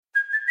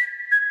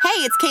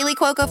Hey, it's Kaylee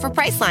Cuoco for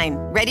Priceline.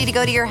 Ready to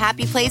go to your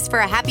happy place for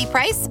a happy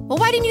price? Well,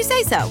 why didn't you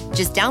say so?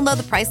 Just download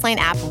the Priceline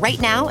app right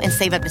now and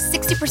save up to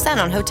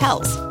 60% on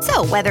hotels.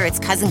 So whether it's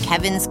Cousin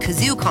Kevin's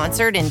Kazoo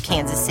Concert in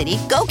Kansas City,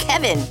 go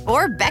Kevin,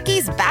 or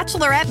Becky's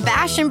Bachelorette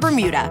Bash in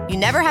Bermuda, you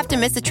never have to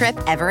miss a trip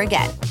ever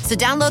again. So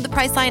download the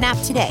Priceline app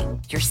today.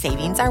 Your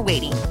savings are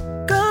waiting.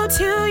 Go to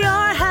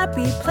your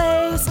happy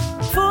place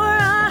for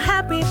a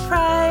happy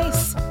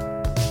price.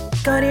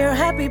 Go to your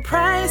happy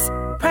price,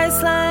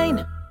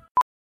 Priceline.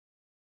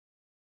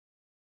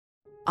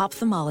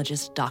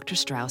 Ophthalmologist Dr.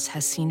 Strauss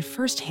has seen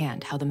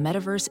firsthand how the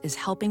metaverse is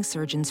helping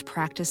surgeons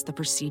practice the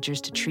procedures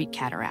to treat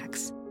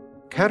cataracts.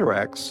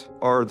 Cataracts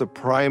are the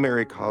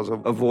primary cause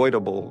of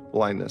avoidable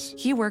blindness.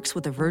 He works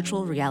with a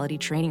virtual reality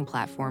training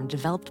platform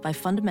developed by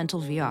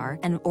Fundamental VR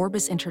and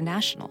Orbis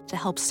International to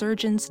help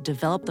surgeons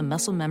develop the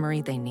muscle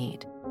memory they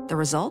need. The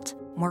result?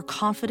 More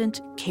confident,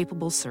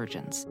 capable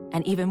surgeons.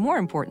 And even more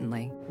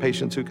importantly,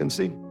 Patients who can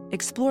see.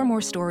 explore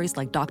more stories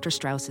like Dr.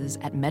 Strauss's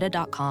at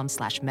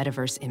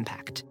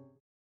meta.com/metaverseimpact.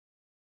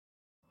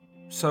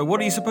 So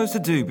what are you supposed to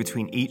do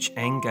between each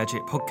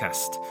Engadget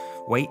podcast?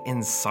 Wait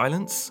in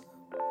silence?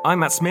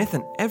 I'm Matt Smith,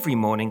 and every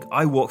morning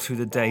I walk through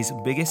the day's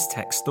biggest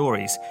tech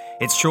stories.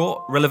 It's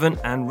short, relevant,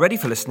 and ready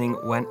for listening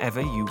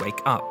whenever you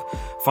wake up.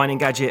 Find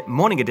Engadget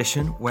Morning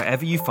Edition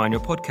wherever you find your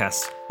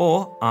podcasts,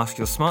 or ask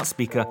your smart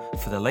speaker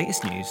for the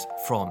latest news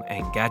from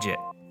Engadget.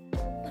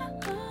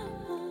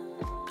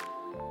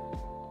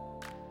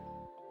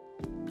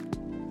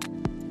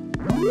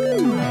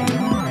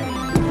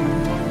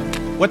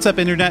 What's up,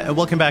 Internet, and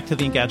welcome back to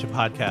the Engadget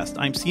Podcast.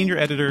 I'm Senior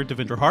Editor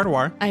Devendra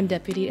Hardawar. I'm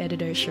Deputy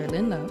Editor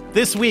Sherlyn Lowe.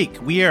 This week,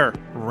 we are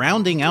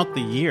rounding out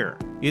the year.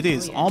 It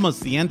is almost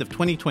the end of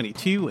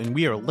 2022, and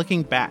we are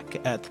looking back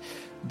at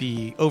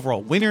the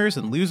overall winners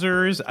and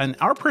losers and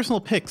our personal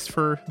picks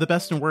for the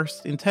best and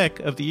worst in tech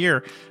of the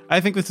year.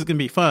 I think this is going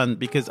to be fun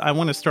because I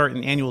want to start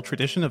an annual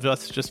tradition of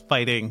us just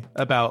fighting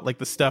about like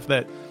the stuff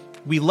that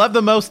we love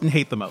the most and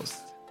hate the most.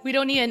 We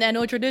don't need an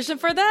annual tradition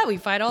for that. We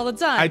fight all the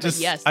time.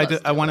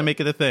 I want to make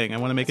it a thing. I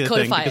want to make it a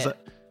thing.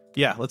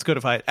 Let's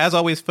codify it. As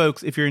always,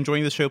 folks, if you're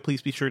enjoying the show, please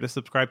be sure to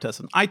subscribe to us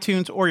on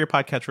iTunes or your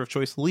podcatcher of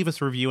choice. Leave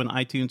us a review on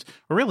iTunes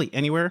or really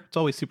anywhere. It's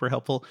always super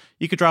helpful.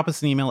 You could drop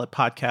us an email at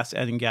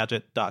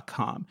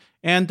podcast@engadget.com.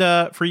 And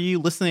for you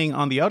listening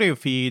on the audio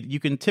feed, you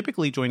can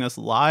typically join us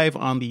live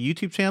on the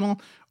YouTube channel,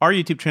 our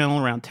YouTube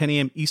channel around 10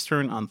 a.m.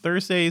 Eastern on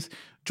Thursdays.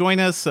 Join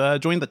us,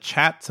 join the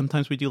chat.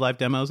 Sometimes we do live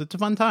demos. It's a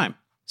fun time.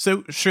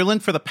 So,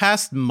 Sherlyn, for the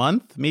past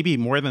month, maybe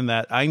more than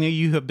that, I know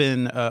you have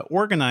been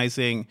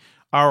organizing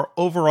our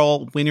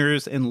overall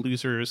winners and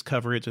losers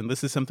coverage, and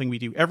this is something we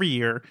do every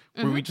year,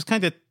 where we just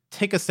kind of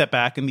take a step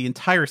back, and the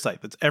entire site,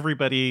 that's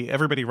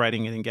everybody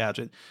writing in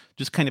Engadget,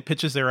 just kind of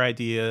pitches their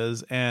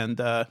ideas,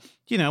 and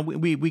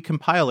we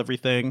compile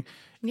everything.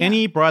 Yeah.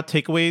 Any broad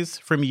takeaways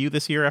from you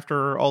this year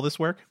after all this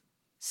work?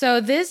 So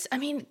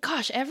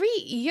every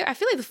year, I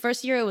feel like the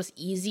first year it was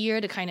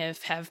easier to kind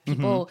of have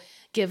people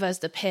give us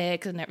the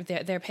picks and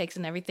their picks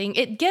and everything.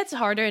 It gets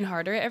harder and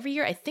harder every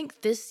year. I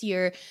think this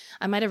year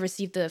I might have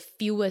received the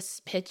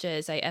fewest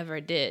pitches I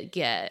ever did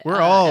get.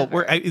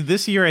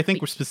 This year, I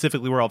think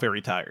we're all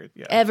very tired.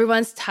 Yeah.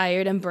 Everyone's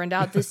tired and burned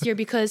out this year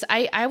because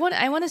I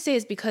want to say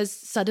it's because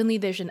suddenly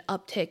there's an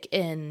uptick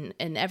in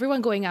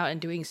everyone going out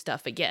and doing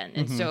stuff again.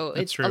 And so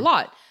it's a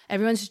lot.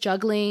 Everyone's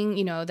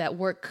juggling, that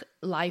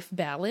work-life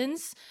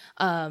balance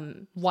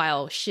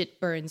while shit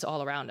burns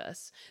all around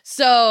us.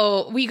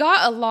 So we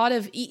got a lot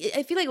of...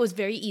 I feel like it was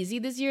very easy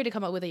this year to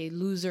come up with a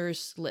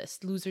losers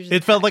list.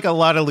 It felt like a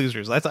lot of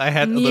losers. I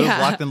had those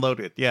locked and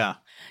loaded. Yeah.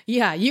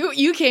 Yeah,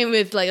 you came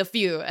with like a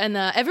few. And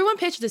everyone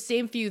pitched the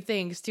same few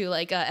things too.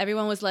 Like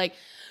everyone was like...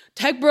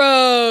 Tech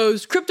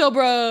bros, crypto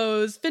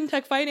bros,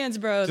 fintech finance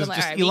bros. Just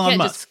Elon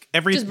Musk.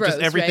 Everything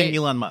right?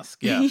 Elon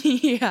Musk. Yeah.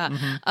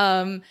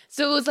 Yeah.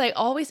 So it was like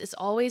it's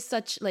always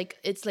such like,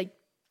 it's like,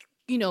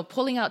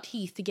 pulling out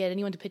teeth to get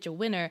anyone to pitch a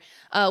winner.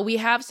 We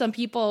have some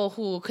people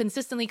who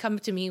consistently come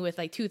to me with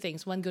like two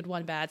things, one good,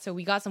 one bad. So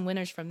we got some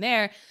winners from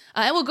there.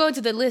 And we'll go into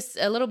the list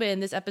a little bit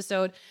in this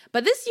episode.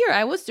 But this year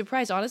I was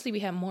surprised. Honestly, we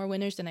have more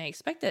winners than I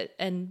expected.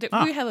 And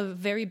we have a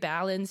very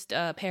balanced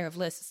pair of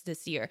lists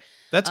this year.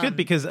 That's good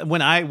because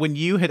when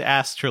you had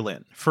asked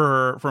Sherlyn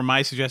for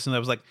my suggestion, I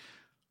was like,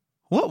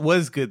 what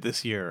was good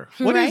this year?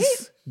 What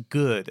is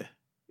good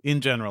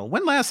in general?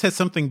 When last has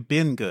something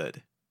been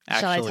good?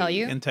 Actually, Shall I tell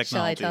you? In technology.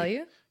 Shall I tell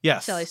you?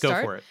 Yes, Shall I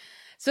start? Go for it.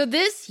 So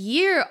this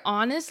year,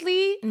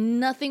 honestly,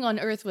 nothing on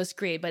Earth was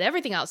great, but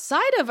everything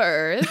outside of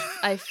Earth,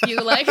 I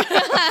feel like...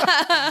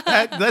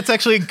 That's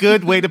actually a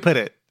good way to put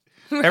it.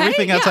 Right?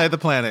 Everything outside the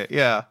planet,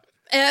 yeah.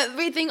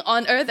 Everything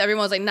on Earth,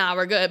 everyone was like, nah,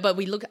 we're good. But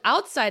we look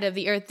outside of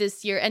the Earth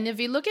this year. And if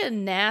you look at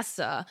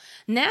NASA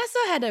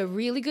had a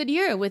really good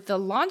year with the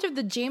launch of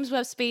the James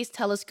Webb Space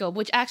Telescope,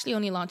 which actually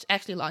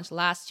launched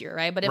last year,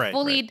 right? But it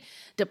fully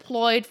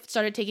deployed,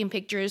 started taking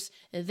pictures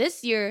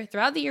this year.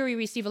 Throughout the year, we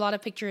receive a lot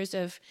of pictures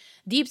of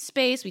deep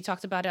space. We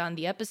talked about it on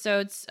the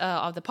episodes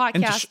of the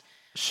podcast.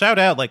 Shout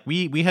out, like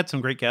we had some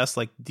great guests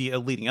like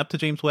leading up to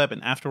James Webb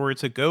and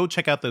afterwards. So go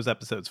check out those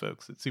episodes,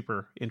 folks. It's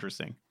super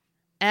interesting.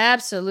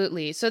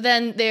 Absolutely. So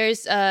then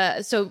there's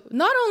so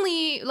not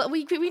only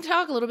we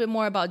talk a little bit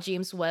more about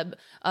James Webb,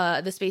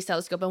 the Space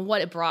Telescope and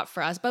what it brought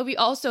for us, but we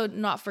also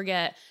not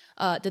forget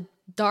the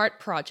DART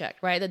project,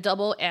 right? The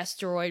Double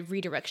Asteroid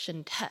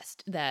Redirection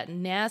Test that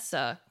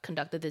NASA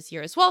conducted this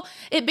year as well.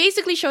 It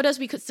basically showed us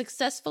we could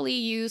successfully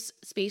use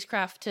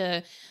spacecraft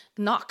to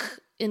knock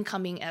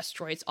incoming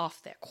asteroids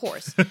off their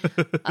course.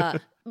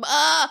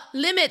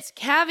 Limits,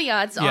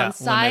 caveats on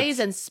size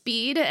and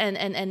speed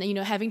and you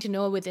know, having to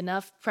know with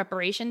enough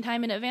preparation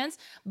time in advance.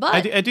 But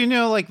I do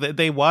know, like,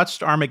 they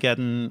watched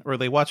Armageddon, or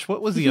they watched,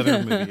 what was the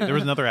other movie? There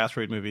was another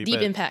asteroid movie.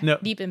 Deep Impact. No.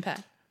 Deep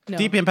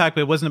Impact,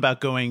 but it wasn't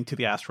about going to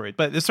the asteroid.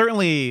 But it's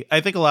certainly,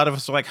 I think a lot of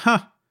us are like,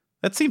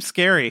 that seems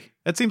scary.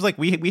 That seems like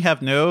we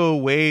have no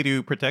way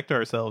to protect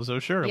ourselves. So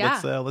sure,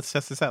 let's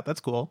test this out. That's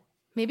cool.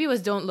 Maybe it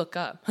was Don't Look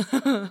Up.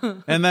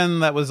 And then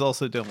that was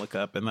also Don't Look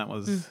Up. And that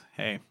was,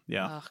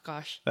 Oh,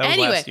 gosh. That was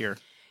last year.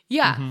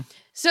 Yeah. Mm-hmm.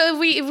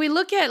 So if we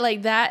look at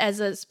like that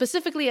as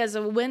specifically as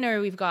a winner,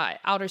 we've got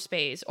outer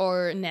space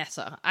or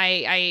NASA.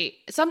 I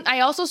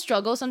also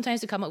struggle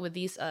sometimes to come up with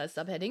these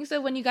subheadings. So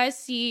when you guys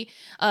see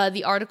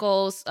the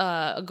articles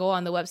go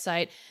on the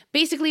website,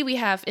 basically we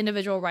have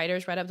individual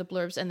writers write up the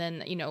blurbs, and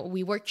then, you know,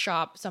 we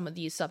workshop some of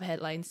these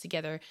subheadlines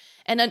together.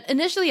 And then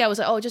initially I was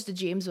like, oh, just the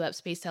James Webb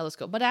Space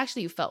Telescope, but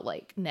actually it felt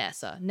like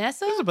NASA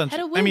had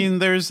a win. I mean,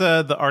 there's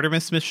the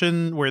Artemis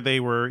mission where they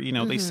were, you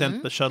know, they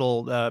sent the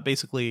shuttle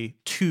basically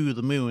to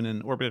the moon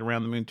and orbited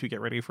around the moon to get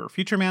ready for a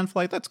future manned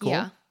flight. That's cool.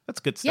 Yeah. That's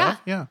good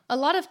stuff. Yeah. A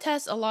lot of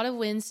tests, a lot of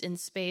wins in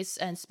space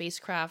and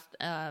spacecraft.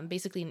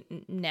 Basically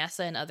NASA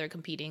and other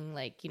competing,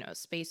 like, you know,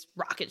 space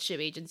rocket ship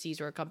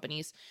agencies or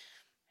companies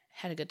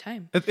had a good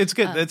time. It's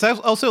good. It's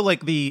also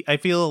like I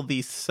feel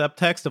the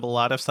subtext of a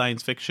lot of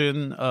science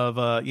fiction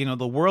of, you know,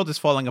 the world is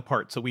falling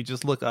apart. So we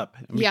just look up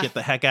and we get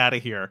the heck out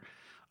of here.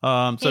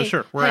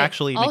 Sure, we're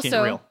actually making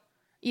it real.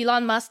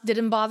 Elon Musk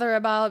didn't bother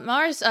about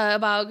Mars,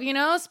 about, you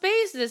know,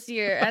 space this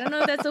year. I don't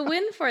know if that's a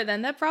win for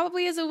them. That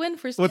probably is a win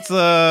for space.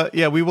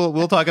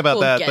 We'll talk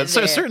about that. But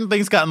certain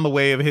things got in the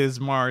way of his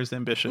Mars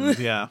ambitions.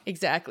 Yeah.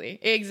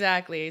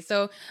 Exactly.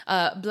 So,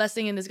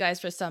 blessing in disguise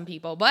for some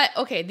people. But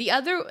okay,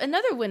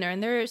 another winner,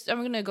 and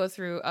I'm going to go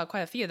through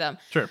quite a few of them.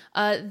 Sure.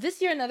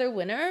 This year, another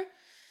winner.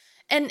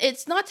 And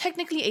it's not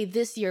technically a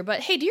this year,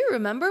 but hey, do you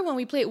remember when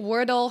we played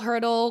Wordle,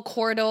 Hurdle,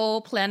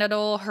 Quordle,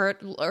 Planettle,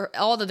 or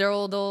all the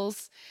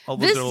Dirldles?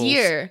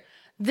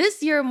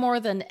 This year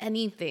more than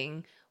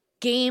anything,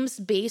 games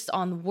based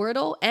on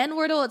Wordle and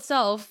Wordle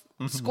itself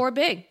score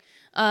big.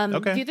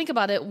 If you think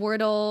about it,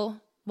 Wordle,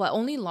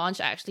 only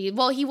launched actually.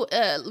 Well,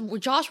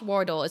 Josh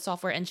Wardle,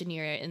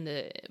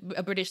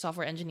 a British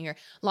software engineer,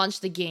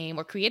 launched the game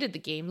or created the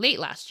game late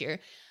last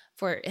year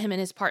for him and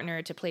his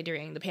partner to play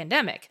during the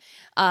pandemic.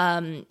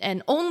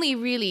 And only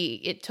really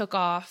it took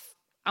off,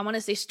 I want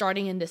to say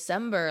starting in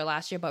December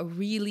last year, but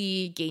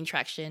really gained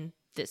traction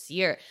this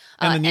year.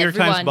 And the New York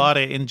Times bought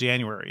it in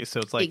January. So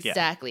it's like,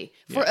 exactly.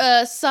 For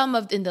a sum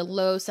of in the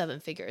low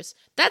seven figures.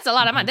 That's a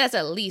lot of money. That's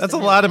at least. That's a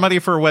lot of money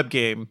for a web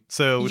game.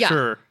 So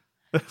sure.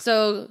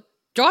 So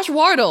Josh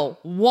Wardle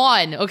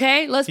won,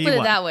 okay? Let's put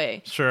it that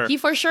way. Sure. He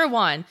for sure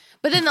won.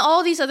 But then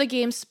all these other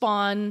games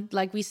spawn,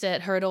 like we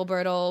said, Hurdle,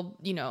 Birdle,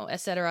 you know,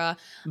 etc.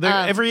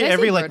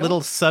 Every like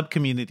little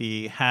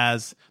sub-community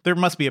there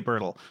must be a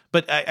Birdle.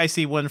 But I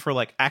see one for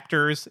like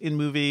actors in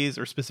movies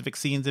or specific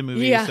scenes in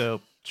movies. Yeah.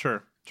 So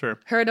sure.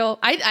 Hurdle.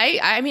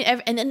 I mean,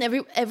 and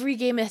then every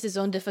game has its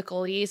own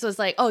difficulty. So it's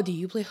like, oh, do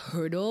you play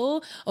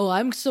Hurdle? Oh,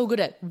 I'm so good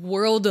at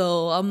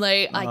Wordle. I'm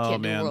like, I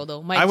can't do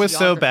Wordle. I was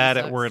so bad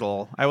at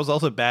Wordle. I was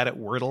also bad at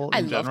Wordle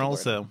in general.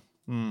 So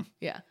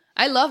yeah,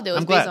 I loved it.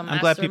 It was I'm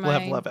glad people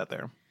have love out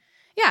there.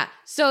 Yeah,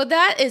 so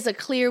that is a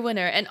clear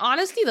winner. And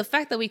honestly, the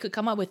fact that we could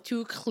come up with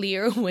 2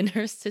 clear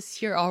winners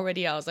this year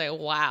already, I was like,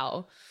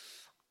 wow,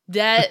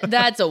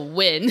 that's a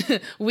win.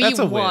 We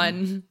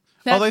won.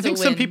 Although I think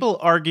some people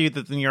argued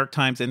that the New York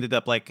Times ended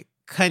up like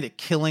kind of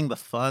killing the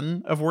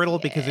fun of Wordle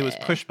because it was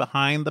pushed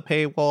behind the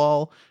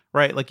paywall,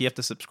 right? Like you have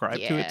to subscribe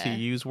to it to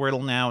use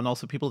Wordle now, and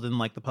also people didn't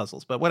like the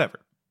puzzles, but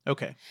whatever.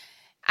 Okay.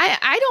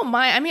 I don't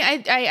mind. I mean,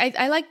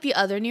 I like the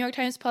other New York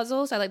Times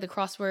puzzles. I like the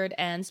crossword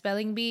and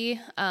spelling bee.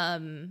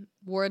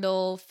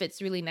 Wordle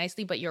fits really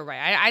nicely, but you're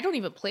right. I don't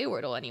even play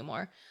Wordle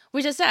anymore,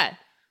 which is sad.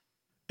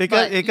 It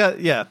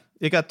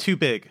got too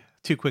big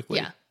too quickly.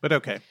 Yeah. But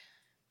okay.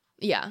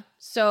 Yeah.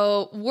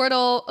 So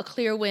Wordle, a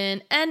clear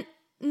win. And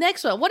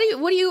next one, what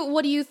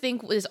do you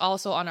think is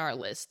also on our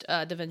list,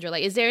 Devendra?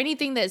 Like, is there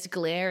anything that's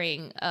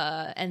glaring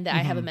and that I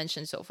haven't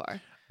mentioned so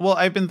far? Well,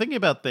 I've been thinking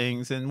about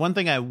things, and one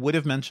thing I would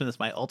have mentioned as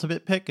my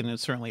ultimate pick, and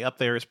it's certainly up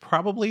there, is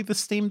probably the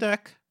Steam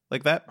Deck.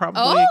 Like that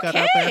probably got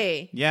out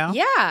there. Yeah.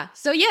 Yeah.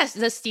 So yes,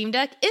 the Steam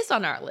Deck is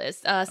on our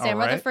list. Sam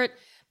Rutherford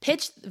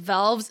pitched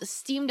Valve's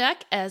Steam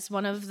Deck as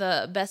one of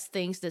the best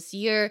things this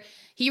year.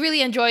 He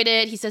really enjoyed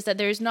it. He says that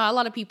there's not a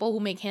lot of people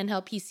who make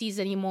handheld PCs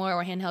anymore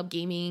or handheld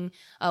gaming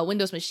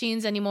Windows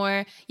machines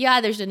anymore.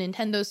 Yeah, there's the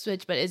Nintendo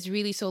Switch, but it's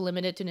really so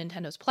limited to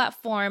Nintendo's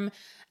platform.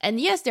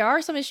 And yes, there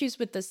are some issues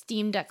with the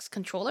Steam Deck's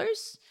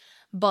controllers,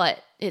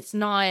 but it's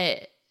not,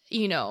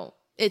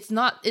 it's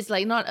not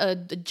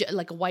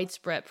a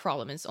widespread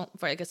problem. It's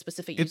for like a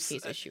specific use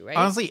case issue, right?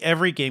 Honestly,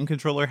 every game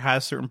controller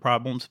has certain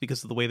problems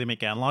because of the way they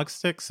make analog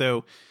sticks.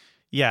 So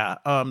yeah,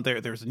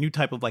 there's a new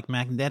type of like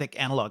magnetic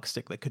analog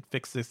stick that could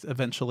fix this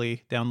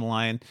eventually down the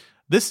line.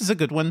 This is a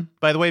good one,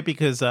 by the way,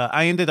 because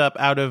I ended up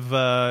out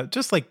of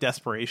just like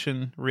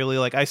desperation, really.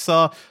 Like I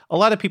saw a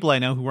lot of people I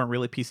know who weren't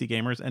really PC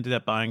gamers ended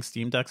up buying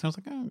Steam Decks. And I was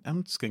like, oh,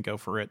 I'm just going to go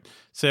for it.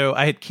 So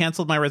I had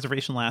canceled my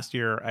reservation last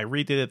year. I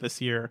redid it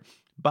this year.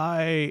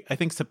 By, I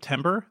think,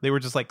 September, they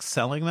were just like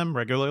selling them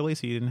regularly,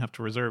 so you didn't have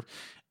to reserve.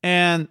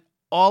 And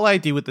all I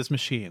do with this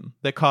machine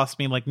that cost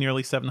me like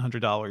nearly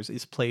 $700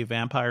 is play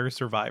Vampire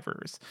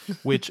Survivors,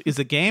 which is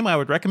a game I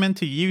would recommend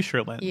to you,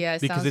 Sherlyn. Yeah,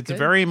 because it's good.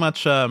 Very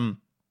much...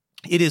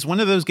 it is one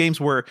of those games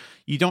where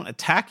you don't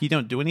attack, you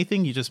don't do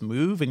anything, you just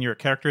move, and you're a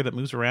character that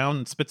moves around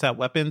and spits out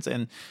weapons,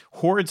 and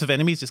hordes of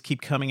enemies just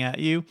keep coming at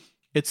you.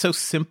 It's so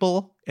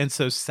simple and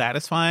so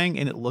satisfying,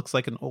 and it looks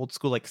like an old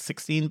school, like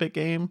 16-bit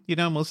game,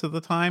 most of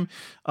the time.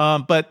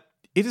 But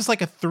it is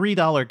like a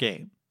 $3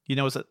 game.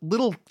 It's a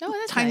little,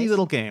 tiny nice.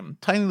 little game,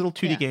 tiny little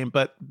 2D game.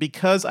 But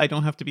because I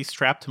don't have to be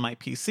strapped to my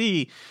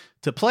PC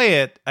to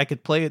play it, I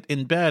could play it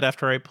in bed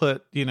after I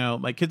put,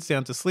 my kids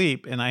down to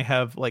sleep, and I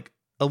have like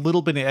a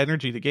little bit of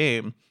energy to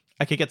game.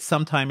 I could get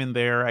some time in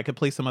there. I could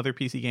play some other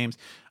PC games.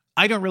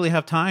 I don't really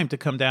have time to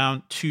come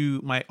down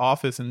to my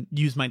office and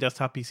use my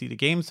desktop PC to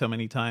game so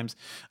many times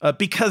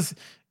because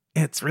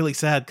it's really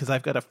sad because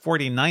I've got a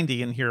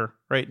 4090 in here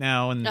right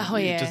now, and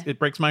it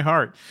breaks my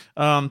heart.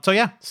 So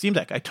yeah, Steam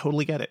Deck, I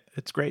totally get it.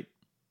 It's great.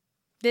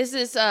 This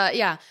is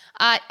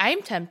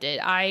I'm tempted.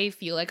 I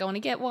feel like I want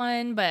to get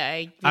one,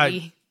 but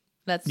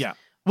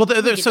Well,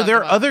 there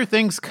are other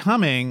things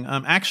coming.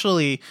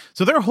 Actually,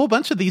 so there are a whole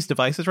bunch of these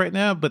devices right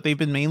now, but they've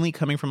been mainly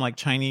coming from like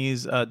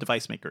Chinese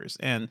device makers,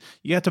 and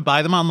you have to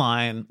buy them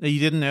online. You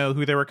didn't know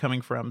who they were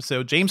coming from.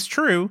 So James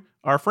True,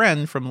 our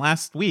friend from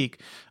last week,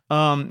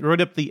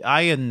 wrote up the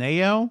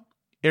Ayaneo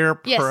Air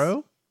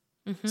Pro.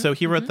 Mm-hmm, so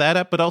he wrote that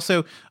up, but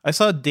also I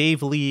saw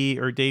Dave Lee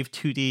or Dave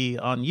 2D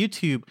on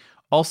YouTube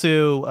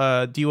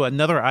also do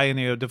another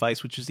Ayaneo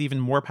device, which is even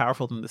more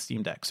powerful than the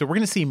Steam Deck. So we're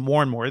going to see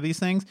more and more of these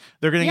things.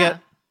 They're going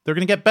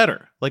to get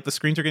better. Like the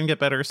screens are going to get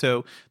better.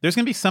 So there's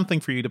going to be something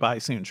for you to buy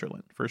soon,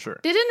 Sherlyn, for sure.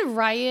 Didn't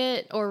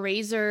Riot or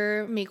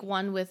Razer make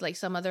one with like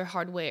some other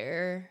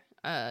hardware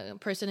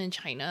person in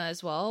China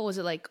as well? Was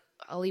it like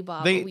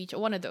Alibaba, WeChat,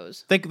 one of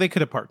those? They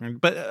could have partnered.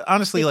 But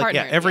honestly,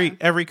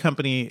 every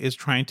company is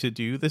trying to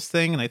do this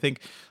thing. And I think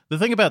the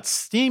thing about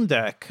Steam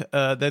Deck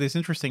that is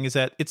interesting is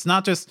that it's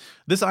not just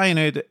this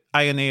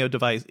Ayaneo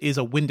device is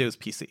a Windows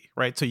PC,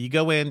 right? So you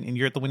go in and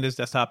you're at the Windows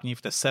desktop and you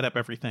have to set up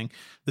everything.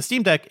 The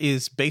Steam Deck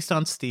is based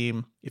on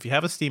Steam. If you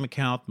have a Steam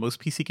account,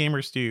 most PC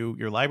gamers do.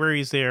 Your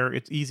library is there.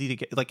 It's easy to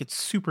get. Like, it's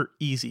super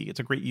easy. It's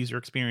a great user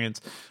experience.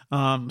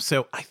 It's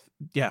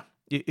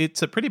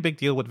a pretty big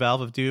deal what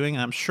Valve is doing.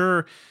 And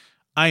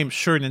I am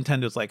sure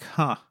Nintendo's like,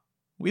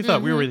 we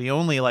thought we were the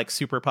only like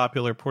super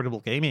popular portable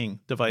gaming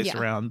device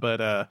around,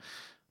 but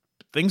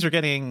things are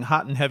getting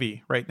hot and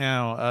heavy right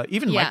now.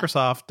 Even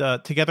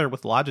Microsoft, together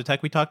with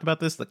Logitech, we talked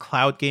about this, the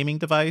cloud gaming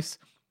device.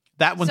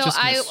 That one's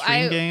just going to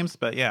stream games,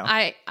 but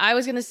yeah. I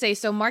was going to say,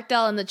 so Mark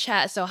Dell in the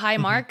chat. So hi,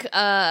 Mark,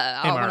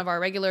 Mark. One of our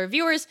regular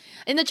viewers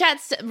in the chat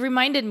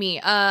reminded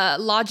me,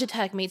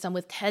 Logitech made some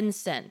with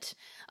Tencent.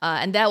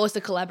 And that was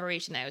the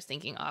collaboration I was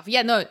thinking of.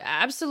 Yeah, no,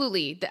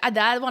 absolutely.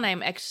 That one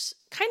I'm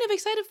kind of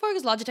excited for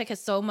because Logitech has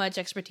so much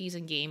expertise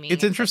in gaming.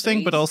 It's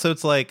interesting, but also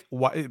it's like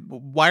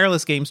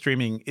wireless game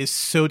streaming is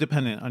so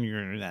dependent on your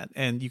internet,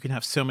 and you can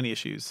have so many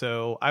issues.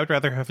 So I would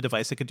rather have a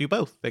device that could do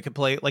both. That could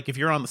play, like if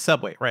you're on the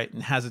subway, right,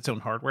 and has its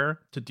own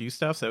hardware to do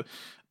stuff. So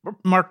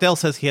Mark Dell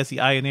says he has the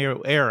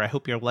Ayaneo Air. I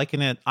hope you're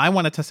liking it. I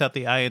want to test out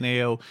the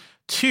Ayaneo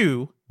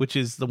 2, which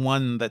is the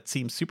one that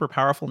seems super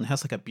powerful and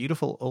has like a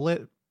beautiful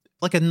OLED,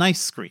 like a nice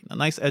screen, a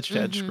nice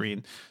edge-to-edge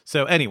screen.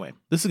 So anyway,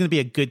 this is going to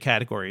be a good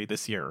category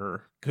this year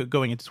or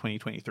going into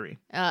 2023.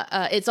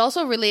 It's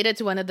also related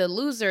to one of the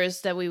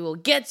losers that we will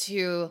get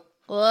to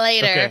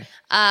later.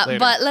 Okay.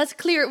 But let's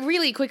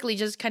really quickly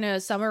just kind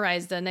of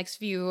summarize the next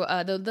few,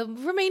 the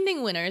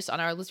remaining winners on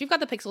our list. We've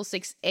got the Pixel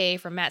 6a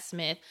from Matt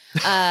Smith.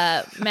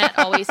 Matt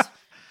always...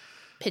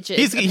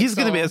 pitches. He's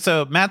going to be,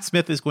 so Matt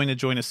Smith is going to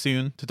join us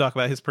soon to talk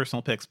about his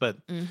personal picks,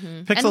 but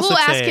Pixel 6a, and we'll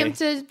ask him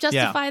to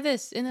justify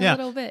this in a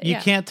little bit. You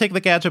can't take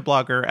the gadget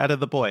blogger out of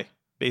the boy,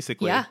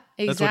 basically. Yeah,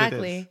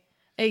 exactly.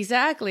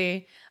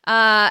 Exactly.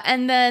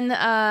 And then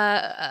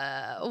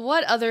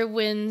what other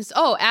wins?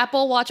 Oh,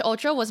 Apple Watch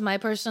Ultra was my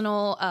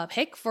personal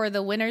pick for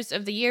the winners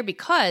of the year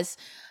because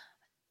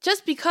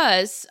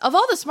of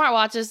all the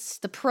smartwatches,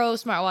 the pro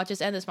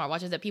smartwatches and the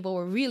smartwatches that people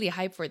were really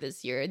hyped for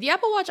this year, the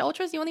Apple Watch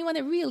Ultra is the only one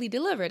that really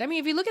delivered. I mean,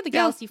 if you look at the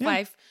Galaxy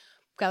 5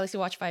 Galaxy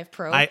Watch 5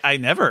 Pro. I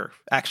never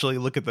actually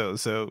look at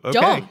those, so okay.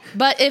 Don't.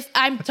 But if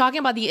I'm talking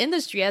about the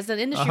industry as an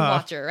industry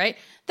watcher, right?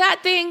 That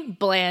thing,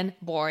 bland,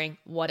 boring,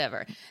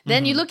 whatever.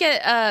 Then you look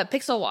at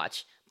Pixel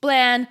Watch.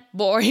 Bland,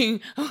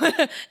 boring.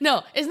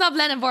 No, it's not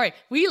bland and boring.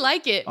 We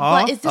like it,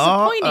 but it's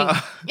disappointing.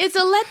 It's a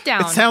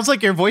letdown. It sounds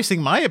like you're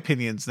voicing my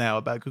opinions now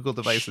about Google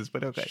devices,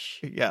 but okay.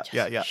 Yeah.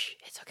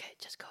 It's okay.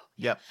 Just go.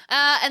 Yep.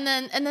 And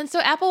then so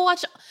Apple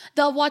Watch,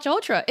 the Watch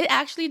Ultra, it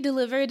actually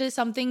delivered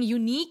something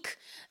unique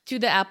to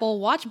the Apple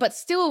Watch, but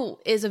still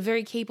is a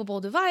very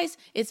capable device.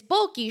 It's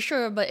bulky,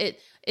 sure, but it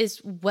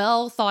is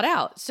well thought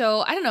out.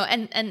 So I don't know.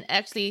 And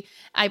actually,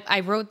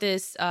 I wrote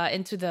this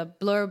into the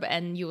blurb,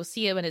 and you will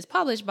see it when it's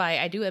published. By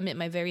I do admit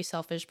my very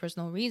selfish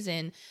personal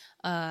reason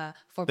for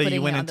putting it on the list. That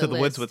you went into the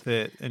woods with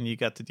it, and you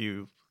got to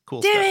do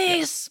cool stuff.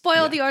 Yeah.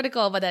 Spoil the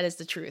article, but that is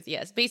the truth.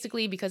 Yes,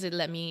 basically because it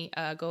let me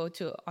go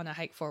on a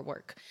hike for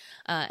work,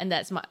 and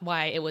that's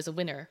why it was a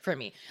winner for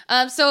me.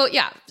 So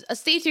yeah,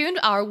 stay tuned.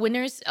 Our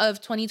winners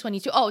of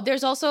 2022. Oh,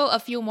 there's also a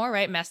few more,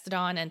 right?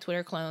 Mastodon and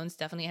Twitter clones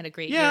definitely had a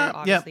great year.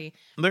 Obviously,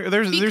 there's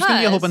gonna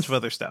be a whole bunch of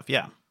other stuff.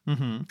 Yeah.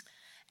 Mm-hmm.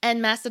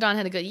 And Mastodon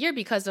had a good year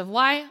because of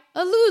why?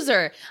 A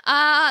loser.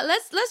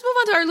 Let's move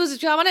on to our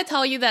losers. I want to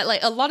tell you that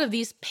like a lot of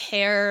these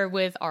pair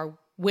with our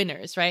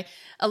winners, right?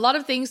 A lot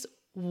of things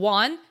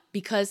won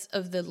because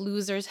of the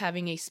losers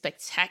having a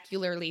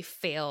spectacularly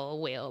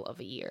fail whale of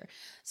a year.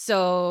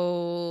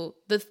 So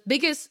the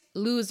biggest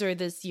loser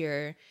this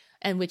year,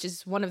 and which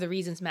is one of the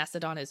reasons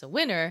Mastodon is a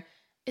winner,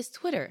 is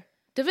Twitter.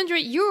 Devendra,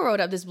 you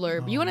wrote up this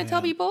blurb. You want to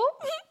tell people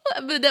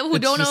who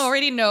don't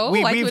already know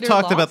why we've Twitter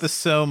talked lost? about this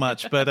so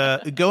much,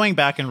 but going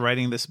back and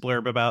writing this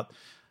blurb about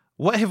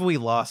what have we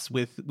lost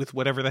with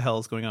whatever the hell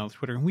is going on with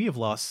Twitter, and we have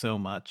lost so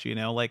much,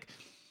 like.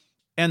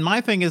 And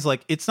my thing is,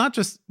 like, it's not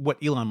just what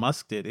Elon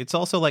Musk did. It's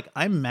also, like,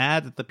 I'm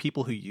mad at the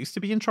people who used to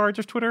be in charge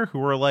of Twitter who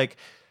were like,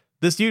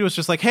 this dude was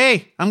just like,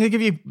 hey, I'm going to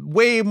give you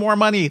way more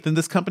money than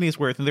this company is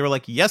worth. And they were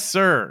like, yes,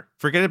 sir.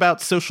 Forget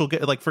about social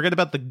good. Like, forget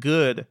about the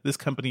good this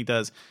company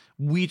does.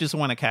 We just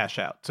want to cash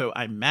out. So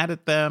I'm mad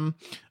at them.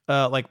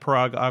 Like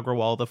Parag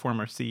Agrawal, the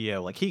former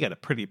CEO, like he got a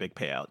pretty big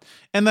payout.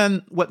 And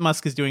then what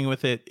Musk is doing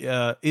with it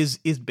is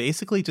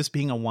basically just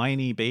being a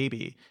whiny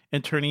baby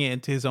and turning it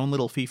into his own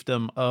little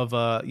fiefdom of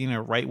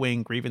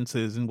right-wing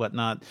grievances and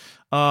whatnot.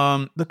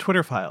 The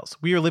Twitter files.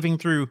 We are living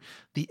through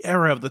the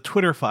era of the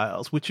Twitter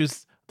files, which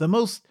is the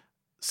most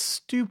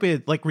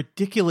stupid, like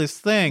ridiculous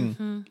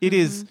thing. It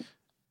is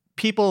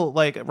people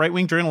like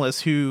right-wing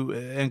journalists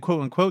and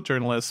quote-unquote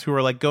journalists who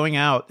are like going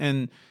out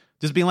and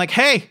just being like,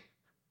 hey,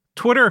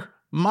 Twitter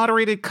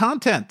moderated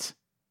content.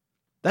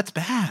 That's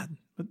bad.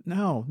 But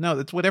no,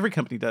 that's what every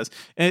company does.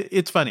 And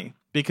it's funny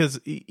because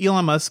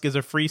Elon Musk is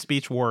a free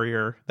speech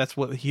warrior. That's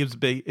what his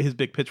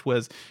big pitch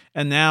was.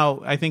 And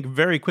now I think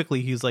very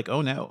quickly he's like,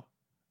 oh no,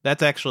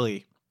 that's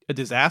actually a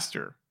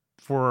disaster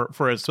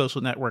for a social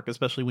network,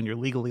 especially when you're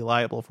legally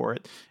liable for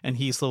it. And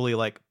he's slowly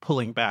like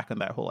pulling back on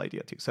that whole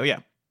idea too. So yeah.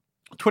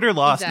 Twitter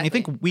lost, exactly. And I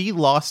think we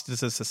lost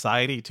as a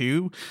society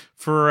too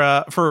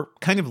for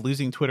kind of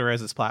losing Twitter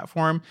as its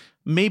platform.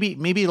 Maybe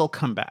it'll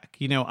come back.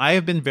 I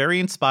have been very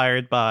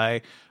inspired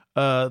by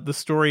the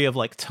story of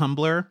like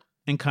Tumblr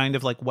and kind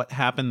of like what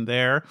happened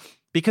there,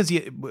 because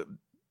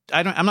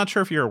I'm not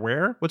sure if you're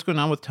aware what's going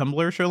on with Tumblr,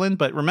 Cherlynn,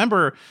 but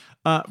remember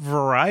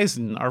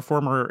Verizon, our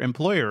former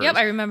employer. Yep,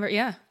 I remember.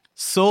 Yeah.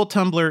 Sold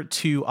Tumblr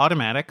to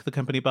Automatic, the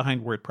company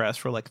behind WordPress,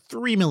 for like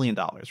 $3 million.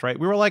 Right?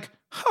 We were like,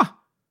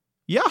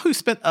 Yahoo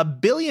spent $1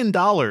 billion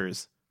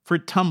for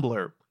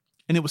Tumblr,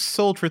 and it was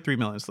sold for $3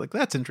 million. It's like,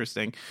 that's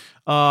interesting.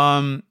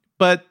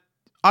 But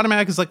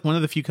Automatic is like one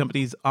of the few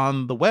companies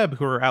on the web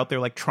who are out there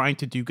like trying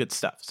to do good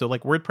stuff. So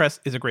like WordPress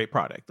is a great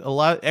product.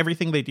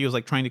 Everything they do is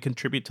like trying to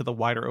contribute to the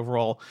wider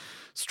overall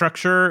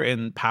structure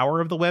and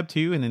power of the web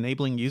too, and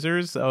enabling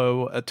users.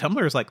 So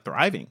Tumblr is like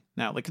thriving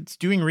now. Like it's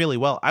doing really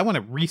well. I want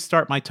to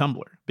restart my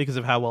Tumblr because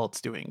of how well it's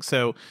doing.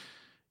 So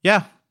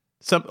yeah,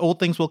 some old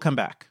things will come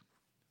back.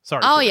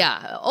 Sorry. Oh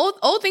yeah,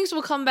 old things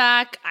will come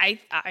back. I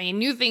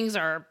new things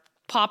are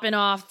popping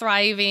off,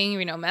 thriving.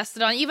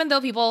 Mastodon. Even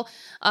though people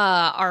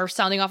are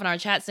sounding off in our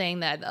chat saying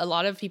that a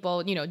lot of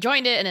people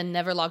joined it and then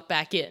never logged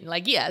back in.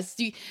 Like yes,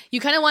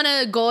 you kind of want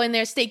to go in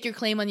there, stake your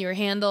claim on your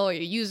handle or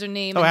your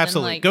username. Oh,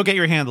 absolutely. Go get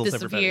your handles,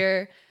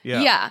 disappear.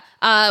 Everybody.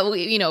 Yeah.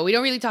 We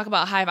don't really talk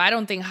about Hive. I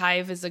don't think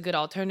Hive is a good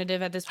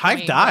alternative at this point.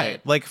 Hive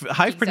died. Like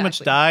Hive pretty much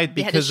died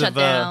because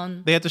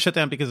they had to shut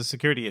down because of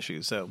security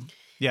issues. So.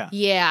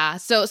 Yeah.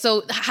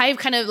 So Hive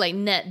kind of like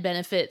net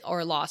benefit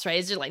or loss, right?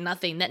 It's just like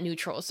nothing, net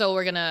neutral. So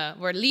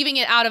we're leaving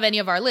it out of any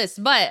of our lists.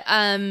 But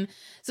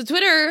so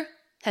Twitter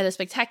had a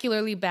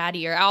spectacularly bad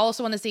year. I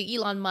also want to say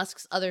Elon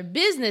Musk's other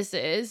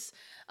businesses,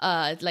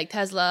 like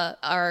Tesla,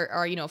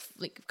 are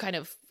like kind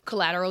of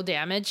collateral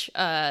damage.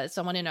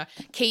 Someone in our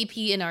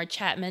KP in our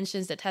chat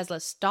mentions that Tesla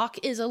stock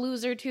is a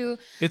loser too.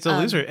 It's a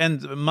loser,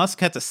 and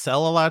Musk had to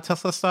sell a lot of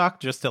Tesla stock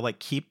just to like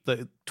keep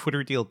the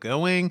Twitter deal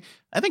going.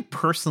 I think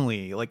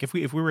personally, like if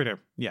we were to,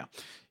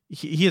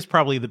 he is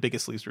probably the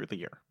biggest loser of the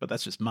year, but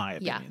that's just my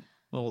opinion.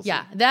 We'll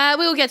yeah, that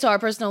we'll get to our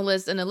personal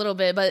list in a little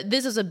bit, but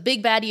this is a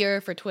big bad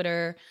year for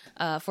Twitter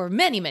for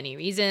many, many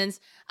reasons.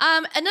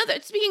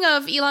 Speaking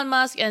of Elon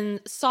Musk and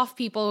soft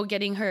people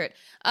getting hurt,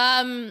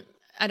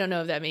 I don't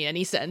know if that made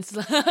any sense,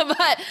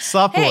 but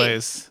soft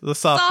boys, the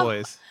soft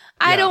boys.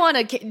 I don't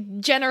want to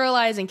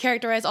generalize and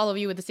characterize all of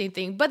you with the same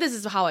thing, but this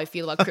is how I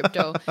feel about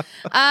crypto.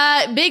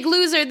 Big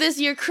loser this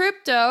year,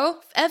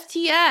 crypto,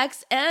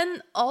 FTX,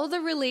 and all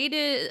the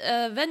related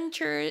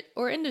venture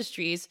or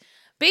industries.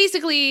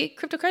 Basically,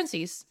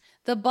 cryptocurrencies.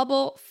 The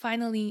bubble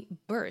finally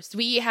burst.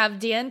 We have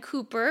Dan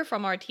Cooper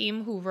from our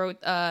team who wrote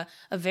a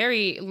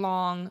very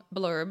long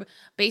blurb,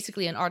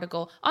 basically an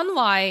article on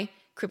why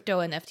crypto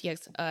and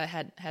FTX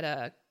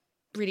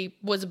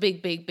was a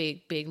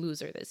big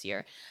loser this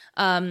year.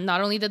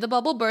 Not only did the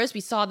bubble burst, we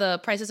saw the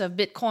prices of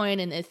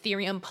Bitcoin and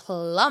Ethereum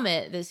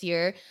plummet this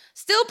year.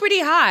 Still pretty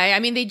high. I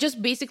mean, they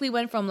just basically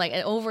went from like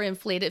an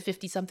overinflated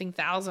 $50-something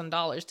thousand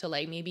to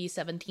like maybe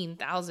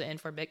 17,000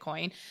 for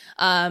Bitcoin.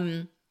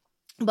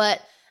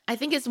 But I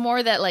think it's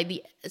more that like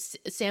the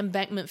Sam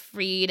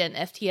Bankman-Fried and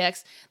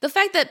FTX, the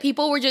fact that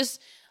people were just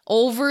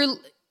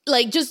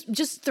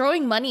just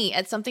throwing money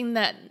at something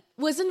that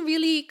wasn't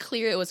really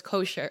clear it was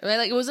kosher, right?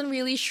 Like it wasn't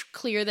really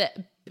clear that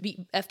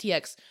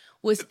FTX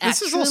was actually...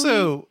 This is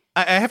also,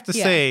 I have to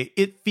say,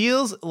 it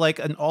feels like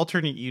an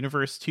alternate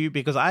universe too,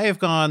 because I have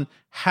gone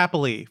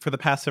happily for the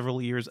past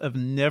several years of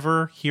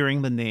never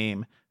hearing the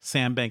name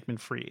Sam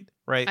Bankman-Fried,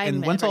 right?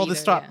 And once all this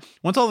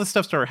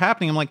stuff started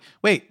happening, I'm like,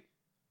 wait,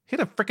 he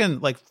had a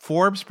freaking like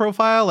Forbes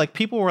profile. Like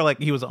people were like,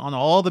 he was on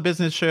all the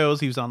business shows.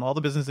 He was on all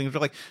the business things.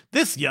 They're like,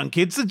 this young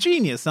kid's a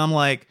genius. And I'm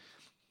like,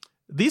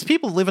 these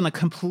people live in a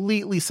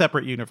completely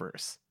separate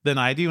universe than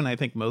I do. And I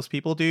think most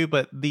people do.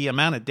 But the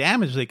amount of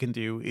damage they can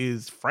do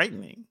is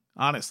frightening,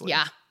 honestly.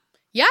 Yeah.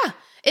 Yeah.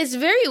 It's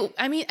very,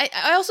 I mean,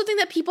 I also think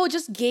that people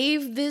just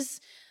gave this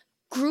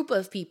group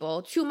of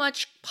people too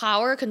much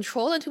power,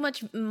 control, and too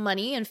much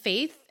money and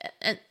faith,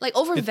 and like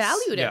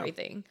overvalued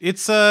everything.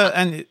 It's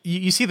and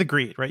you see the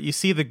greed, right? You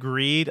see the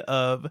greed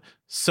of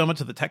so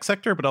much of the tech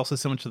sector, but also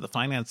so much of the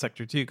finance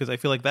sector too. Because I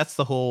feel like that's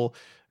the whole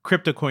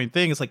crypto coin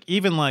thing. It's like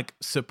even like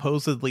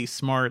supposedly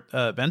smart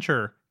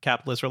venture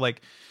capitalists are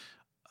like,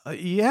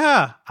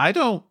 yeah, I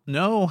don't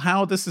know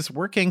how this is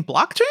working.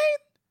 Blockchain,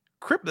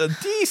 crypto,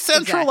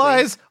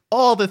 decentralized. Exactly.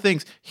 All the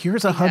things.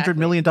 Here's $100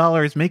 million.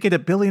 Make it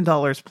 $1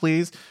 billion,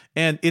 please.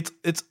 And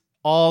it's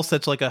all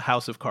such like a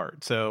house of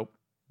cards. So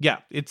yeah,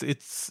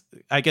 it's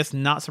I guess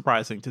not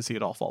surprising to see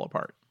it all fall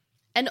apart.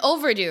 And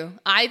overdue.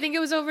 I think it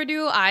was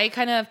overdue. I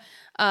kind of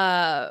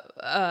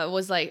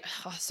was like,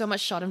 so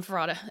much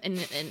Schadenfreude,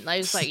 and I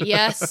was like,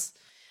 yes.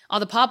 All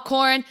the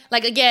popcorn.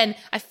 Like again,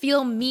 I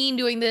feel mean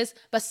doing this,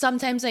 but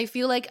sometimes I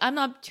feel like I'm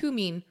not too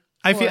mean.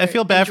 I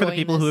feel bad for the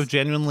people who have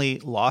genuinely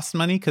lost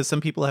money, because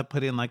some people have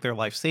put in like their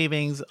life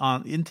savings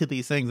into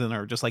these things and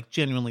are just like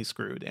genuinely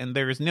screwed. And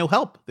there's no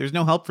help. There's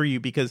no help for you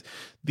because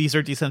these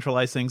are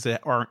decentralized things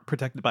that aren't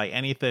protected by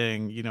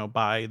anything,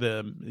 by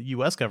the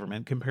U.S.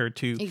 government compared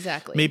to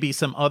maybe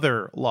some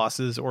other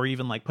losses or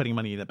even like putting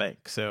money in a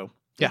bank. So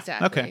yeah,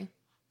 exactly. Okay.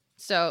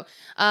 So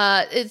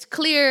it's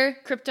clear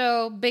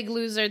crypto big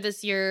loser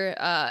this year,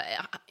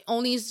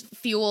 only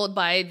fueled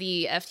by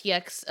the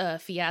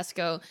FTX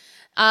fiasco.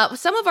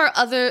 Some of our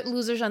other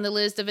losers on the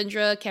list,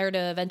 Devendra, care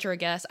to venture a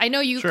guess? I know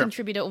you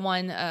contributed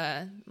one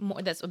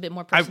more, that's a bit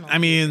more personal. I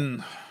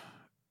mean,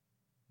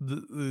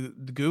 the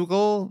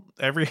Google,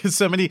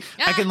 so many.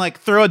 I can like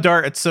throw a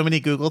dart at so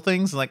many Google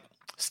things, like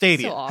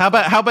Stadia. So how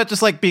about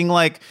just like being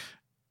like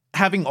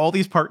having all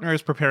these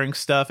partners preparing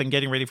stuff and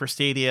getting ready for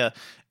Stadia,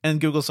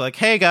 and Google's like,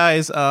 hey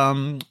guys,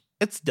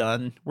 it's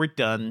done. We're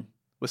done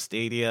with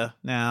Stadia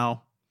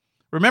now.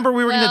 Remember,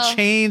 we were going to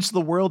change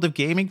the world of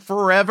gaming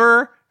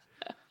forever.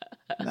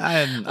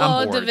 I'm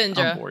bored.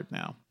 Devendra. I'm bored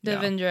now.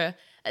 Devendra.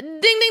 Ding,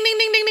 ding, ding,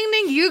 ding, ding, ding,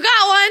 ding. You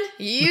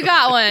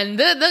got one.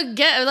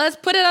 Let's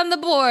put it on the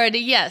board.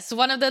 Yes,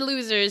 one of the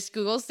losers,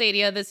 Google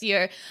Stadia this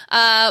year.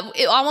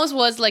 It almost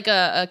was like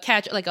a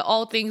catch, like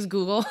all things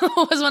Google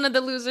was one of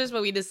the losers,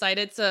 but we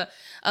decided to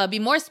be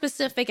more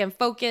specific and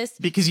focused.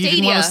 Because you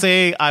didn't want to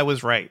say I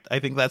was right. I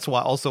think that's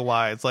why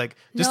it's like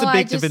just a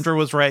big Devendra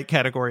was right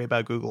category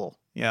about Google.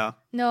 Yeah.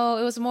 No,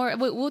 it was more.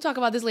 We'll talk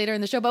about this later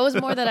in the show, but it was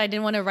more that I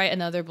didn't want to write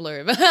another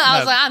blurb. I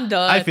was like, I'm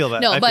done. I feel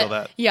that. Feel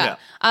that. Yeah.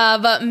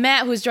 But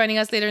Matt, who's joining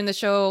us later in the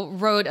show,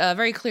 wrote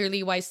very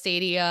clearly why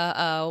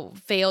Stadia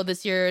failed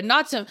this year.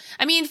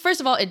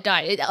 First of all, it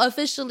died. It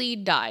officially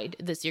died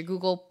this year.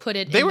 Google put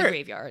it in the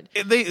graveyard.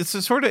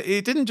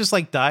 It didn't just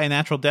like die a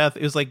natural death.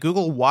 It was like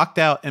Google walked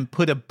out and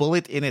put a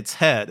bullet in its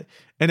head.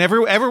 And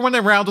everyone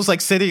around was like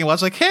sitting and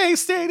watching, like, hey,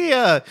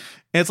 Stadia.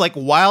 And it's like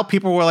while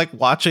people were like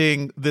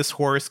watching this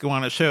horse go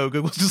on a show,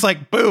 Google's just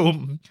like,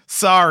 boom,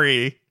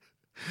 sorry.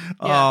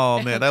 Yeah.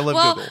 Oh man, I love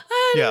Google.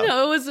 I don't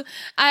know. It was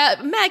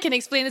Matt can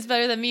explain this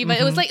better than me, but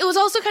it was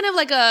also kind of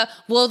like a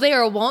will they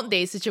or won't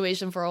they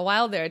situation for a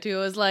while there too.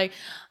 It was like,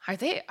 are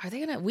they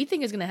gonna? We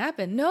think it's gonna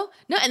happen. No,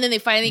 and then they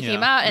finally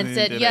came out and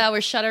said,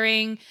 we're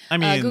shuttering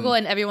Google,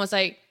 and everyone's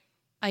like,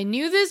 I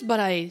knew this, but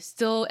I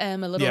still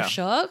am a little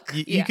shook.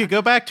 You could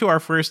go back to our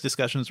first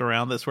discussions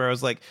around this where I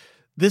was like,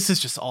 this is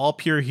just all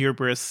pure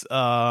hubris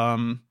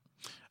on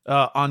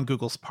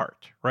Google's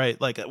part, right?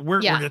 Like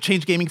we're going to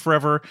change gaming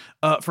forever.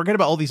 Forget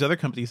about all these other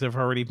companies that have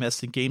already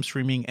messed in game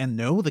streaming and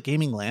know the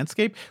gaming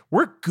landscape.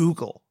 We're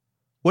Google.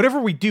 Whatever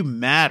we do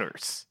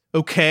matters.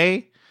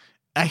 Okay.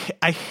 I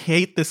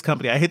hate this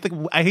company. I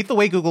hate the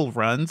way Google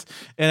runs.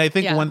 And I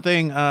think one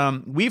thing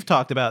we've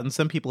talked about and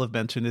some people have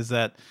mentioned is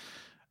that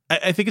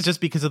I think it's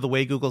just because of the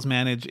way Google's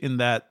managed in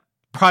that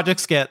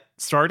projects get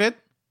started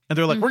and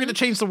they're like, we're going to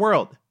change the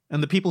world.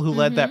 And the people who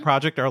led that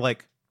project are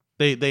like,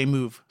 they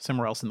move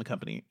somewhere else in the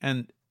company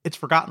and it's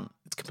forgotten.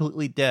 It's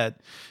completely dead.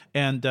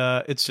 And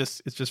it's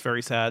just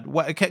very sad.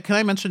 Can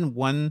I mention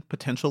one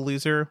potential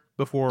loser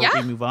before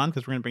we move on?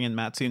 Because we're going to bring in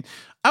Matt soon.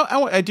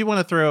 I do want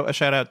to throw a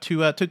shout out to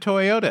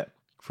Toyota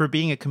for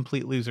being a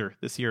complete loser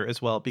this year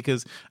as well,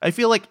 because I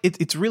feel like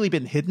it's really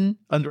been hidden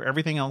under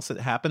everything else that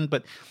happened.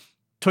 But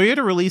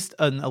Toyota released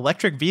an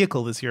electric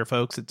vehicle this year,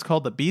 folks. It's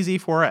called the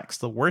BZ4X,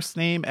 the worst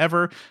name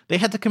ever. They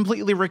had to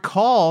completely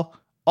recall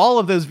all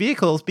of those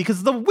vehicles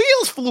because the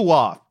wheels flew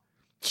off.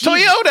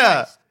 Jesus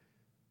Toyota,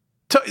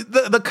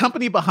 the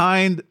company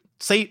behind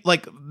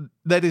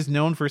that is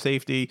known for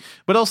safety,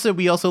 but also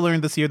we also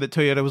learned this year that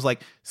Toyota was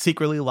like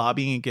secretly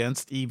lobbying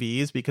against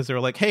EVs because they were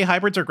like, hey,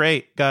 hybrids are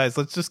great, guys.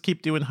 Let's just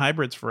keep doing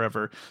hybrids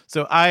forever.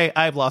 So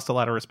I've lost a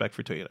lot of respect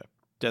for Toyota.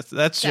 Just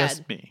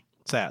me.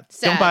 Sad.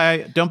 Don't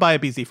buy a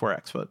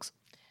BZ4X, folks.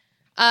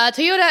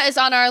 Toyota is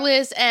on our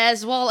list,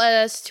 as well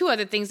as two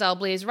other things I'll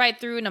blaze right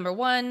through. Number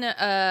one,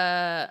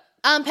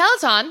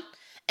 Peloton,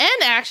 and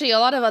actually a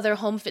lot of other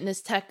home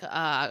fitness tech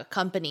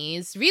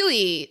companies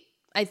really,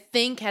 I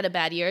think, had a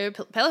bad year.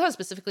 Peloton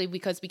specifically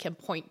because we can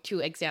point to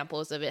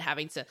examples of it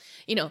having to,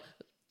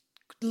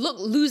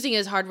 losing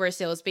its hardware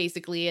sales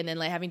basically, and then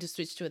like having to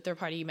switch to a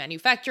third-party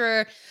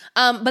manufacturer.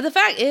 But the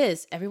fact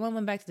is, everyone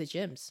went back to the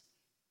gyms.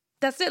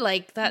 That's it.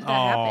 Like that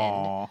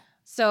happened.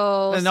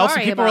 So and also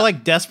people were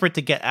like desperate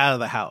to get out of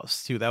the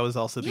house too. That was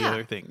also the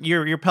other thing.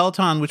 Your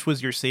Peloton, which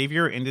was your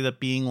savior, ended up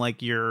being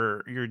like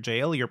your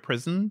jail, your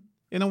prison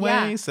in a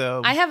way.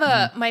 So I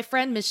have my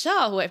friend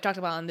Michelle, who I've talked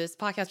about on this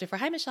podcast before.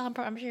 Hi Michelle,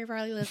 I'm sure you're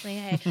probably listening.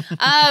 Hey,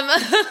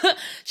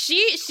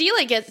 she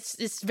like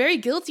is very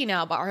guilty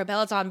now about her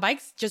Peloton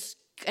bikes just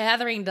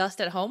gathering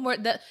dust at home,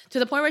 to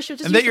the point where she'll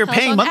just and that you're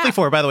paying monthly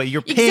for. By the way,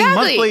 you're paying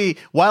monthly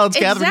while it's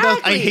gathering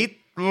dust. I hate.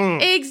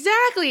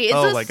 Exactly.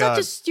 It's such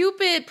a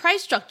stupid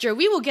price structure.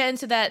 We will get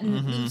into that in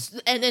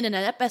an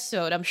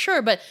episode, I'm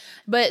sure. But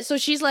so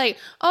she's like,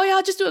 oh yeah,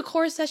 I'll just do a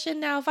core session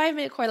now,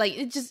 5-minute core. Like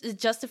it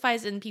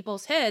justifies in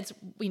people's heads.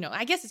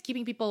 I guess it's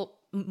keeping people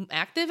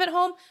active at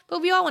home, but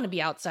we all want to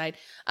be outside.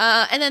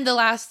 And then the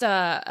last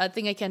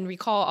thing I can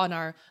recall on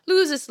our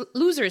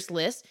losers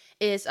list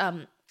is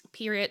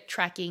period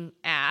tracking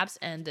apps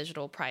and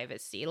digital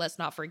privacy. Let's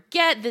not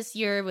forget this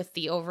year with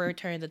the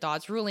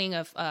Dodd's ruling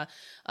of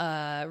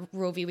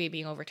Roe v. Wade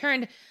being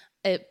overturned,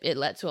 it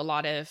led to a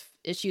lot of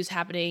issues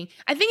happening.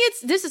 I think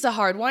this is a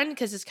hard one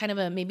because it's kind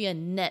of maybe a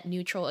net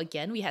neutral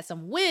again. We had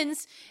some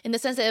wins in the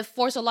sense that it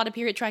forced a lot of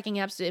period tracking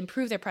apps to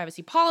improve their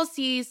privacy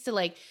policies, to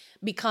like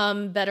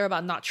become better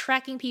about not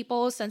tracking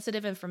people's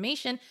sensitive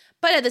information.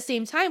 But at the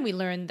same time, we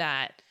learned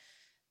that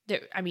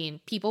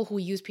people who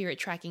use period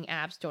tracking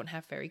apps don't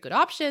have very good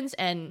options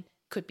and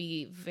could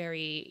be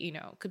very,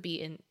 could be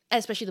in,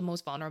 especially the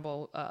most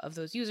vulnerable of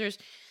those users.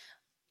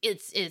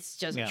 It's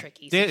just a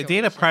tricky situation.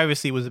 Data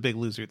privacy was a big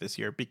loser this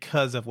year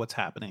because of what's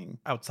happening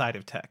outside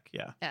of tech.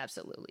 Yeah,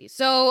 absolutely.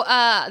 So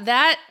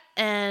that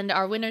and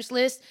our winners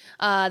list,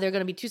 there are going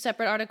to be two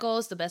separate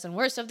articles. The best and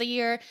worst of the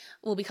year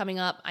will be coming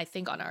up, I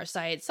think, on our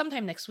site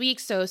sometime next week.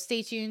 So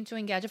stay tuned to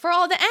Engadget for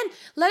all of that. And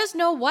let us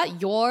know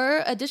what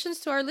your additions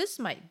to our list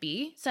might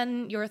be.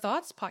 Send your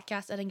thoughts,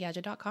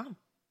 podcast@engadget.com.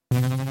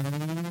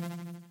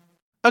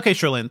 Okay,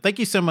 Cherlynn, thank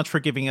you so much for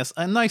giving us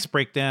a nice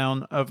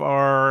breakdown of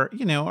our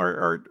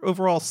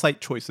overall site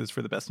choices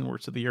for the best and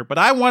worst of the year. But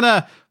I want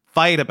to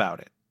fight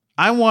about it.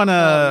 I want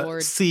to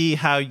see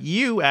how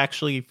you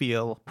actually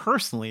feel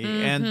personally.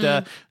 Mm-hmm.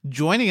 And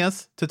joining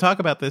us to talk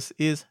about this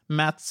is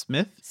Matt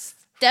Smith.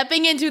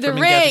 Stepping into the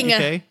ring.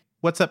 UK.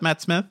 What's up, Matt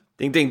Smith?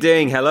 Ding, ding,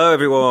 ding. Hello,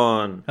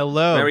 everyone.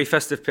 Hello. Merry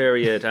festive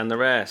period and the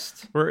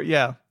rest.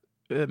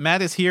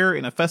 Matt is here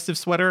in a festive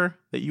sweater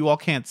that you all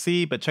can't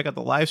see, but check out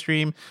the live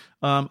stream.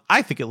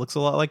 I think it looks a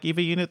lot like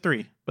EVA Unit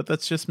 3, but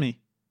that's just me.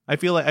 I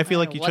feel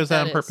like you chose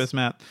that on purpose,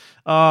 Matt.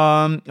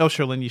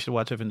 Cherlynn, you should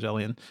watch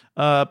Evangelion.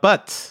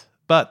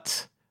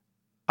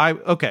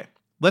 Okay.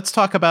 Let's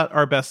talk about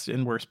our best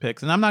and worst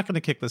picks, and I'm not going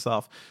to kick this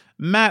off.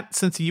 Matt,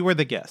 since you were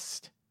the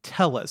guest,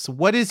 tell us,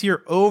 what is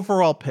your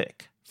overall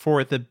pick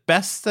for the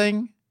best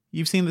thing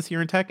you've seen this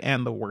year in tech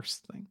and the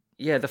worst thing?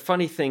 Yeah, the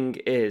funny thing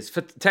is,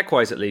 for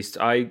tech-wise at least,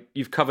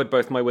 you've covered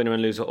both my winner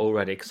and loser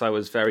already because I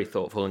was very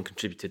thoughtful and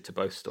contributed to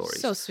both stories.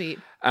 So sweet.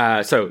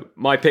 So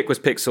my pick was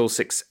Pixel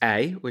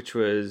 6a, which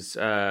was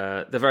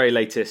the very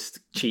latest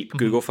cheap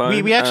Google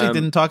phone. We actually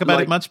didn't talk about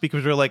it much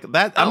because we were like,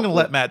 I'm going to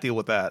let Matt deal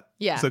with that.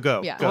 Yeah. So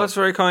go. Yeah. Well, that's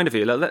very kind of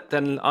you.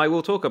 Then I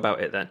will talk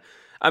about it then.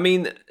 I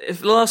mean,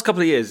 if the last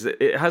couple of years,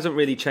 it hasn't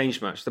really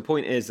changed much. The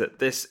point is that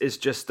this is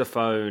just a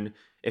phone.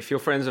 If your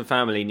friends and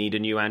family need a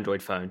new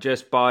Android phone,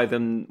 just buy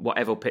them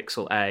whatever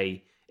Pixel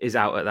A is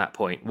out at that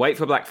point. Wait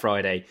for Black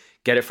Friday,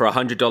 get it for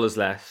 $100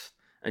 less,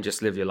 and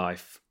just live your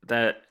life.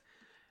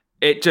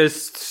 It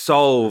just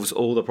solves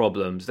all the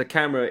problems. The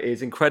camera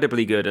is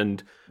incredibly good,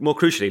 and more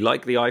crucially,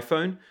 like the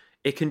iPhone,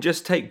 it can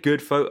just take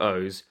good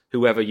photos,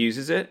 whoever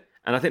uses it.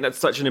 And I think that's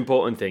such an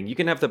important thing. You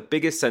can have the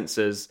biggest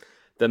sensors,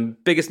 the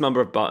biggest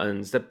number of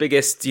buttons, the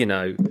biggest,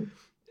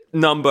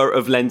 number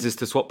of lenses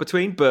to swap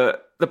between.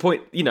 But the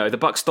point, the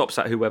buck stops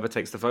at whoever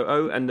takes the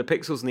photo. And the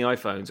Pixels and the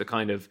iPhones are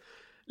kind of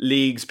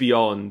leagues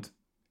beyond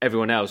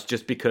everyone else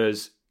just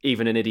because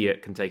even an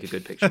idiot can take a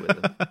good picture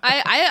with them.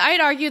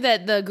 I'd argue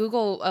that the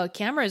Google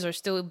cameras are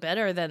still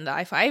better than the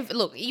iPhone.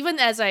 Look, even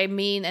as I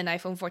main an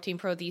iPhone 14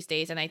 Pro these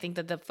days, and I think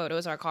that the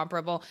photos are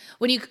comparable.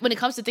 When it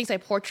comes to things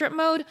like portrait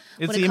mode,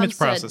 it's the image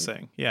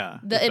processing.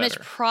 The image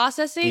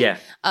processing.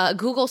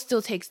 Google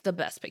still takes the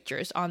best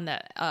pictures on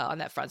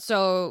that front.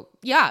 So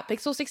yeah,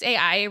 Pixel 6a,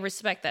 I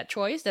respect that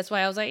choice. That's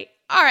why I was like,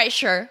 all right,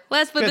 sure,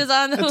 let's put this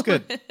on. It's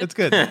good. It's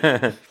good.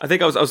 I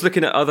think I was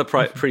looking at other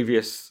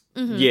previous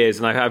years,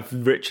 and I have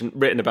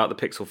written about the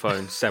Pixel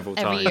phone several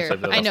times. Year.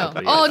 Over the I know.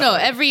 couple of years. No,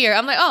 every year.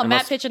 I'm like,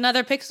 Matt pitch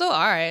another Pixel? All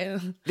right.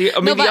 The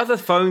other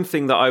phone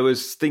thing that I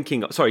was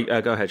thinking... Sorry,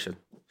 go ahead, Shin.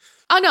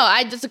 Oh,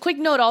 no, just a quick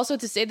note also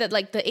to say that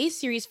like the A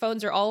series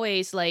phones are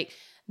always like...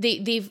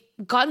 They've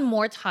gotten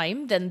more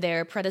time than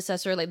their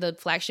predecessor, like the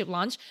flagship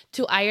launch,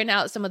 to iron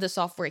out some of the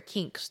software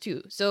kinks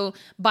too. So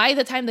by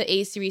the time the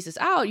A series is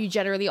out, you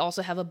generally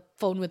also have a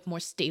phone with more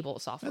stable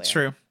software. That's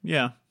true.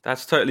 Yeah.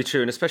 That's totally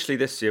true. And especially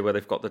this year where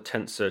they've got the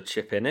Tensor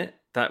chip in it,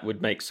 that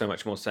would make so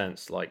much more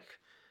sense. Like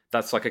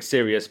that's like a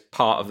serious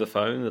part of the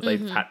phone that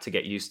they've had to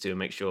get used to and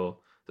make sure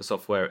the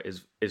software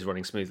is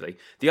running smoothly.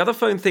 The other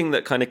phone thing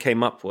that kind of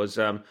came up was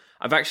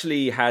I've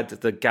actually had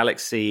the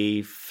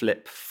Galaxy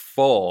Flip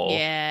 4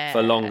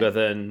 for longer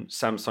than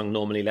Samsung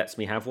normally lets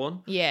me have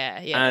one.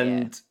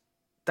 And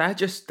they're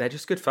just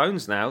good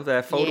phones now.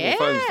 They're foldable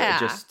phones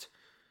that are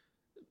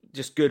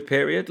just good,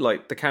 period.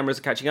 Like the cameras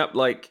are catching up.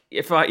 Like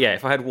if I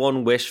had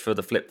one wish for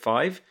the Flip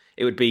 5,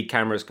 it would be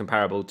cameras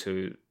comparable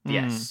to the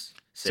S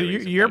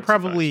series. So you're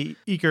probably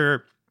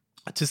eager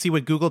to see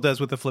what Google does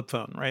with the Flip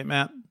phone, right,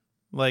 Matt?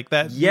 Like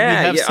that.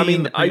 I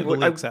mean, the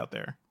links out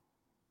there.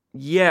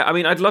 Yeah, I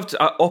mean, I'd love to.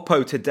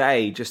 Oppo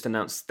today just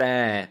announced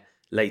their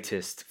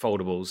latest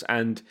foldables,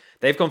 and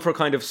they've gone for a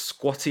kind of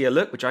squattier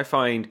look, which I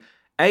find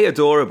A,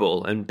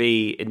 adorable, and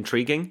B,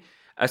 intriguing.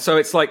 So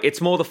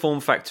it's more the form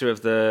factor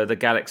of the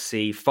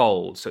Galaxy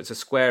Fold. So it's a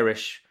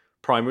squarish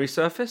primary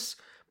surface,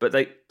 but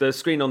the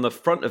screen on the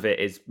front of it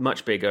is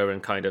much bigger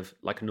and kind of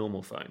like a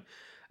normal phone.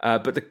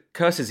 But the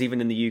curses,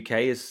 even in the UK,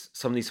 is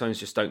some of these phones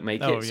just don't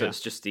make it. So it's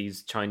just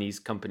these Chinese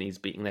companies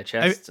beating their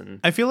chests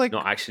I feel like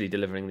not actually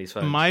delivering these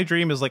phones. My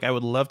dream is like I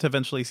would love to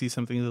eventually see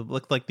something that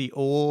looked like the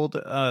old,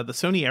 the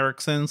Sony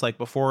Ericssons, like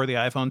before the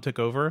iPhone took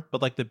over,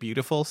 but like the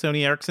beautiful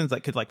Sony Ericssons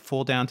that could like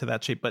fold down to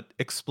that shape, but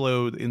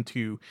explode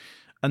into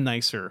a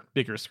nicer,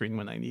 bigger screen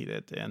when I need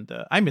it. And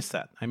I miss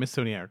that. I miss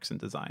Sony Ericsson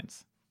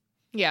designs.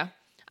 Yeah.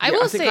 I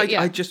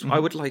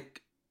would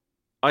like,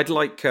 I'd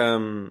like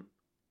a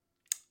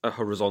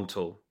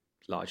horizontal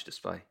large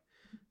display.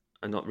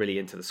 I'm not really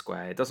into the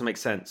square. It doesn't make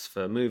sense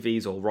for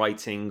movies or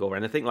writing or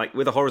anything. Like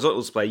with a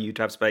horizontal display, you'd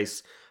have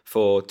space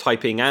for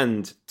typing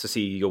and to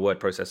see your word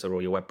processor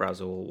or your web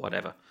browser or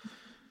whatever.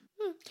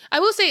 I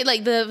will say,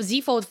 like, the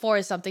Z Fold 4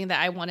 is something that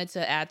I wanted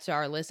to add to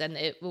our list, and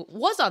it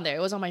was on there.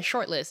 It was on my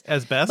short list.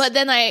 As best? But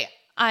then I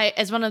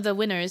as one of the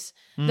winners,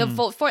 the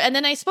Fold 4, and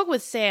then I spoke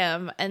with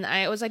Sam, and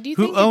I was like, do you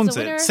think it's a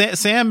winner?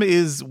 Sam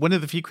is one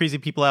of the few crazy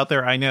people out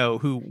there I know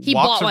who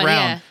walks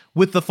around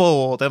with the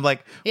Fold. I'm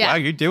like, wow,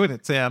 you're doing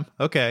it, Sam.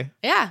 Okay.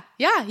 Yeah,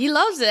 he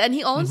loves it, and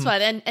he owns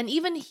one, and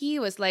even he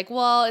was like,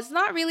 well, it's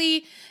not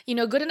really,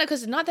 good enough,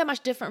 because it's not that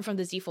much different from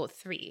the Z Fold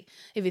 3,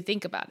 if you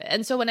think about it.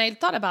 And so when I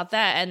thought about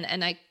that,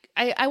 and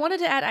I wanted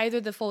to add either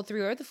the Fold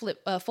 3 or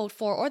the Fold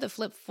 4 or the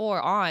Flip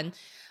 4 on,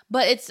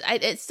 but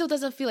it still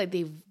doesn't feel like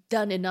they've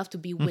done enough to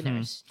be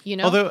winners,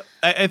 Although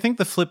I think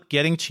the Flip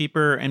getting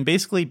cheaper and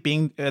basically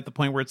being at the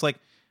point where it's like,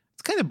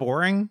 it's kind of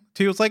boring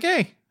too. It's like,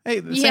 hey,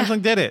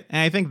 Samsung did it.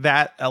 And I think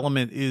that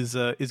element is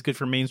good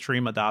for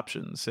mainstream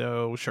adoption.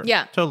 So sure.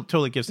 Yeah.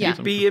 Totally gives Samsung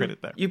some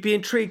credit there. You'd be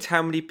intrigued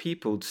how many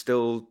people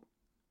still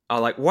are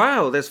like,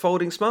 wow, there's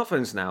folding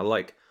smartphones now.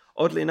 Like,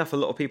 oddly enough, a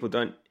lot of people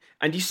don't.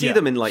 And you see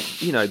them in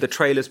the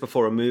trailers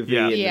before a movie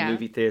in the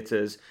movie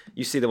theaters.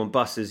 You see them on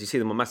buses. You see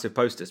them on massive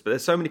posters. But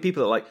there's so many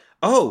people that are like,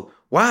 oh,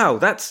 wow,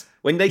 that's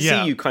when they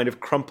see you kind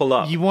of crumple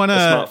up a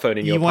smartphone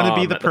in your palm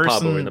be the person, the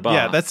pub or in the bar.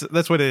 Yeah,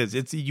 that's what it is.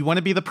 It's you want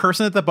to be the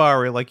person at the bar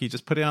where like you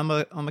just put it on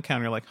the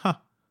counter, like,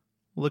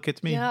 look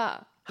at me. Yeah.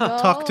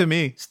 Talk to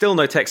me. Still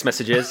no text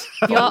messages.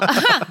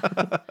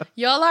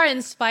 Y'all are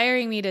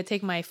inspiring me to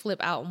take my Flip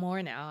out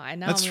more now.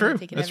 That's true.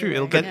 That's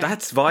true.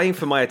 That's vying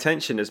for my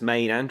attention as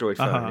main Android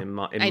phone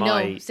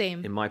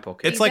in my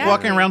pocket. It's like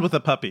walking around with a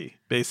puppy,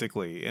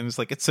 basically, and it's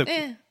like it's so.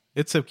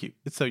 It's so cute.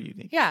 It's so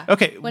unique. Yeah.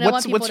 Okay. When I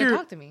want people to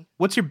talk to me.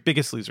 What's your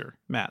biggest loser,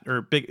 Matt?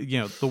 Or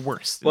the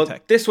worst? Well, in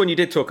tech? this one you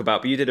did talk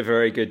about, but you did a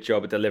very good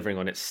job of delivering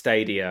on it.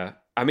 Stadia.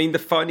 I mean, the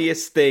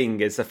funniest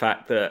thing is the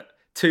fact that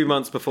 2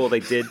 months before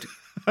they did,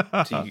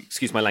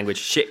 excuse my language,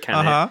 shit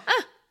can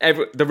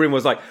it, the room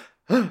was like,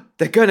 oh,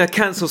 they're gonna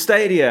cancel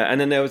Stadia,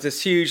 and then there was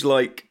this huge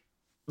like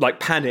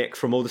panic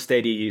from all the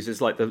Stadia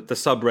users. Like the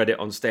subreddit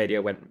on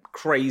Stadia went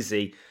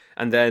crazy.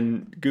 And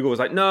then Google was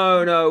like,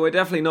 no, we're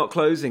definitely not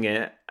closing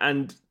it.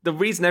 And the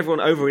reason everyone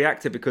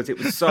overreacted because it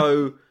was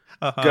so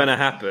gonna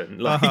happen.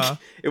 Like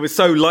it was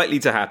so likely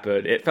to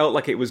happen. It felt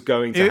like it was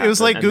going to happen. It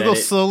was like Google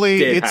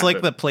slowly, it's happen.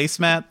 like the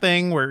placemat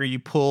thing where you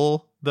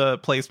pull the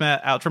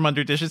placemat out from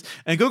under dishes.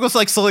 And Google's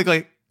like slowly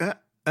like,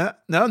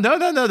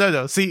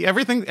 no. See,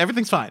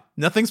 everything's fine.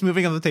 Nothing's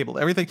moving on the table.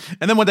 Everything.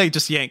 And then one day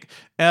just yank.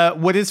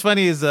 What is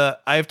funny is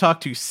I've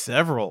talked to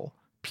several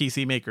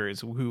PC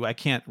makers who I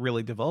can't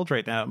really divulge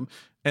right now.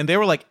 And they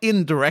were like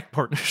in direct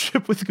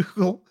partnership with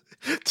Google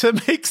to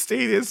make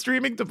Stadia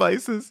streaming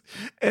devices.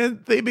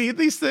 And they made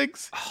these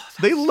things.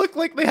 They look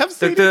like they have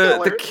Stadia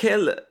color. The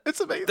killer. It's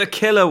amazing. The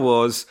killer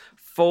was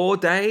 4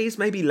 days,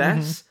 maybe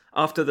less,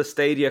 after the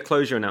Stadia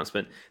closure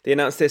announcement. They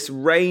announced this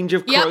range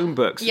of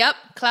Chromebooks.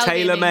 Cloud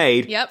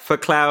tailor-made gaming. for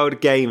cloud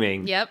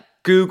gaming. Yep.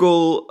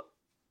 Google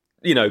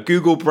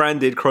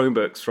branded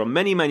Chromebooks from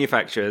many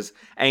manufacturers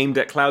aimed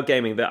at cloud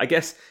gaming that I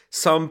guess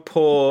some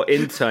poor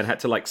intern had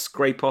to like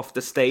scrape off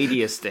the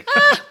Stadia sticker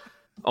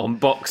on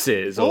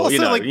boxes or, also,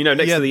 next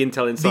to the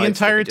Intel Inside. The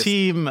entire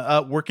team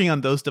working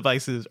on those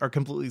devices are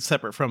completely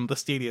separate from the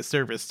Stadia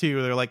service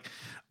too. They're like,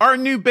 our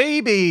new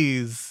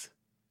babies.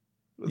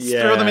 Let's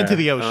throw them into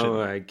the ocean. Oh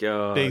my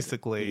god!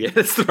 Basically, yeah,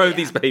 let's throw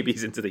these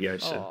babies into the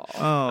ocean.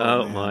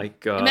 Oh my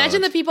god!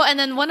 Imagine the people. And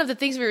then one of the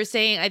things we were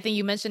saying, I think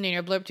you mentioned in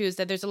your blurb too, is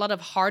that there's a lot of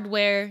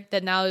hardware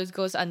that now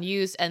goes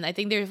unused, and I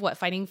think they're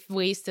finding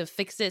ways to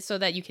fix it so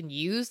that you can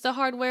use the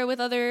hardware with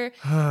other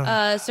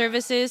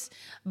services.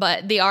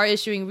 But they are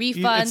issuing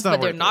refunds,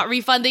 but they're not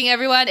refunding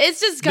everyone. It's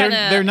just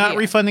they're not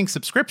refunding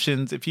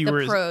subscriptions. If you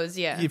were pros,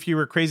 if you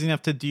were crazy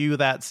enough to do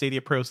that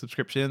Stadia Pro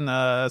subscription,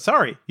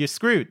 sorry, you're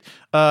screwed.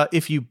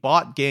 If you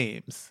bought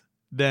games,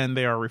 then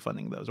they are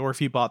refunding those. Or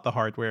if you bought the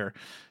hardware,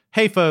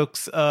 hey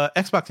folks,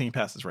 Xbox Game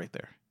Pass is right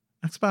there.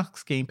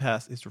 Xbox Game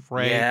Pass is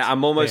right. Yeah,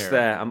 I'm almost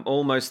there. I'm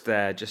almost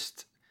there.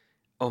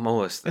 I'm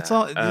almost there. It's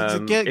all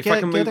get a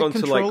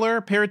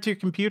controller, pair it to your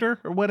computer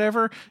or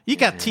whatever. You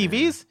got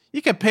TVs.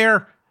 You can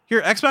pair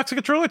your Xbox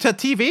controller to a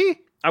TV.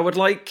 I would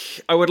like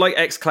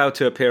xCloud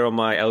to appear on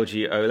my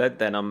LG OLED.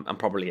 Then I'm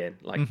probably in.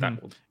 Like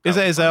that.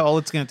 Is that all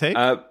it's going to take?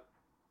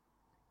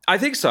 I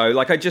think so.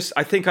 Like,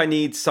 I think I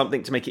need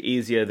something to make it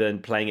easier than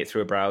playing it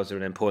through a browser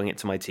and then pulling it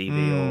to my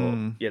TV.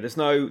 Or there's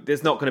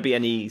not going to be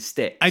any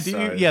sticks.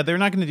 They're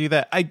not going to do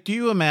that. I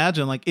do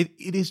imagine like it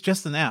is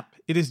just an app.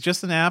 It is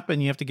just an app,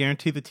 and you have to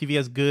guarantee the TV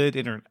has good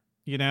internet.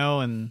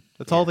 And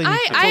that's all they need.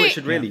 That's all it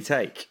should really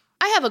take.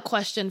 I have a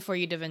question for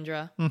you,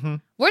 Devendra.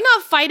 We're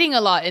not fighting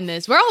a lot in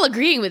this. We're all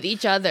agreeing with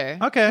each other.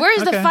 Okay.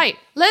 Where's the fight?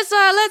 What's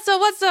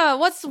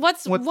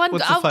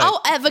one?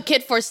 I'll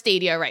advocate for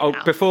Stadia right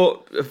now.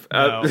 Before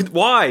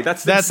why?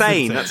 That's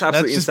insane. That's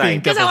absolutely insane.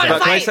 Because I want to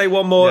fight. Can I say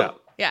one more?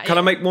 Yeah. Can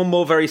I make one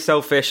more very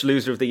selfish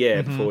loser of the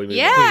year before we move?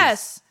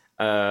 Yes.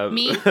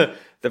 Me.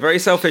 The very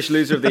selfish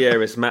loser of the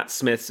year is Matt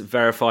Smith's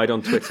verified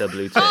on Twitter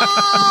blue tick,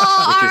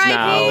 which is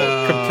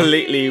now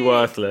completely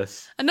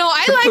worthless. No,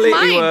 I completely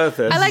like mine.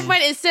 Worthless. I like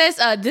mine. It says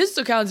this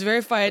account's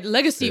verified,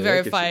 legacy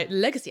verified,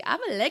 legacy.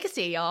 I'm a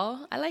legacy,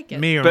 y'all. I like it.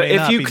 But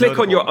if you click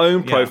on your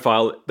own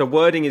profile, the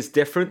wording is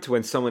different to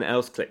when someone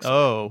else clicks.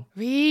 Oh,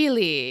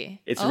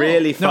 really? It's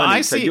really funny.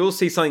 No, so you'll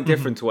see something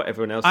different to what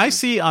everyone else. I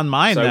see on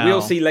mine. So now,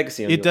 we'll see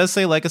legacy. It does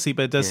say legacy,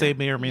 but it does say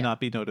may or may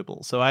not be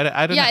notable. So I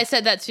don't. Yeah, know. I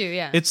said that too.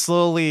 Yeah. It's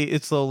slowly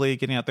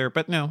getting out there,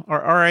 but no.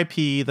 Our RIP,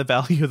 the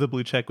value of the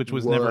blue check, which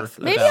was never.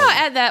 Maybe I'll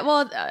add that.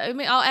 Well,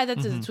 I'll add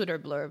that to the Twitter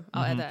blurb.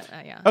 I'll add that.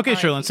 Yeah. Okay,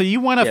 Sherlyn. So you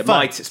want to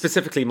fight?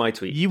 Specifically, my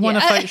tweet. You want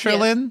to fight,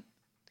 Sherlyn?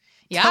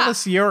 Yeah.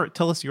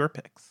 Tell us your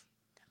picks.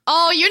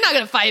 Oh, you're not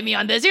gonna fight me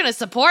on this. You're gonna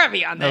support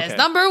me on this.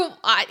 Okay.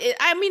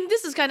 I mean,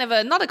 this is kind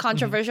of not a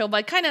controversial,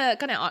 but kind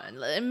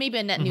of maybe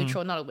a net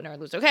neutral, not a winner or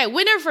loser. Okay,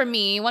 winner for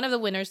me. One of the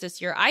winners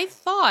this year. I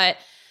thought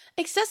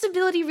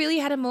accessibility really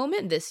had a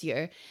moment this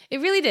year. It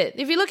really did.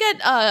 If you look at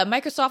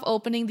Microsoft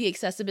opening the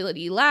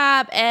accessibility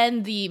lab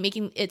and the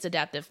making its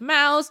adaptive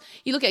mouse,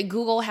 you look at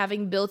Google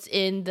having built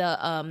in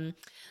the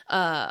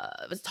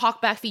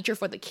talkback feature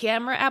for the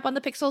camera app on the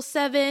Pixel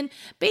 7.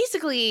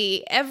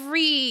 Basically,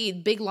 every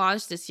big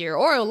launch this year,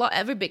 or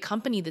every big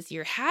company this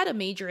year, had a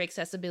major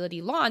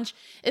accessibility launch.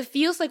 It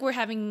feels like we're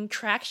having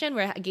traction.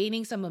 We're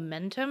gaining some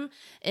momentum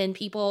in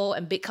people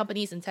and big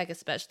companies in tech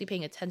especially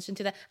paying attention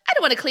to that. I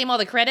don't want to claim all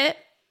the credit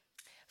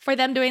for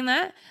them doing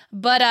that,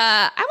 but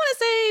I want to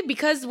say,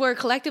 because we're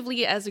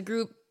collectively as a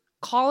group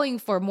calling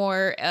for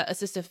more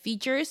assistive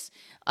features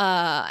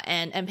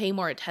and paying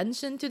more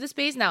attention to the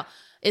space. Now,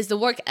 Is the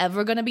work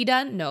ever going to be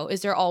done? No.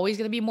 Is there always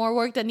going to be more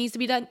work that needs to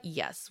be done?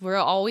 Yes. We're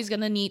always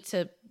going to need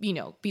to,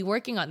 be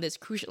working on this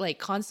crucial, like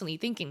constantly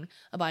thinking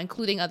about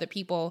including other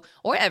people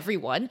or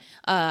everyone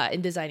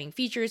in designing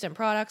features and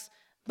products.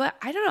 But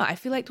I don't know. I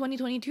feel like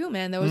 2022,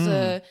 man, there was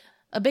a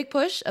big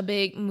push, a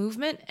big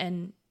movement,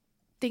 and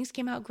things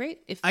came out great.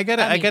 I don't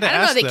know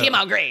if they came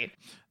out great.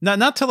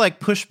 Not to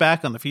like push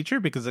back on the feature,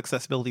 because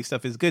accessibility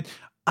stuff is good.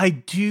 I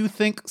do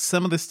think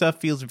some of this stuff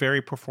feels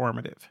very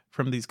performative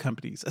from these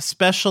companies,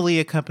 especially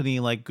a company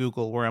like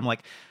Google, where I'm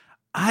like,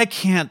 I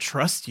can't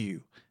trust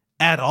you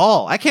at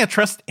all. I can't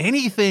trust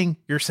anything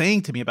you're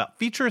saying to me about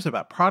features,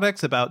 about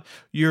products, about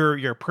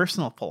your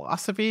personal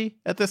philosophy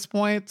at this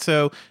point.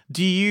 So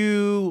do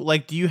you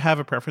have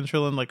a preference,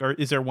 Cherlynn? Like, or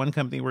is there one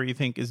company where you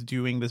think is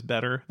doing this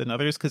better than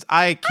others? Because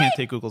I can't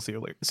take Google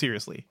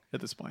seriously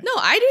at this point. No,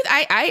 I do.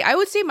 I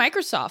would say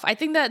Microsoft. I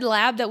think that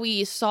lab that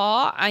we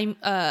saw,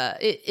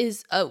 it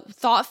is a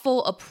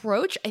thoughtful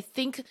approach. I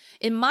think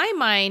in my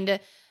mind,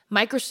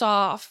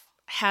 Microsoft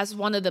has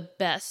one of the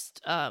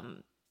best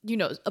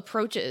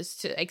approaches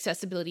to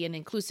accessibility and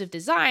inclusive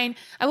design.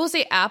 I will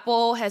say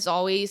Apple has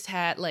always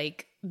had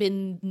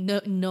been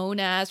known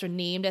as or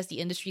named as the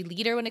industry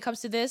leader when it comes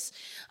to this.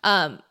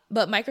 But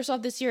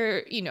Microsoft this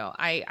year,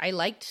 I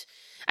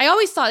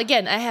always thought,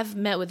 again, I have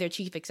met with their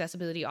chief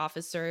accessibility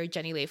officer,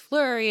 Jenny Leigh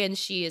Fleury, and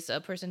she is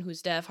a person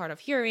who's deaf, hard of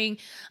hearing.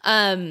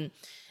 And,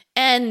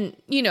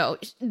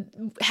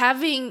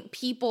 having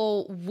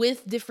people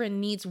with different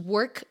needs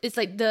work, it's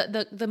like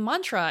the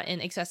mantra in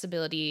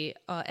accessibility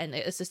and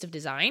assistive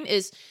design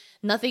is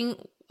nothing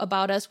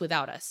about us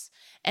without us.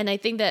 And I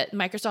think that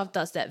Microsoft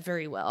does that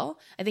very well.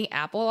 I think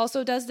Apple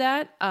also does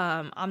that.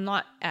 I'm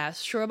not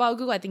as sure about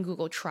Google. I think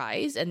Google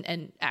tries.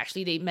 And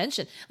actually they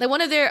mentioned, like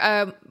one of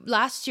their,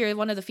 last year,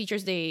 one of the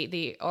features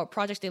or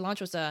projects they launched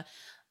was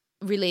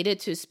related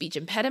to speech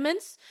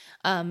impediments.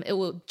 It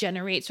will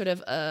generate sort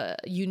of a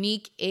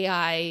unique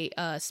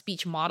AI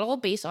speech model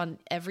based on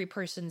every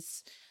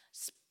person's,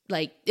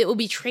 it will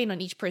be trained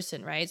on each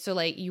person, right? So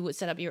you would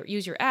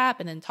use your app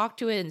and then talk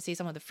to it and say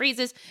some of the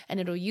phrases, and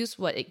it'll use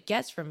what it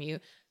gets from you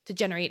to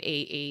generate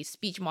a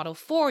speech model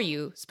for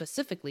you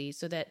specifically,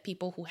 so that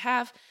people who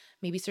have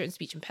maybe certain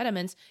speech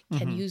impediments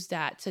can use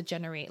that to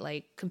generate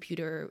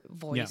computer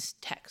voice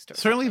text. Or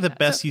certainly the like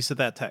best use of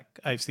that tech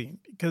I've seen,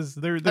 because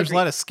there's a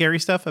lot of scary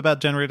stuff about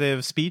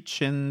generative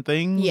speech and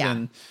things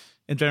and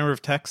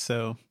generative text.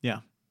 So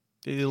yeah,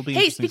 it'll be.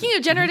 Hey, speaking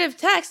of generative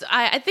text,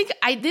 I think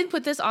I did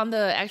put this on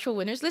the actual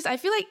winners list. I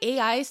feel like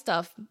AI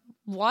stuff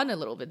won a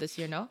little bit this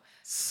year, no?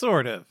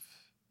 Sort of.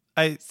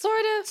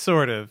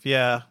 Sort of.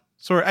 Yeah.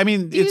 I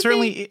mean, it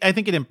certainly, I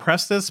think it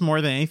impressed us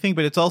more than anything,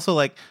 but it's also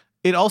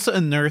it also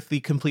unearthed the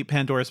complete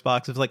Pandora's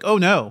box of oh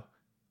no,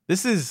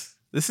 this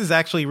is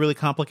actually really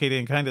complicated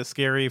and kind of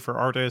scary for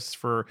artists,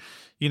 for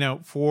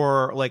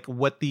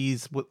what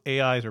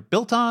AIs are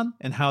built on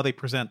and how they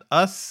present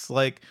us.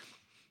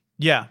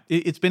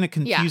 It's been a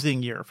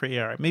confusing year for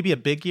AI. Maybe a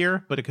big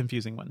year, but a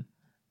confusing one.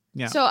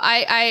 Yeah. So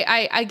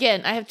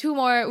I have two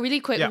more really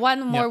quick. Yeah.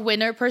 One more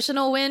winner,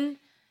 personal win,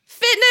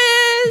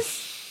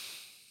 fitness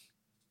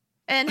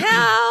and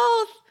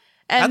health.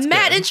 And That's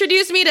Matt good.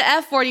 introduced me to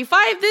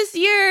F45 this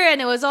year,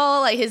 and it was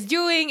all his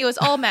doing. It was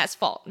all Matt's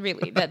fault,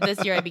 really, that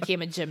this year I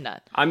became a gym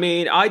nut. I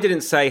mean, I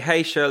didn't say,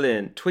 hey,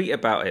 Cherlynn, tweet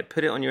about it.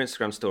 Put it on your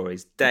Instagram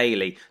stories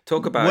daily.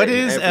 Talk about what it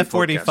is in every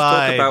F45 podcast.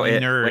 Talk about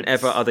it nerds?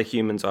 whenever other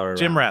humans are around.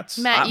 Gym rats.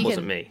 Matt, That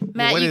wasn't me.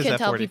 Matt, What you is can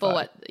tell F45? people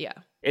what, yeah.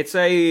 It's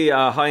a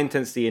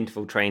high-intensity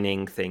interval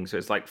training thing. So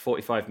it's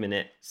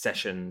 45-minute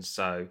sessions.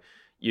 So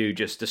you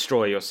just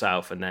destroy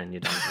yourself and then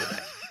you're done with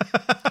it.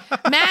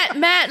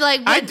 Matt,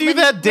 I do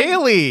that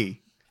daily.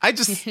 I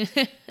don't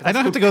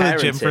have to go to the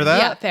gym for that.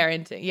 Yeah,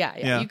 parenting.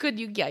 Yeah. You could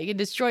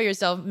destroy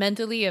yourself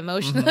mentally,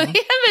 emotionally, and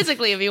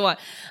physically if you want.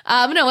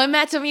 No, when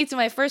Matt took me to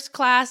my first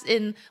class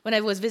when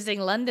I was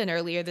visiting London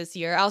earlier this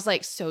year, I was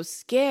so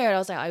scared. I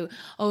was like,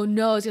 oh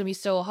no, it's gonna be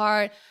so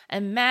hard.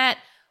 And Matt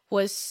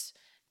was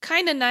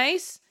kind of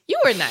nice. You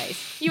were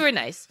nice.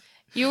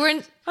 You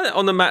weren't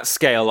on the Matt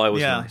scale. I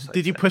was nice.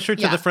 Did you push her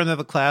to the front of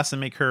the class and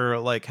make her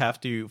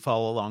have to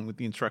follow along with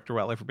the instructor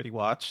while everybody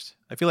watched?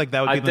 I feel like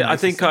that would be. I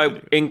think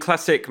in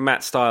classic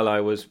Matt style, I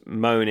was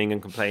moaning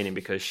and complaining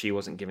because she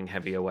wasn't giving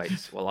heavier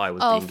weights while I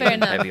was being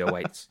given heavier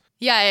weights.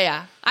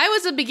 Yeah. I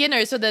was a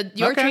beginner, so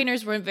your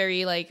trainers weren't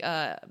very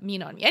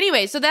mean on me.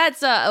 Anyway, so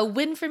that's a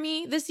win for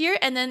me this year.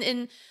 And then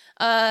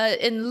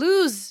in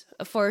lose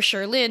for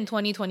Cherlynn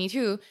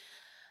 2022.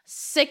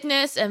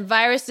 Sickness and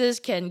viruses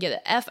can get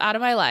the F out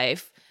of my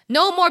life.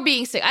 No more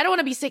being sick. I don't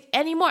want to be sick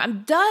anymore.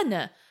 I'm done.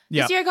 Yeah.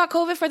 This year I got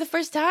COVID for the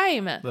first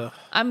time.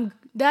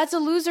 That's a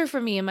loser for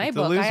me in my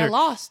book. I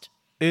lost.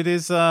 It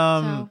is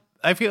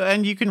I feel,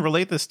 and you can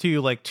relate this to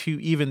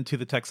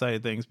the tech side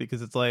of things,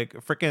 because it's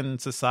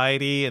frickin'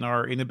 society and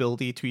our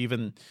inability to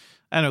even,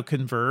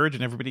 converge,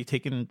 and everybody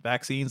taking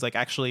vaccines,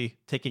 actually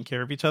taking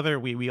care of each other.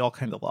 We all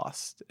kind of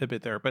lost a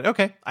bit there. But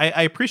okay,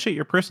 I appreciate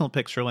your personal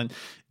pick, Cherlynn.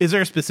 Is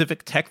there a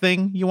specific tech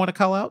thing you want to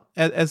call out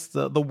as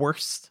the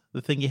worst,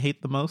 the thing you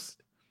hate the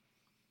most?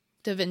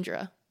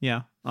 Devindra.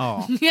 Yeah.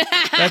 Oh,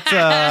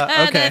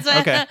 that's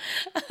okay.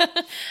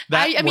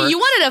 I mean, you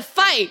wanted a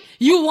fight.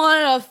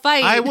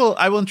 I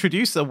will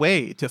introduce a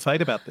way to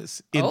fight about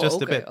this in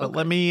just a bit. But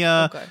let me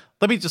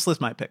just list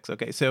my picks.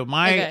 Okay. So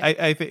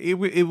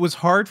it was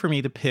hard for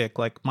me to pick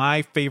like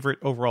my favorite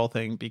overall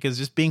thing, because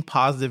just being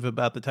positive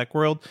about the tech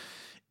world,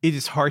 it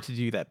is hard to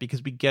do that,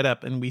 because we get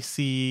up and we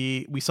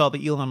saw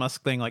the Elon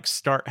Musk thing like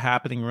start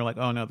happening. We're like,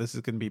 oh no, this is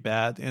going to be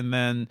bad. And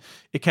then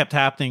it kept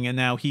happening, and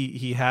now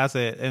he has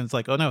it, and it's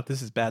like, oh no,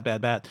 this is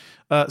bad.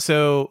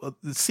 So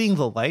seeing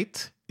the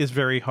light is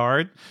very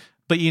hard.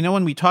 But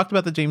when we talked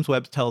about the James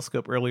Webb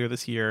Telescope earlier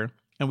this year,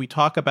 and we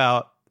talk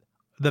about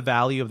the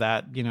value of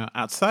that,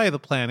 outside of the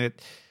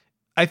planet,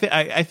 I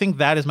think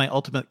that is my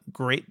ultimate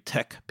great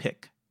tech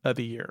pick of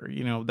the year.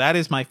 That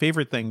is my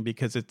favorite thing,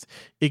 because it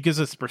gives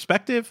us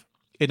perspective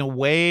in a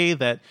way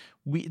that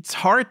it's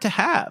hard to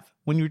have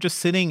when you're just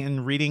sitting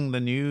and reading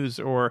the news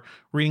or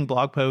reading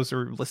blog posts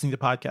or listening to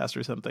podcasts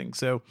or something.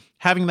 So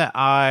having that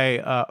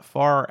eye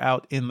far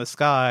out in the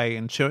sky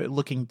and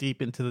looking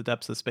deep into the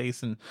depths of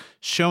space and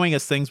showing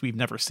us things we've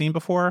never seen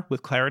before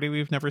with clarity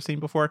we've never seen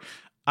before,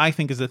 I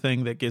think is a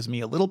thing that gives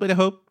me a little bit of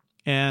hope.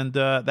 And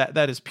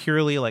that is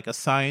purely like a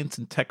science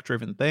and tech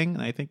driven thing.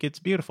 And I think it's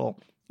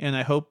beautiful. And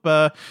I hope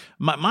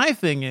my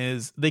thing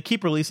is they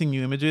keep releasing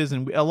new images,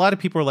 and a lot of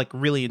people are like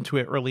really into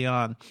it early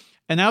on,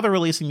 and now they're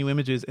releasing new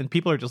images, and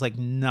people are just like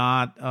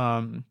not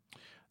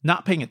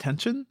paying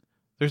attention.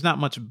 There's not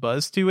much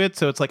buzz to it,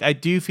 so it's like I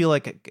do feel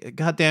like,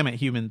 God damn it,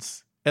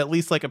 humans, at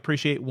least like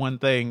appreciate one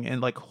thing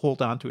and like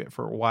hold on to it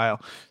for a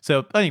while.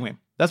 So anyway,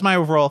 that's my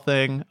overall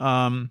thing.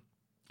 I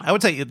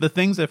would say the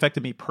things that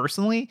affected me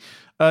personally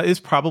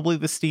is probably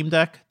the Steam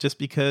Deck, just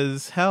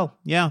because hell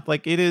yeah,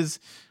 like it is.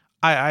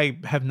 I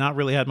have not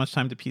really had much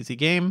time to PC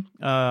game.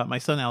 My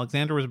son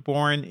Alexander was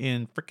born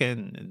in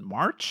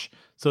March.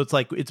 So it's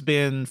like it's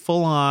been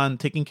full on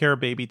taking care of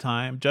baby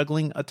time,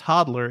 juggling a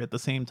toddler at the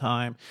same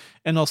time,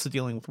 and also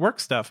dealing with work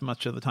stuff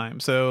much of the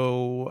time.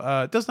 So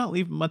it does not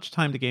leave much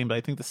time to game, but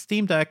I think the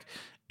Steam Deck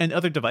and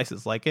other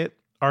devices like it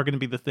are going to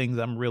be the things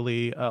I'm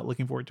really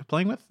looking forward to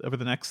playing with over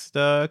the next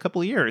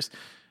couple of years.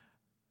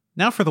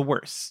 Now for the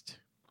worst.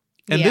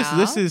 And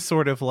this is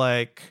sort of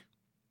like,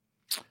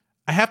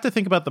 I have to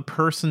think about the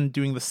person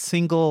doing the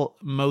single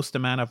most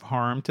amount of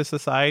harm to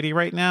society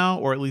right now,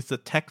 or at least the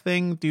tech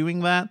thing doing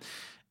that.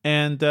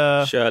 And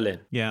Sherlyn.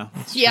 Yeah.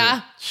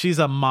 Yeah. She's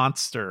a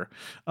monster.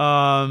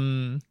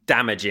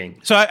 Damaging.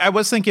 So I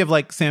was thinking of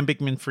like Sam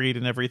Bankman-Fried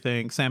and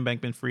everything, Sam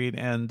Bankman-Fried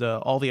and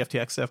all the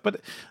FTX stuff.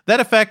 But that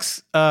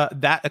affects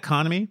that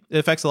economy. It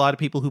affects a lot of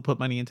people who put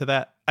money into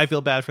that. I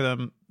feel bad for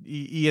them.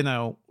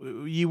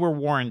 You were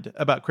warned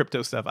about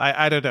crypto stuff.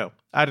 I don't know.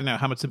 I don't know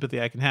how much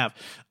sympathy I can have.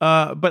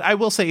 But I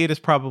will say it is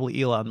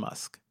probably Elon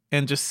Musk.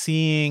 And just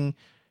seeing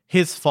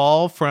his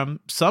fall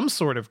from some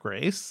sort of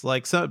grace,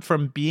 like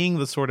from being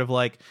the sort of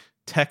like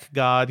tech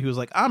god who was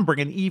like, I'm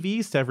bringing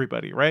EVs to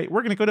everybody, right?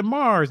 We're going to go to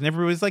Mars. And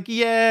everybody's like,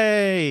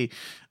 yay.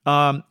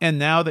 And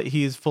now that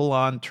he's full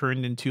on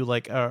turned into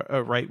like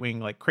a right wing,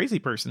 like crazy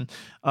person,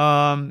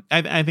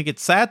 I think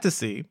it's sad to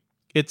see.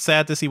 It's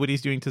sad to see what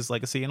he's doing to his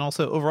legacy. And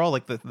also overall,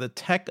 like the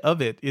tech of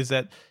it is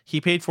that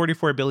he paid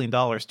 $44 billion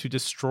to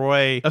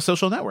destroy a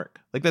social network.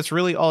 Like that's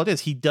really all it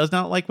is. He does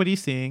not like what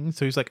he's seeing.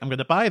 So he's like, I'm going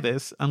to buy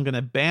this. I'm going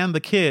to ban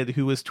the kid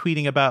who was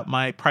tweeting about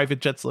my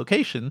private jet's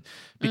location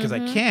because I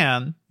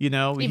can,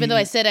 Even though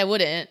I said I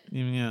wouldn't.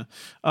 Yeah.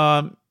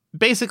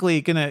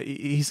 Basically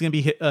he's going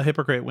to be a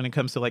hypocrite when it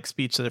comes to like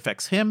speech that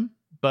affects him,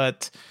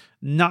 but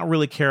not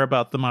really care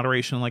about the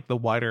moderation, like the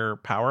wider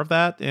power of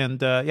that.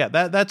 And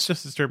that's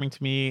just disturbing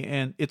to me.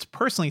 And it's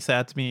personally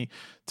sad to me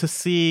to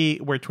see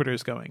where Twitter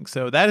is going.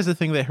 So that is the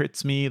thing that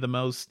hurts me the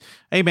most.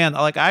 Hey man,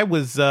 like I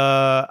was,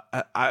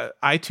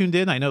 I tuned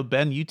in. I know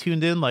Ben, you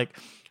tuned in. Like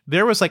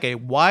there was like a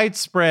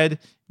widespread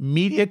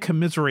media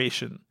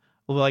commiseration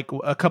like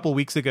a couple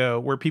weeks ago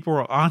where people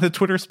were on a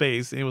Twitter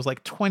space and it was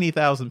like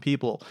 20,000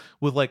 people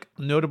with like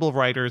notable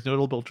writers,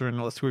 notable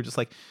journalists who were just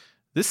like,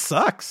 this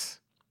sucks.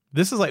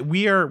 This is like,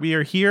 we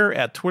are here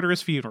at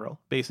Twitter's funeral,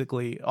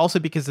 basically. Also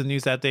because the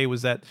news that day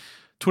was that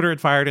Twitter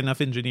had fired enough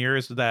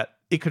engineers that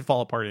it could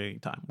fall apart at any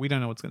time. We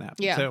don't know what's going to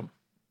happen. Yeah. So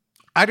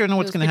I don't know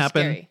what's going to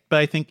happen, scary. But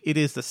I think it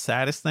is the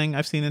saddest thing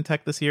I've seen in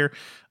tech this year.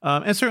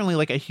 And certainly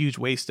like a huge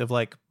waste of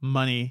like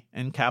money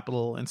and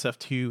capital and stuff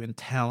too, and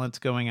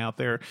talent going out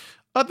there.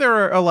 But there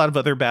are a lot of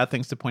other bad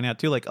things to point out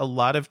too. Like a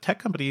lot of tech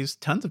companies,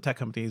 tons of tech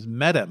companies,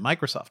 Meta,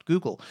 Microsoft,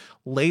 Google,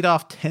 laid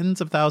off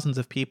tens of thousands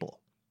of people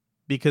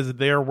because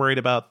they're worried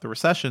about the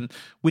recession,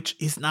 which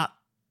is not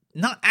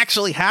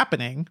actually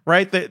happening,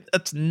 right?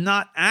 That's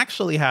not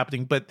actually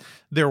happening, but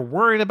they're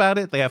worried about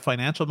it. They have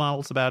financial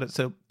models about it.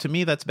 So to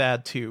me, that's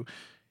bad too.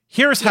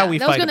 Here's how we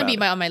fight about it. That was going to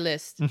be on my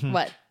list. Mm-hmm.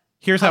 What?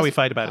 Here's how we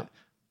fight about it.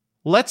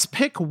 Let's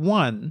pick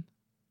one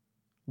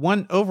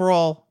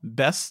overall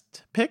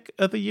best pick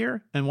of the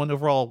year and one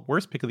overall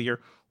worst pick of the year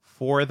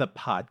for the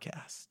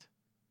podcast.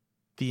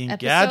 The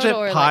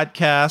Engadget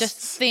podcast just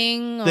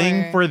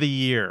thing for the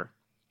year.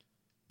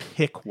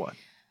 Pick one.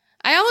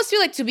 I almost feel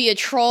like to be a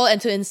troll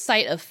and to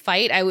incite a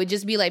fight, I would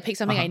just be like, pick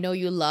something I know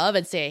you love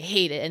and say I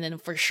hate it, and then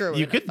for sure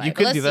you could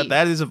do that.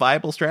 That is a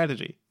viable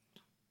strategy.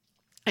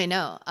 I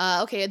know.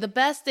 Okay, the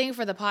best thing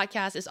for the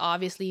podcast is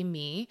obviously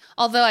me.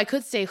 Although I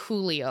could say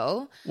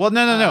Julio. Well,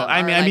 no.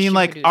 I mean,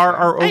 like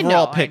our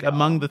overall pick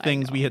among the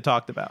things we had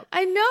talked about.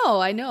 I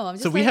know. I'm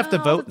just we have to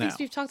vote now. Things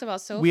we've talked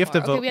about so far. We have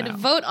to vote. We have to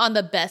vote on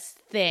the best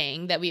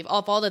thing that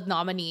of all the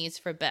nominees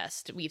for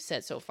best we've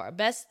said so far.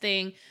 Best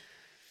thing.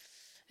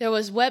 There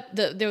was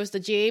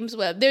the James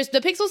Webb. There's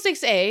the Pixel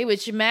 6a,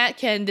 which Matt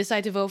can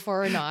decide to vote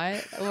for or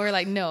not. Or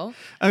like no.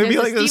 I would be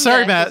like,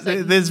 sorry, Matt.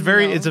 Like, it's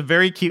a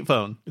very cute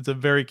phone. It's a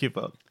very cute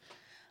phone.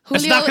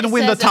 It's not going to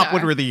win the top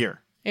winner of the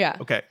year. Yeah.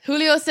 Okay.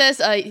 Julio says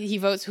he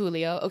votes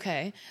Julio.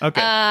 Okay.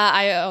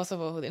 I also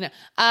vote Julio. No.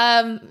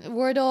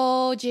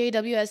 Wordle,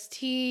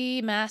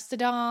 JWST,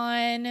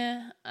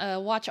 Mastodon,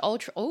 Watch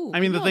Ultra. Oh, I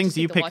mean the things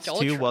you picked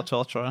too. Watch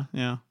Ultra.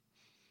 Yeah.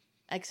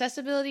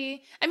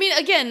 Accessibility. I mean,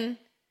 again.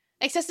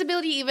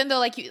 Accessibility, even though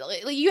like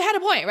you had a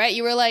point, right?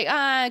 You were like,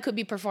 it could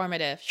be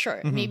performative. Sure,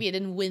 maybe it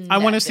didn't win. I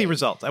want to see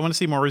results. I want to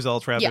see more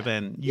results rather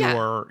than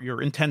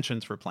your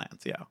intentions for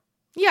plans. Yeah.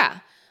 Yeah.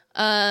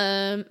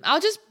 I'll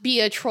just be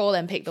a troll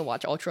and pick the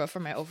Watch Ultra for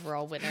my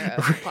overall winner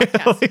of the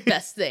podcast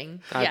best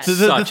thing. That's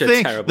such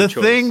a terrible choice.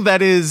 The thing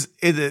that is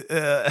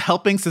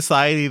helping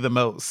society the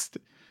most.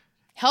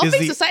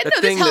 Helping society?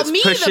 No, this helped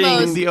me the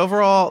most. The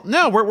overall...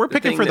 No, we're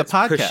picking for the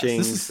podcast.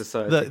 This is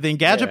the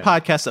Engadget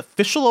Podcast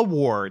official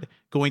award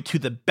going to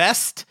the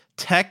best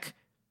tech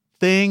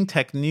thing,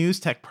 tech news,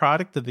 tech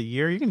product of the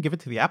year. You're going to give it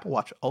to the Apple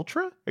Watch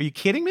Ultra? Are you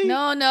kidding me?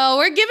 No.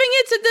 We're giving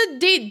it to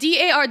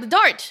the DAR, the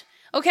DART.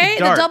 Okay?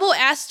 The double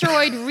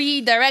asteroid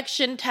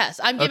redirection test.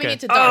 I'm giving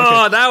it to DART.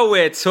 Oh, now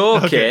we're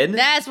talking. Okay.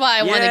 That's why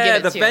I want to give it to. Yeah,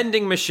 the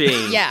vending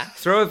machine. Yeah.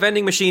 Throw a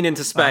vending machine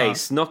into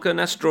space. Knock an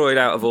asteroid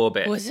out of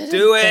orbit. Was it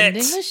Do a it.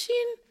 vending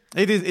machine?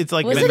 It is. It's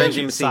like vending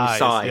machine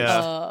size.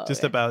 Yeah,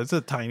 just about. It's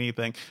a tiny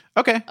thing.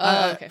 Okay.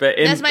 Okay. But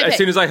as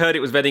soon as I heard it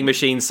was vending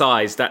machine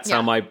size, that's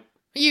how my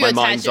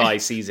mind's eye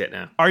sees it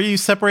now. Are you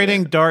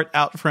separating DART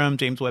out from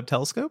James Webb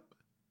Telescope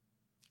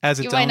as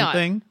its own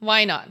thing?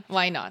 Why not?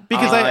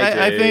 Because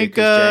I think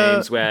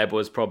James Webb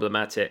was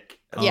problematic.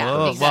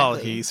 Yeah, exactly. Well,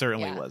 he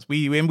certainly was.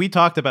 We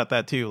talked about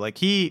that too. Like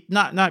he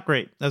not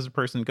great as a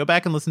person. Go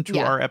back and listen to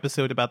our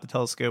episode about the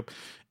telescope,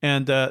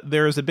 and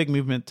there is a big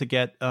movement to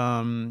get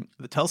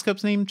the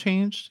telescope's name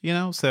changed.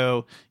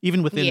 So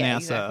even within NASA,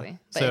 exactly.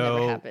 But it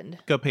never happened.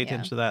 Go pay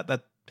attention to that.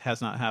 That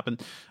has not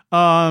happened.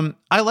 I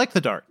like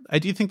the DART. I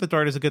do think the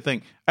DART is a good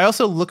thing. I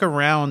also look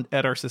around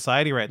at our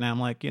society right now. I'm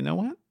like, you know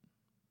what?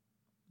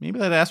 Maybe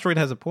that asteroid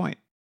has a point.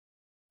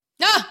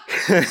 Ah!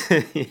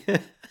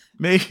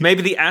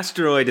 Maybe the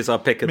asteroid is our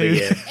pick of the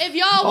year. If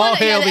y'all want,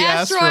 the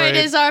asteroid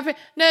is our pick.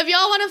 No, if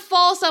y'all want to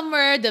fall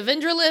somewhere,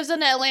 Devendra lives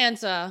in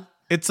Atlanta.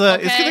 It's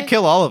gonna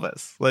kill all of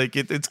us. Like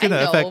it's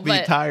gonna affect the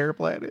entire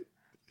planet.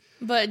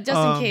 But just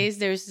in case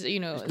there's,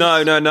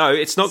 No.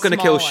 It's not going to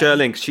kill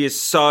Sherling. She is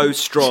so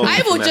strong.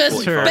 I will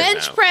just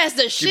bench press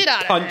the shit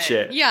out of her. Punch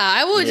it. Yeah,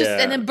 I will just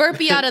and then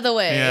burpee out of the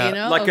way.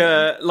 Like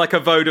a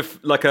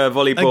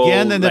volleyball.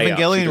 Again, an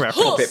Evangelion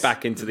reference. Pop it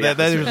back into the that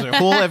is a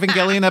whole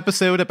Evangelion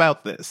episode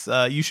about this.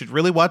 You should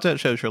really watch that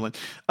show, Sherlyn.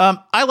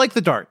 I like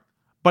the DART,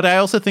 but I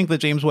also think the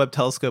James Webb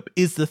Telescope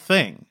is the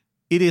thing.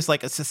 It is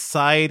like a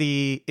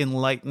society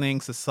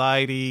enlightening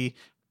society.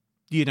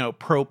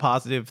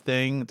 Pro-positive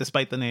thing,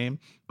 despite the name,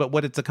 but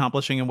what it's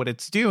accomplishing and what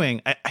it's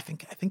doing, I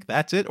think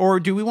that's it.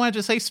 Or do we want to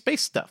just say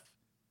space stuff?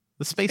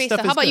 The space stuff.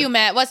 How about you,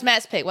 Matt? What's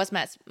Matt's pick? What's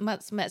Matt's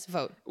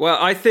vote? Well,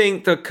 I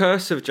think the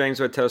curse of James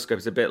Webb Telescope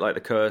is a bit like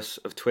the curse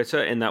of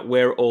Twitter, in that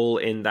we're all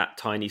in that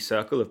tiny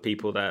circle of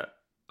people that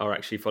are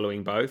actually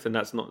following both, and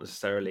that's not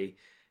necessarily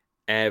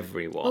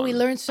everyone. Well, we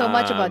learned so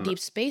much about deep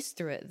space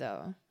through it,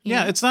 though.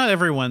 Yeah, it's not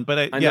everyone,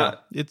 but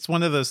it's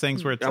one of those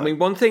things where it's. I mean,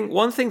 one thing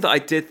that I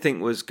did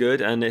think was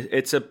good, and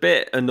it's a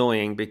bit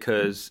annoying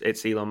because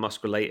it's Elon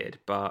Musk related,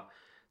 but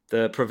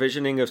the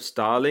provisioning of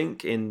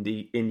Starlink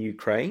in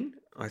Ukraine,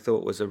 I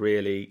thought was a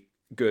really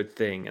good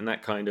thing, and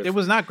that kind of it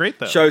was not great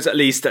though. Shows at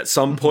least at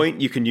some point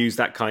you can use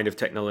that kind of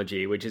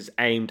technology, which is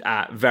aimed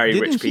at very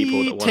rich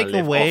people that want to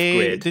live off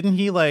grid. Didn't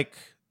he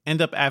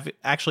end up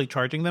actually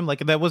charging them? Like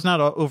that was not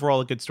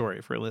overall a good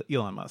story for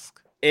Elon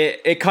Musk.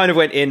 It kind of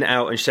went in,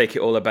 out, and shake it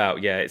all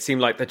about. Yeah, it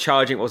seemed like the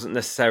charging wasn't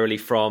necessarily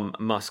from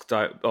from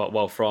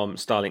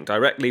Starlink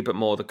directly, but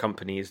more the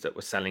companies that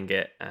were selling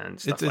it and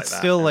stuff like that. It's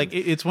still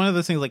it's one of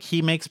those things. Like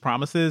he makes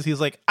promises.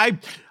 He's like, I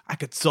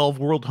could solve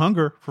world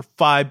hunger for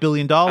 $5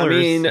 billion. I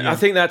mean, I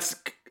think that's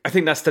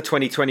the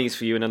 2020s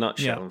for you in a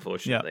nutshell.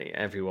 Unfortunately,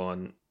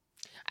 everyone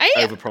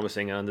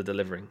over-promising and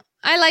under-delivering.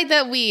 I like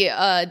that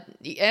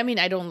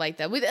I don't like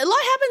that. A lot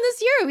happened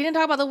this year. We didn't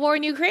talk about the war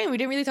in Ukraine. We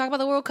didn't really talk about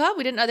the World Cup.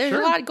 There's a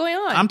lot going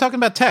on. I'm talking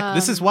about tech.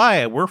 This is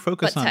why we're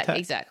focused on tech.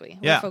 Exactly.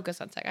 Yeah. We're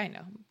focused on tech. I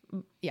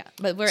know. Yeah,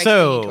 but we're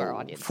explaining to our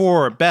audience.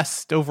 For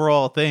best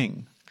overall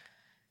thing.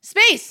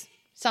 Space.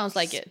 Sounds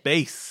like it.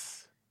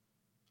 Space.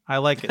 I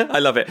like it. I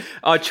love it.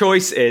 Our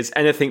choice is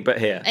anything but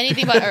here.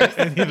 Anything but Earth.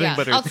 But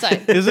Earth.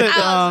 Outside. Is it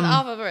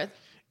off of Earth?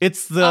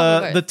 It's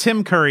the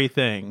Tim Curry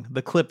thing,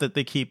 the clip that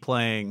they keep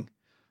playing.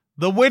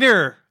 The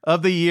winner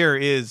of the year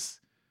is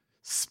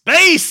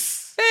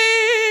Space.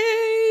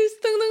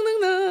 Dun, dun,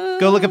 dun, dun.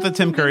 Go look up the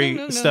Tim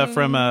Curry stuff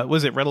from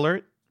was it Red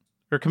Alert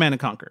or Command and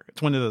Conquer?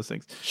 It's one of those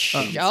things.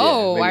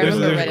 I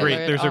remember Red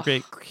Alert. There's a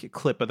great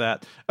clip of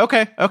that.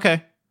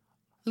 Okay.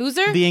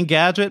 Loser? The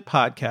Engadget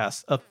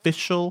Podcast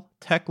official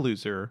tech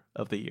loser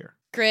of the year.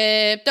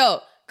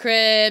 Crypto.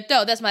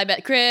 That's my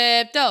bet.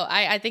 Crypto.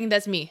 I think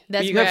that's me.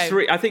 That's you have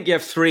three. I think you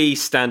have three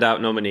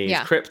standout nominees: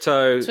 Yeah.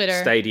 Crypto,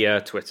 Twitter.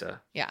 Stadia, Twitter.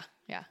 Yeah.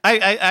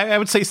 I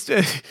would say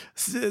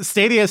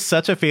Stadia is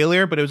such a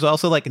failure, but it was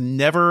also like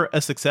never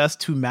a success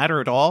to matter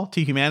at all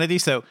to humanity.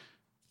 So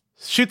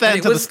shoot that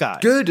into the sky.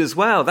 Good as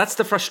well. That's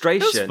the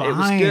frustration. It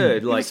was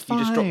good. Like you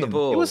just dropped the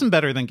ball. It wasn't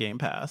better than Game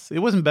Pass. It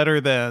wasn't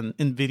better than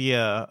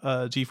Nvidia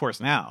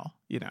GeForce Now.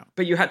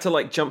 But you had to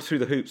like jump through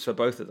the hoops for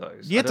both of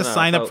those. You had to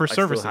sign up for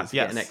services.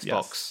 Yes, an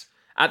Xbox.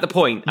 At the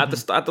point, at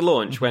the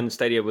launch when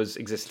Stadia was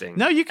existing.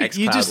 No, you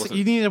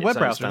needed a web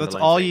browser. That's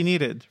all you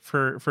needed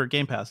for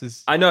Game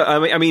Pass. I know.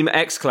 I mean,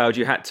 xCloud.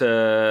 You had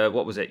to.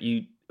 What was it?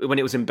 When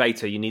it was in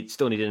beta, you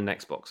still needed an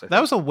Xbox. I think.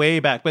 That was a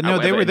way back, but no,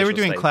 they were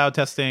doing cloud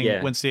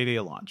testing when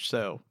Stadia launched.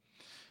 So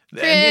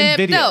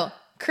Crypto.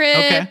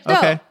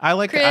 Okay.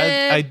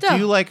 I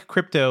do like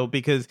crypto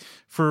because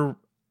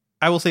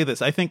I will say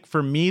this. I think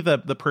for me,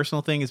 the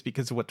personal thing is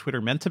because of what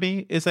Twitter meant to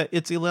me is that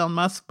it's Elon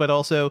Musk, but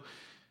also,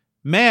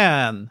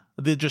 man,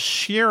 the just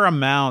sheer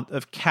amount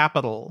of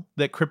capital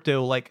that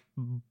crypto like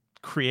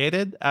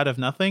created out of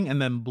nothing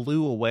and then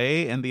blew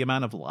away, and the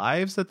amount of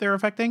lives that they're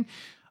affecting.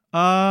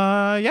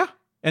 Yeah.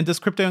 And does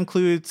crypto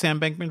include Sam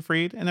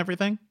Bankman-Fried and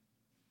everything?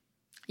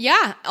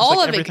 Yeah, all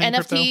like of it.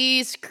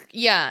 NFTs, crypto?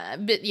 Yeah,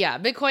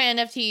 Bitcoin,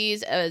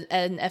 NFTs,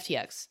 and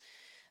FTX.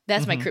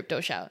 That's my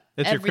crypto shout.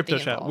 It's everything your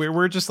crypto shout.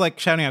 We're just like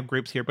shouting out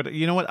groups here, but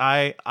you know what?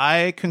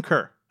 I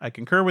concur. I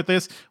concur with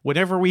this.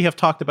 Whenever we have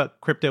talked about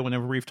crypto,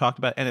 whenever we've talked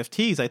about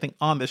NFTs, I think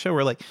on the show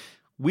we're like,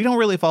 we don't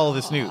really follow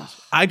this news.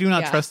 I do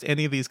not trust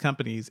any of these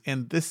companies,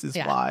 and this is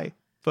why.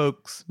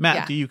 Folks,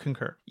 Matt, do you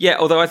concur? Yeah,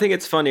 although I think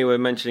it's funny we're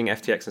mentioning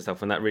FTX and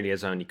stuff when that really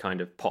has only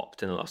kind of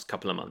popped in the last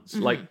couple of months.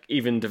 Like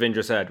even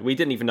Devindra said, we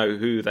didn't even know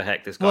who the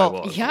heck this guy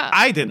was. Yeah,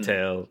 I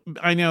didn't.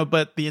 I know,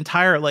 but the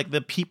entire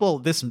the people,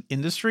 this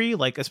industry,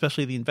 like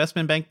especially the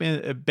investment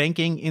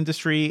banking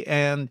industry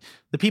and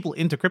the people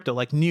into crypto,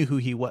 like knew who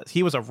he was.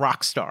 He was a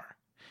rock star,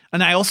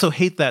 and I also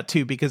hate that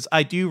too because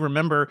I do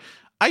remember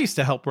I used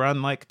to help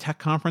run like tech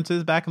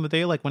conferences back in the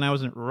day, like when I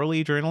was an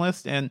early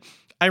journalist, and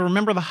I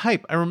remember the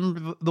hype. I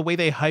remember the way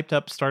they hyped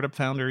up startup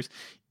founders,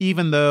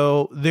 even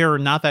though they're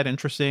not that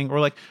interesting, or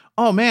like,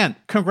 oh man,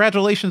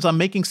 congratulations on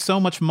making so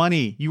much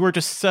money. You are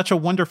just such a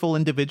wonderful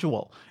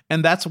individual.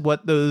 And that's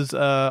what those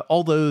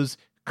all those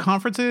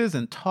conferences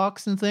and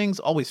talks and things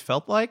always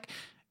felt like.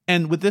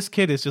 And with this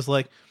kid, it's just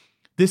like,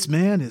 this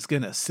man is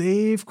going to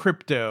save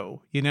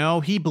crypto.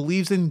 He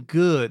believes in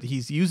good.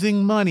 He's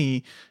using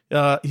money.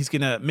 He's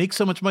going to make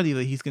so much money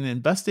that he's going to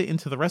invest it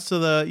into the rest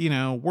of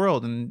the,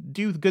 world and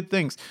do good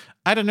things.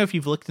 I don't know if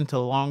you've looked into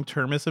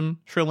long-termism,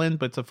 Shrillin,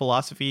 but it's a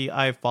philosophy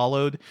I've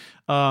followed.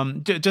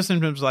 Just in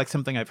terms of like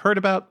something I've heard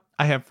about.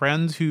 I have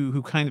friends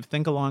who kind of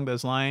think along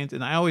those lines.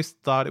 And I always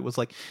thought it was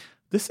like,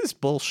 this is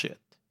bullshit.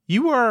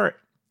 You are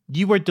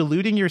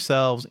deluding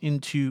yourselves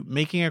into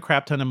making a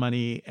crap ton of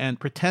money and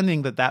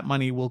pretending that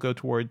money will go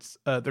towards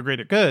the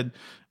greater good.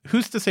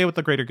 Who's to say what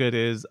the greater good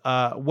is?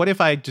 What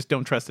if I just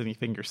don't trust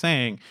anything you're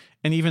saying?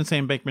 And even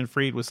Sam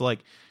Bankman-Fried was like,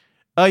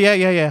 "Oh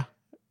yeah,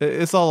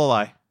 it's all a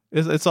lie.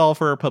 It's all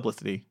for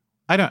publicity.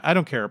 I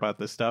don't care about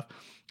this stuff."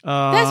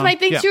 That's my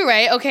thing too,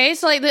 right? Okay,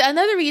 so like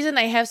another reason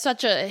I have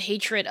such a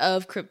hatred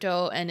of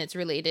crypto and its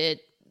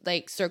related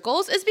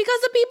circles is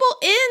because the people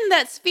in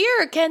that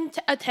sphere can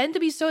tend to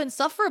be so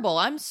insufferable.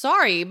 I'm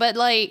sorry, but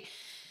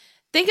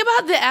think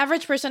about the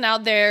average person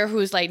out there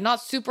who's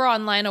not super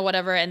online or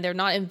whatever, and they're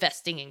not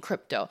investing in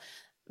crypto.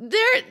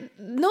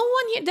 No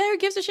one there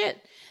gives a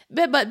shit.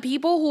 But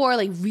people who are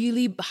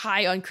really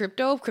high on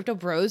crypto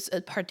bros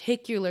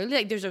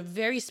particularly, there's a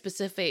very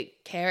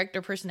specific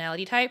character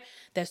personality type.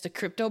 That's the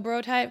crypto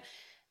bro type.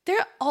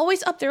 They're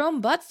always up their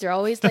own butts. They're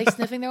always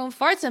sniffing their own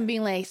farts and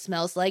being like,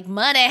 smells like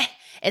money.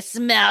 It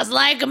smells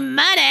like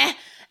money.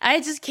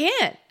 I just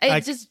can't.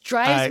 It just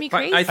drives me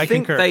crazy. I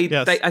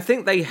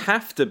think they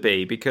have to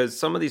be, because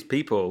some of these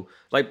people,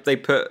 they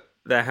put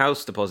their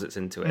house deposits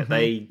into it.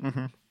 I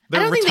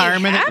don't think they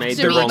have to be,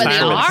 but they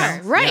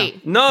are. Right. Yeah.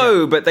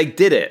 No, but they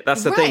did it.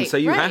 That's the thing. So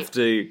you have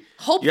to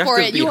hope for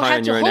it. You have to be high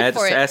on your own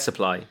air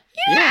supply.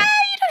 Yeah.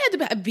 You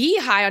don't have to be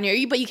high on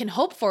but you can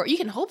hope for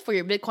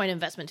your Bitcoin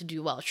investment to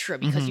do well, sure,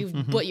 because you've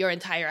put your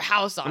entire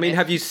house on it.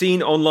 Have you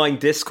seen online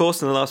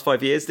discourse in the last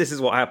 5 years? This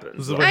is what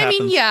happens.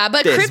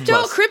 But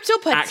crypto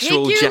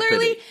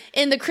particularly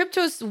in the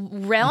crypto's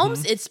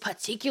realms, it's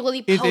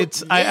particularly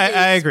potent.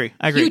 I agree.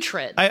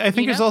 Putrid. I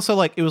think there's also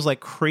it was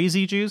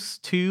crazy juice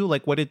too,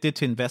 what it did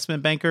to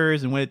investment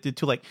bankers and what it did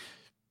to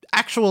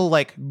actual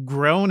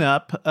grown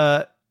up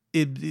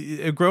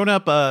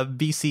grown-up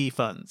VC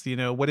funds,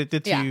 what it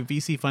did to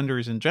VC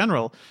funders in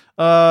general.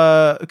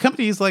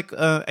 Companies like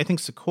I think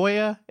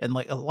Sequoia and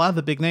like a lot of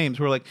the big names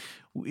were like,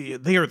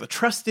 they are the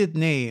trusted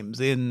names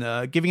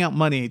in giving out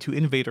money to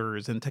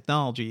innovators in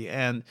technology,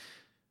 and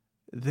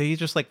they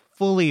just like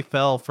fully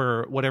fell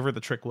for whatever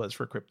the trick was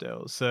for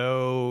crypto.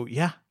 So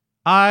yeah,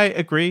 I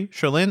agree,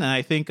 Cherlynn, and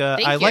I think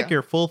I like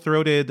your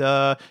full-throated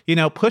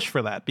push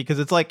for that, because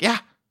it's like, yeah,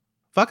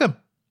 fuck them.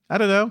 I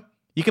don't know.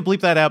 You can bleep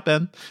that out,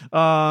 Ben.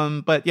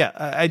 But yeah,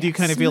 I do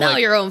kind of feel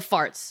like your own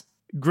farts.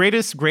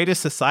 Greatest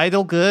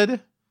societal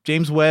good,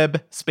 James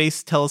Webb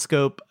Space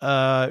Telescope.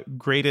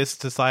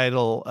 Greatest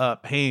societal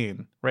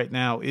pain right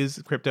now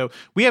is crypto.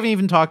 We haven't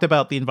even talked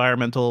about the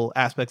environmental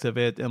aspects of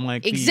it and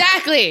like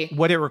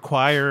what it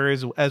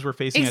requires as we're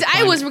facing.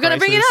 I was going to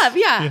bring it up.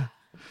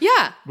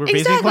 Yeah. We're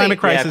facing a climate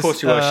crisis. Yeah, of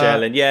course you are,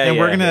 Cherlynn. And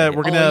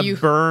we're gonna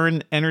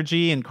burn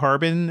energy and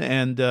carbon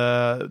and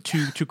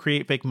to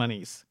create fake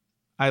monies.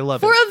 I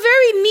love it. For a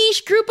very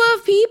niche group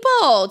of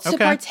people to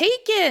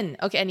partake in.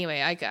 Okay,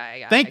 anyway,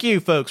 I Thank you,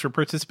 folks, for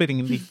participating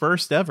in the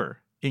first ever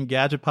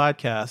Engadget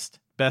Podcast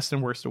Best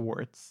and Worst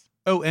Awards.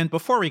 Oh, and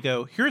before we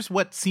go, here's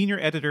what senior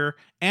editor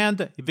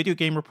and video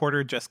game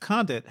reporter Jess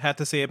Condit had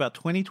to say about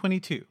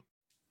 2022.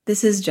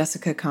 This is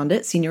Jessica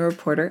Condit, senior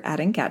reporter at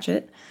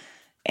Engadget,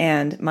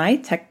 and my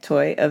tech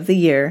toy of the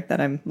year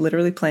that I'm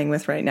literally playing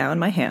with right now in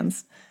my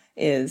hands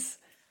is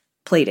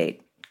Playdate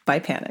by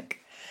Panic.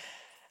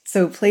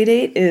 So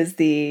Playdate is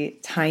the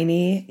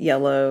tiny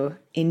yellow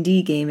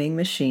indie gaming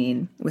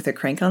machine with a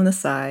crank on the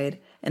side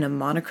and a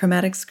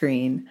monochromatic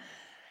screen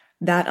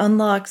that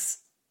unlocks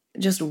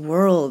just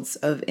worlds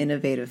of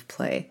innovative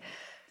play.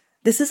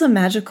 This is a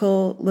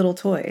magical little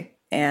toy,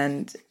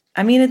 and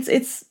I mean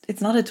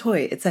it's not a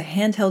toy, it's a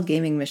handheld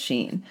gaming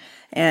machine,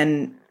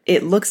 and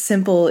it looks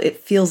simple, it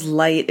feels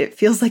light, it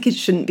feels like it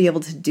shouldn't be able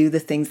to do the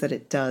things that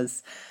it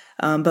does,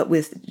 but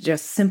with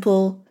just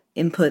simple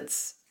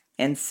inputs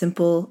and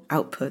simple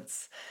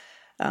outputs,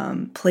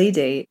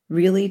 Playdate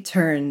really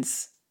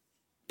turns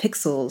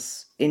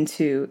pixels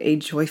into a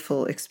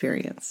joyful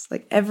experience.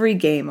 Like every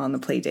game on the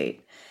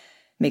Playdate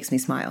makes me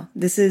smile.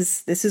 This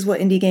is what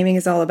indie gaming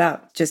is all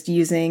about. Just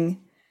using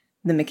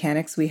the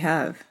mechanics we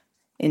have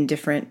in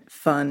different,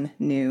 fun,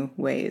 new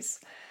ways.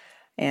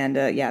 And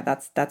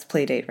that's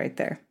Playdate right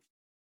there.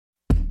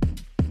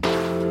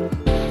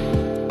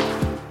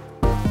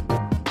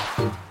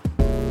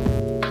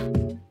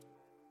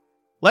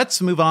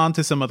 Let's move on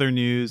to some other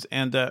news,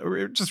 and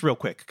just real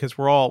quick, because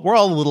we're all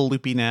a little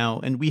loopy now,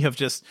 and we have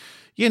just,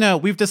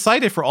 we've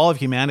decided for all of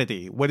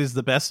humanity what is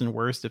the best and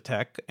worst of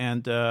tech,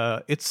 and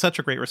it's such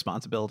a great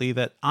responsibility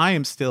that I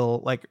am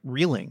still like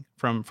reeling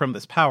from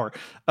this power.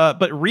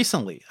 But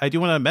recently, I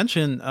do want to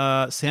mention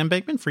Sam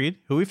Bankman-Fried,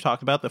 who we've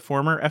talked about, the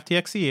former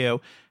FTX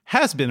CEO,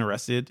 has been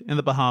arrested in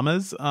the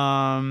Bahamas.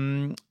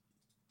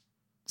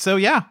 So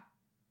yeah.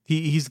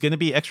 He's going to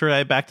be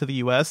extradited back to the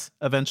U.S.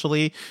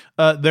 eventually.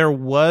 There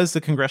was a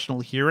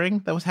congressional hearing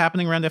that was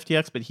happening around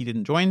FTX, but he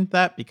didn't join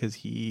that because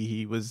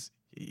he's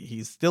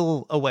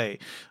still away.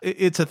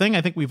 It's a thing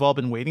I think we've all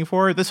been waiting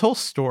for. This whole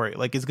story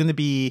is going to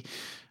be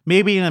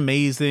maybe an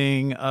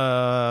amazing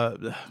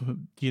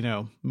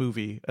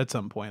movie at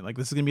some point.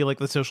 This is going to be like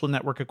the Social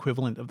Network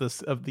equivalent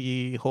of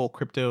the whole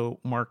crypto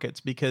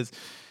markets, because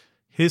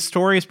his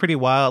story is pretty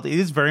wild. It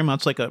is very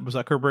much like a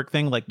Zuckerberg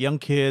thing, like young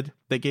kid.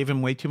 They gave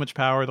him way too much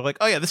power. They're like,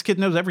 oh yeah, this kid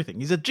knows everything.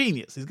 He's a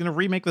genius. He's going to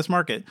remake this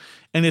market.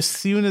 And as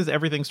soon as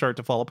everything started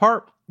to fall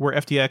apart, where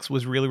FTX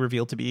was really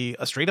revealed to be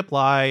a straight up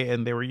lie,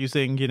 and they were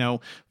using,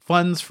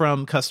 funds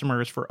from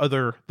customers for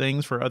other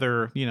things, for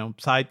other,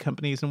 side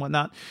companies and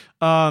whatnot,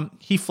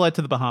 he fled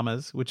to the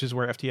Bahamas, which is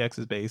where FTX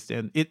is based.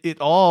 And it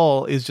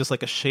all is just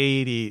like a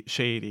shady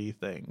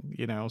thing,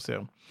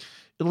 so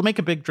it'll make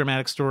a big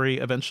dramatic story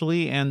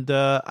eventually. And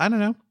I don't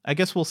know. I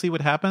guess we'll see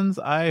what happens.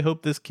 I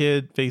hope this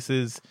kid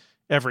faces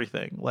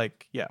everything.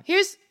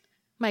 Here's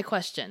my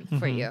question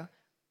for you.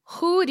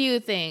 Who do you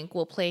think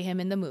will play him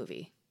in the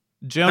movie?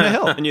 Jonah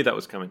Hill. I knew that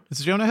was coming.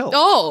 It's Jonah Hill.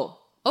 Oh,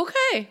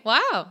 okay.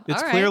 Wow.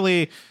 It's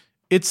clearly,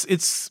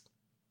 it's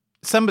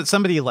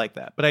somebody like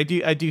that. But I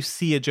do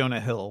see a Jonah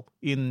Hill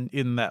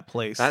in that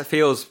place. That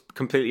feels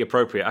completely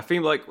appropriate. I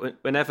feel like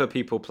whenever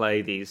people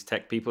play these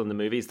tech people in the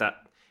movies, that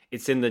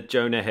it's in the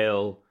Jonah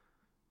Hill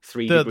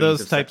 3 degrees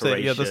those of types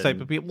separation of those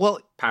type of people. Well,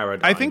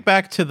 paradigm. I think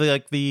back to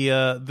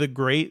the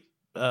great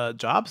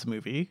Jobs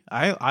movie.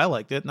 I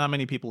liked it. Not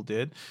many people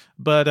did,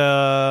 but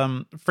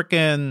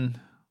frickin'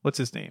 what's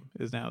his name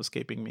is now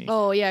escaping me.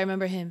 Oh yeah, I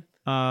remember him.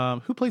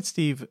 Who played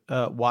Steve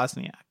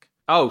Wozniak?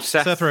 Oh,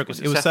 Seth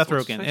Rogen. It was Seth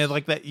Rogen. And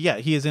like that, yeah,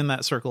 he is in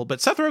that circle. But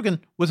Seth Rogen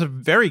was a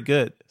very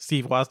good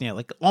Steve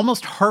Wozniak,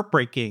 almost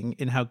heartbreaking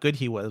in how good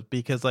he was,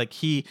 because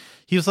he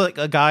was like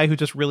a guy who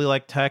just really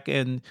liked tech,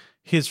 and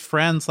his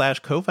friend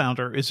 /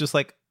 co-founder is just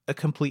like a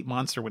complete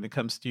monster when it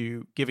comes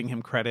to giving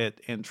him credit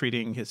and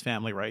treating his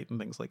family right and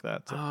things like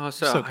that.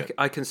 So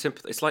I can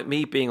sympathize. It's like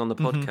me being on the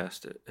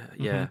podcast.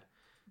 Yeah,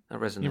 that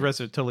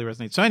resonates. Totally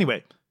resonates. So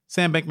anyway,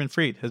 Sam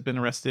Bankman-Fried has been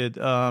arrested.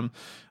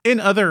 In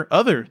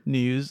other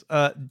news,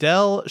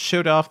 Dell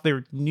showed off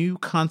their new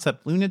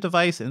Concept Luna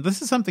device, and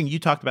this is something you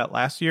talked about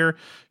last year,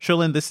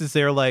 Cherlynn. This is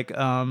their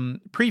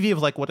preview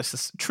of what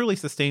a truly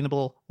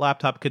sustainable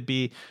laptop could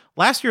be.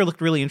 Last year it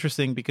looked really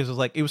interesting because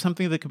it was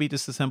something that could be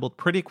disassembled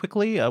pretty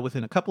quickly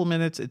within a couple of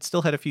minutes. It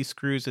still had a few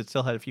screws, it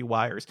still had a few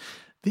wires.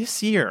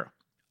 This year,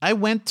 I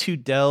went to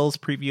Dell's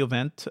preview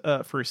event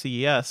for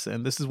CES,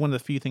 and this is one of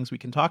the few things we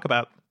can talk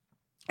about.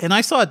 And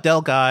I saw a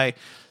Dell guy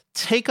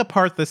take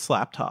apart this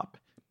laptop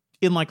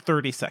in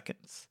 30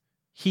 seconds.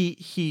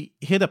 He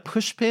hit a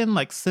push pin,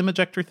 SIM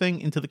ejector thing,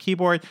 into the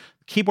keyboard.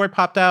 The keyboard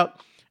popped out,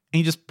 and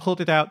he just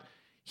pulled it out.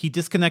 He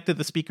disconnected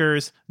the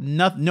speakers,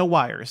 no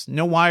wires,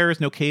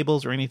 no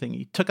cables or anything.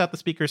 He took out the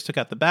speakers, took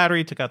out the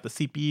battery, took out the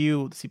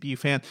CPU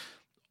fan,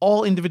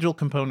 all individual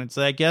components.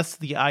 I guess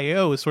the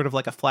I/O is sort of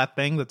like a flat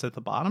thing that's at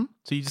the bottom.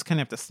 So you just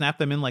kind of have to snap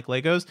them in like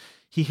Legos.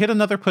 He hit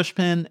another push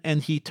pin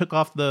and he took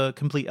off the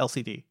complete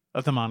LCD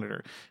of the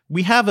monitor.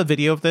 We have a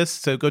video of this,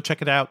 so go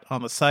check it out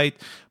on the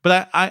site.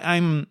 But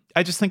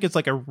I just think it's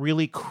a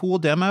really cool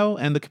demo,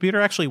 and the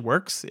computer actually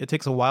works. It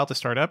takes a while to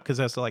start up because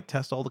it has to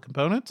test all the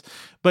components.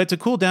 But it's a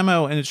cool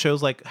demo, and it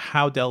shows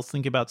how Dell's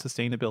thinking about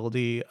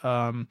sustainability.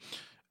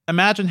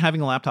 Imagine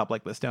having a laptop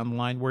like this down the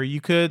line where you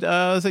could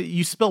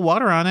you spill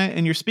water on it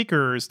and your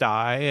speakers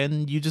die,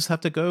 and you just have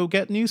to go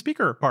get new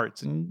speaker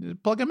parts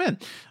and plug them in.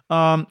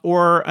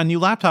 Or a new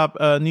laptop,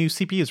 a new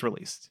CPU is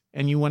released,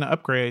 and you want to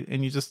upgrade,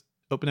 and you just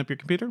open up your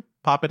computer,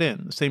 pop it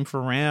in. Same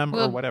for RAM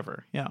or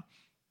whatever. Yeah.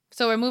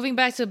 So we're moving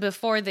back to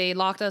before they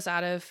locked us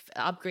out of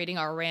upgrading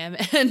our RAM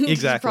and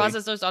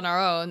processors on our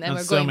own, and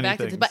we're going back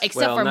to this. But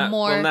except for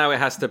more. Well, now it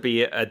has to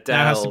be a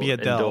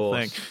Dell.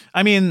 Thing.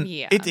 I mean,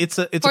 it's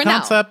a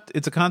concept. Now.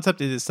 It's a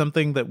concept. It is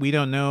something that we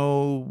don't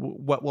know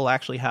what will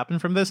actually happen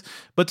from this.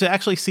 But to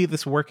actually see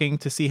this working,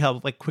 to see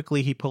how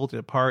quickly he pulled it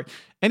apart,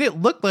 and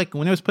it looked like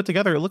when it was put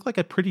together, it looked like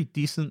a pretty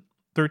decent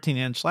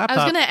 13-inch laptop.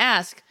 I was going to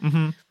ask.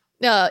 Mm-hmm.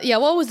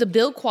 What was the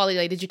build quality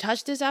like? Did you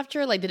touch this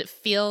after? Did it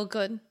feel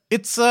good?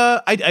 It's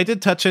I did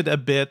touch it a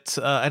bit.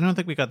 I don't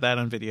think we got that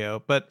on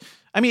video, but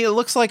I mean, it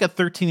looks like a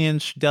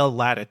 13-inch Dell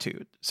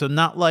Latitude, so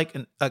not like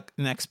an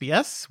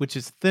XPS, which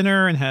is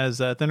thinner and has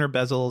thinner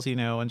bezels,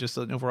 and just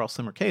an overall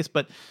slimmer case.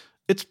 But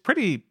it's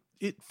pretty.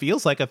 It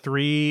feels like a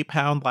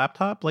 3-pound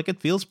laptop. It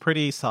feels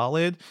pretty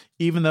solid,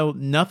 even though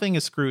nothing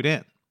is screwed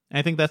in. And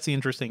I think that's the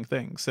interesting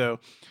thing. So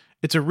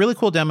it's a really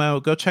cool demo.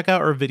 Go check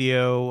out our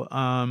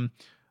video.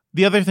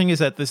 The other thing is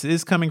that this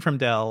is coming from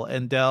Dell,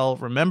 and Dell,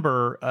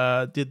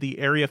 remember, did the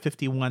Area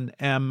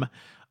 51M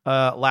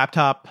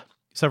laptop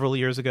several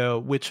years ago,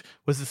 which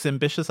was this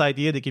ambitious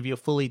idea to give you a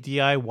fully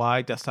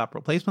DIY desktop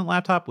replacement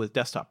laptop with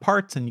desktop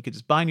parts, and you could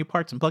just buy new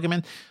parts and plug them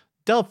in.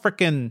 Dell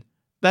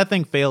that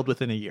thing failed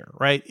within a year,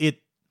 right?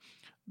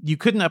 You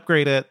couldn't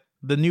upgrade it.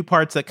 The new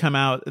parts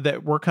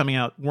that were coming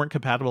out weren't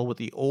compatible with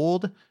the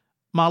old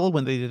model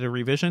when they did a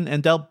revision,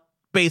 and Dell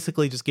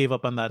basically just gave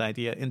up on that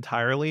idea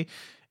entirely.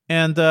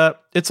 And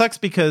it sucks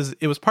because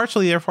it was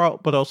partially their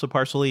fault, but also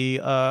partially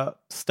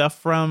stuff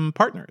from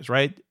partners,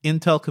 right?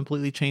 Intel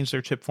completely changed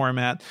their chip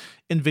format.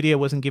 NVIDIA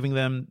wasn't giving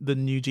them the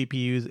new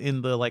GPUs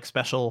in the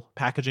special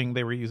packaging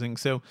they were using.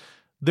 So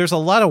there's a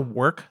lot of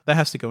work that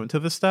has to go into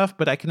this stuff.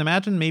 But I can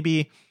imagine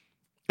maybe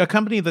a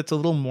company that's a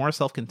little more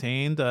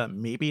self-contained,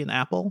 maybe an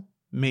Apple,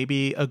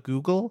 maybe a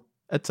Google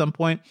at some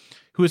point,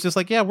 who is just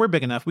we're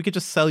big enough. We could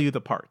just sell you the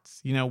parts.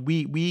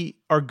 We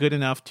are good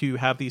enough to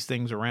have these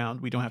things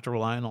around. We don't have to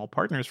rely on all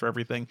partners for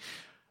everything.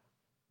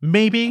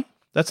 Maybe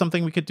that's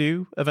something we could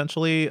do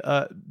eventually.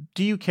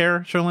 Do you care,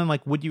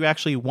 Cherlynn? Would you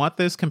actually want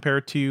this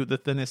compared to the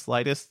thinnest,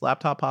 lightest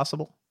laptop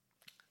possible?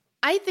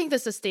 I think the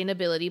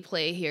sustainability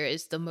play here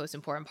is the most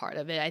important part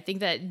of it. I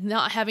think that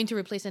not having to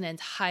replace an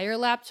entire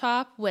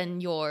laptop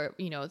when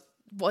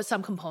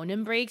some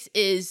component breaks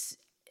is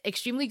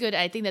extremely good.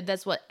 I think that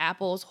that's what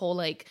Apple's whole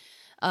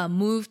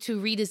move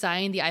to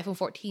redesign the iPhone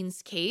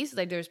 14's case.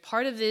 There's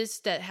part of this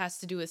that has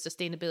to do with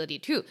sustainability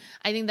too.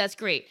 I think that's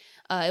great.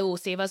 It will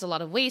save us a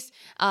lot of waste.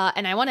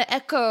 And I want to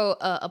echo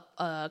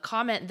a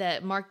comment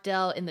that Mark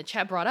Dell in the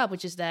chat brought up,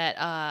 which is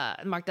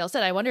that Mark Dell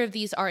said, I wonder if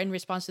these are in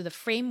response to the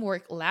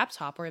Framework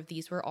laptop or if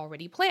these were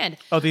already planned.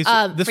 Oh, this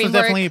was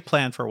definitely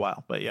planned for a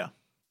while, but yeah.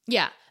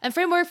 Yeah. And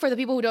Framework, for the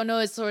people who don't know,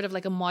 is sort of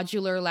like a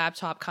modular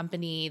laptop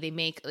company. They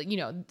make,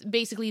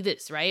 basically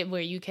this, right? Where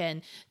you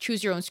can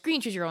choose your own screen,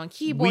 choose your own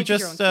keyboard,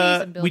 choose your own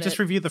case, and build we just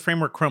reviewed the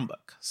Framework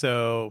Chromebook.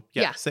 So,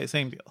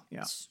 same deal.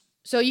 Yeah.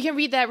 So you can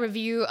read that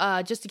review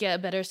just to get a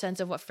better sense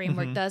of what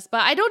Framework does.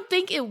 But I don't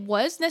think it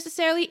was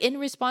necessarily in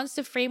response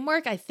to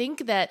Framework. I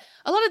think that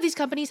a lot of these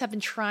companies have been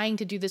trying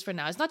to do this for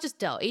now. It's not just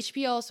Dell.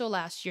 HP also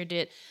last year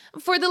did.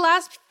 For the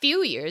last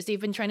few years, they've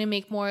been trying to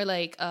make more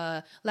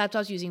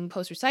laptops using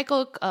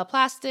post-recycled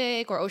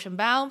plastic or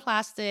ocean-bound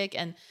plastic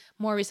and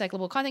more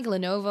recyclable content.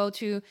 Lenovo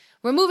too.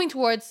 We're moving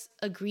towards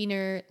a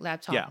greener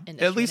laptop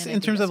industry. At least in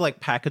terms of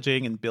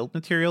packaging and build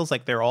materials,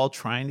 they're all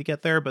trying to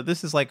get there. But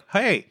this is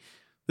hey,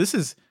 this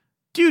is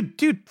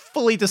Dude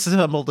fully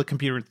disassembled the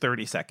computer in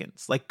 30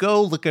 seconds. Like,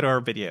 go look at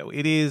our video.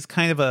 It is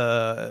kind of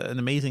an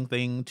amazing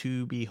thing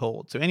to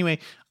behold. So anyway,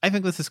 I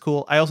think this is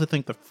cool. I also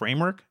think the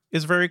framework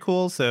is very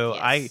cool. So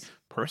Yes. I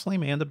personally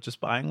may end up just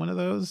buying one of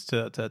those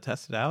to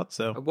test it out.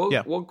 So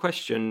One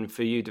question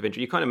for you, Devindra.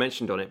 You kind of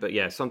mentioned on it, but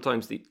yeah,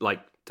 sometimes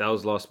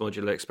Dell's last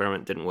modular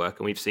experiment didn't work,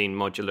 and we've seen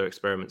modular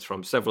experiments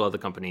from several other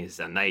companies,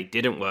 and they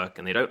didn't work,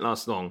 and they don't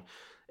last long.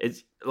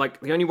 It's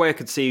like the only way I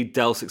could see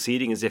Dell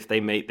succeeding is if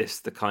they make this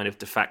the kind of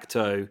de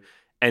facto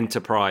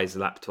enterprise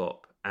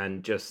laptop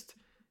and just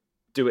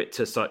do it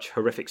to such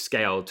horrific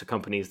scale to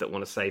companies that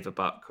want to save a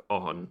buck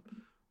on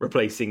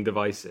replacing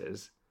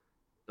devices.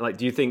 Like,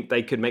 do you think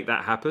they could make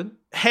that happen?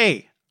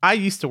 Hey, I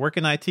used to work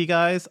in IT,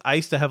 guys. I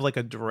used to have like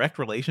a direct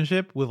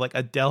relationship with like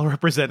a Dell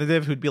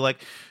representative who'd be like,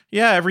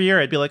 yeah, every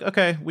year I'd be like,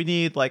 okay, we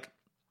need like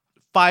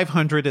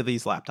 500 of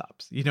these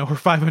laptops, or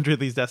 500 of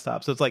these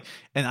desktops. So it's like,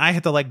 and I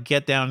had to like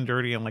get down and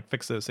dirty and like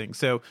fix those things.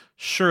 So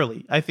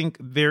surely I think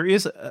there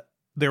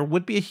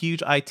would be a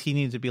huge IT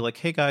need to be like,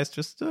 hey guys,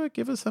 just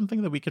give us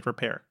something that we could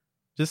repair.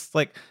 Just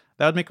like,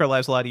 that would make our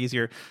lives a lot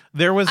easier.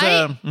 There was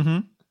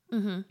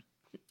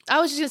I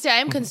was just gonna say,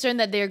 I'm concerned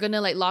that they're gonna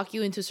like lock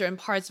you into certain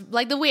parts,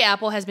 like the way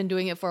Apple has been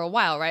doing it for a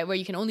while, right? Where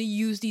you can only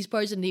use these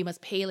parts and they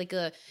must pay like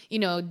a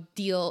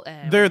deal.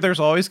 There's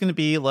always going to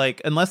be like,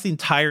 unless the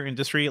entire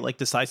industry like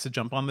decides to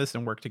jump on this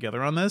and work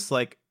together on this,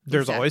 like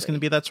there's always going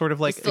to be that sort of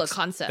like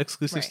concept,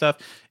 exclusive stuff.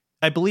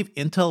 I believe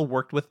Intel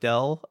worked with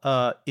Dell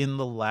in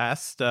the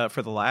last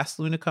for the last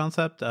Luna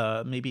concept.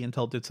 Maybe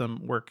Intel did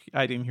some work.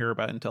 I didn't hear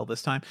about Intel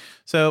this time.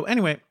 So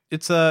anyway,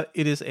 it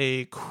is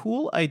a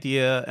cool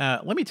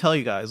idea. Let me tell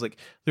you guys, like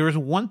there was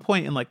one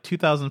point in like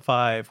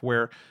 2005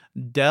 where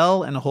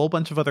Dell and a whole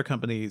bunch of other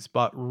companies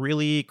bought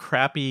really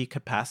crappy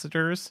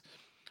capacitors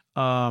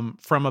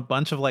from a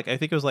bunch of like, I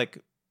think it was like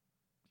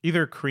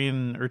either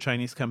Korean or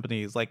Chinese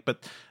companies, like,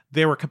 but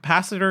they were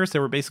capacitors. They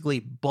were basically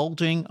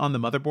bulging on the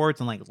motherboards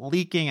and like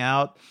leaking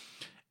out.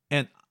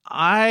 And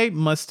I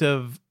must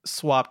have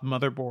swapped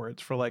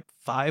motherboards for like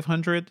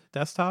 500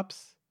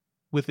 desktops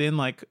within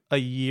like a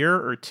year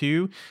or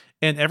two.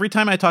 And every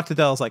time I talked to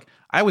Dell, I was like,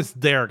 I was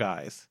there,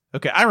 guys.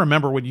 Okay, I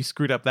remember when you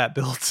screwed up that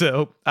build,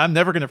 so I'm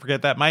never going to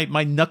forget that.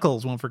 My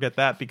knuckles won't forget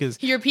that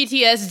because your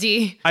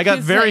PTSD. I got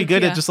very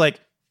good at just like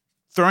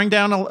throwing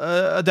down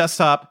a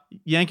desktop,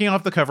 yanking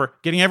off the cover,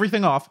 getting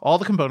everything off, all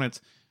the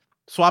components,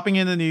 swapping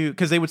in the new,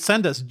 because they would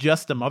send us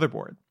just a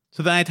motherboard.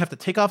 So then I'd have to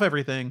take off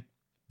everything,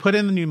 put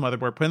in the new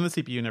motherboard, put in the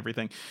CPU and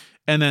everything,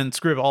 and then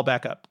screw it all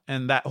back up.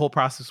 And that whole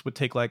process would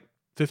take like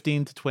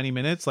 15 to 20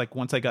 minutes, like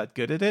once I got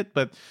good at it.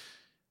 But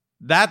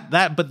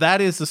that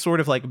is the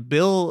sort of like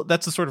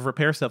that's the sort of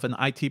repair stuff an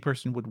IT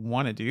person would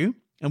want to do.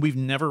 And we've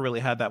never really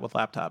had that with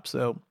laptops.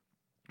 So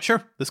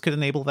sure, this could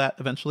enable that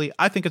eventually.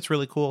 I think it's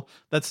really cool.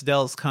 That's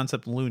Dell's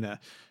Concept Luna.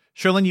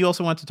 Sherlyn, you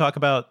also want to talk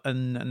about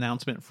an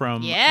announcement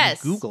from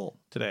Google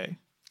today.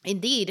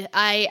 Indeed.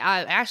 I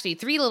actually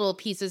 3 little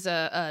pieces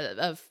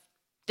of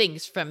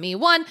things from me.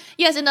 One,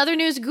 yes, in other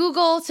news,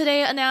 Google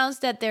today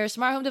announced that their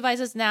smart home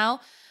devices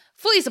now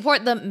fully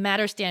support the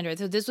Matter standard.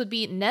 So this would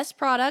be Nest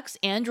products,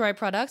 Android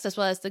products, as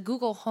well as the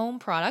Google Home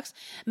products.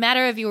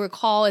 Matter, if you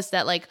recall, is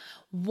that like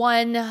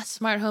one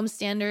smart home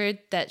standard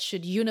that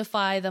should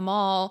unify them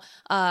all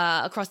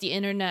across the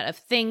Internet of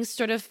Things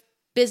sort of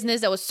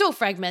business that was so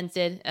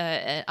fragmented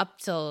up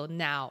till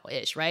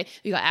now-ish, right?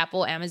 You got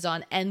Apple,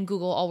 Amazon, and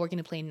Google all working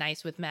to play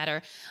nice with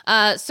Matter.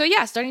 So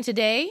yeah, starting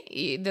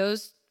today,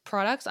 those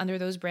products under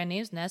those brand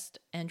names, Nest,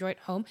 Android,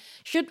 Home,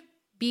 should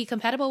be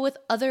compatible with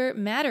other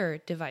Matter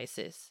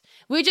devices,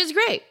 which is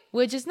great,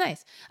 which is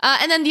nice.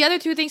 And then the other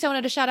 2 things I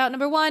wanted to shout out.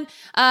 Number 1,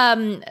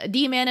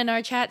 D-Man in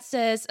our chat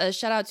says,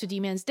 shout out to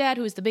D-Man's dad,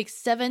 who is the big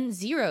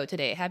 7-0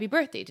 today. Happy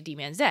birthday to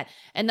D-Man's dad.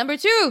 And number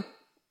 2,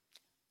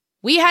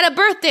 we had a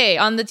birthday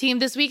on the team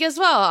this week as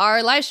well.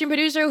 Our live stream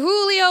producer,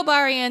 Julio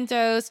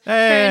Barrientos,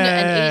 turned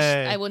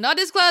an age I will not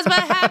disclose, but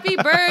happy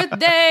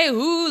birthday,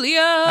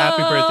 Julio.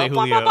 Happy birthday,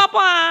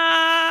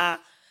 Julio.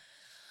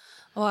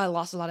 Oh, I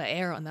lost a lot of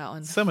air on that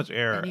one. So much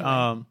air.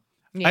 Anyway.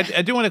 Yeah.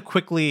 I do want to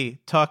quickly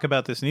talk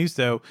about this news,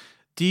 though.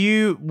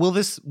 Will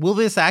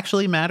this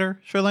actually matter,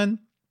 Sherlyn?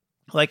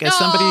 Like, as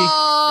somebody...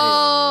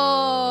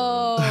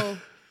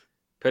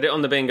 Put it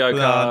on the bingo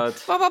card.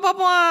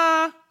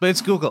 But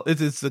it's Google.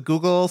 It's the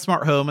Google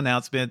Smart Home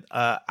announcement.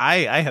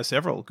 I have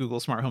several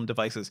Google Smart Home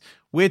devices,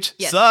 which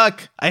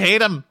suck. I hate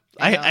them.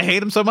 I hate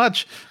them so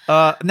much.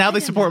 Now they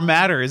support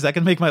Matter. Is that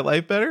going to make my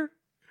life better?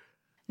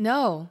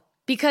 No,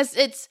 because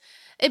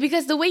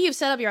because the way you've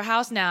set up your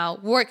house now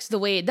works the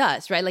way it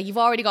does, right? Like you've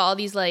already got all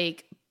these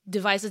like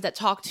devices that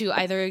talk to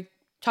either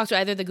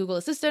the Google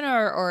Assistant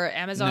or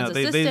Amazon's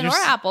Assistant or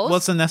Apple's. Well,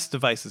 it's the Nest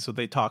devices, so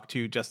they talk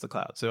to just the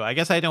cloud. So I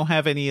guess I don't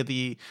have any of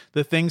the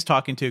things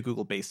talking to a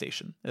Google base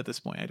station at this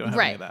point. I don't have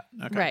any of that.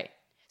 Okay. Right.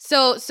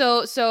 So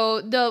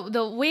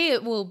the way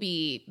it will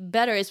be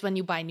better is when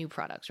you buy new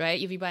products, right?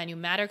 If you buy a new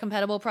Matter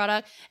compatible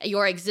product,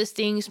 your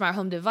existing smart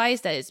home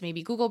device that is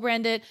maybe Google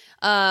branded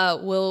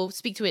will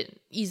speak to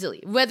it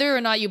easily, whether or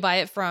not you buy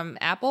it from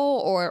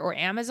Apple or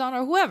Amazon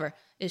or whoever.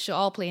 It should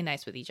all play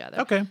nice with each other.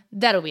 Okay.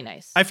 That'll be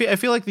nice. I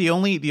feel like the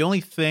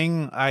only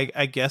thing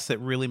I guess that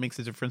really makes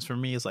a difference for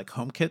me is like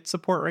HomeKit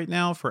support right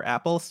now for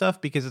Apple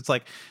stuff, because it's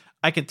like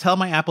I can tell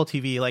my Apple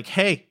TV like,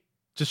 hey,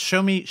 just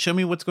show me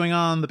what's going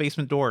on in the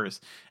basement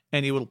doors,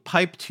 and it will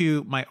pipe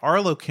to my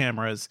Arlo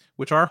cameras,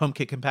 which are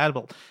HomeKit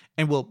compatible,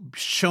 and will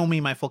show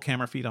me my full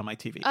camera feed on my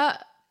TV.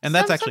 And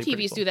that's actually some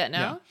TVs cool. do that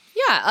now.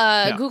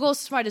 Yeah. Google's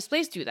Smart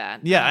Displays do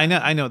that. Yeah,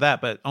 I know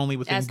that, but only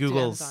within As do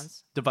Google's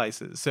Amazon's.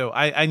 devices. So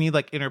I need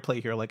like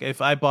interplay here. Like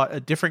if I bought a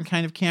different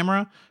kind of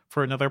camera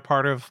for another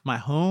part of my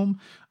home,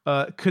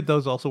 could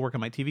those also work on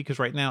my TV? Because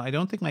right now I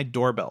don't think my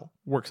doorbell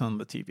works on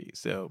the TV.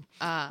 So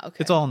okay.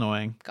 it's all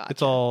annoying. Gotcha.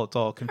 It's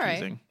all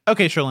confusing.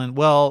 Okay, Sherlyn.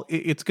 Well,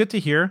 it's good to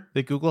hear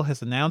that Google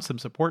has announced some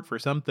support for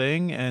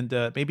something, and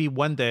maybe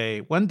one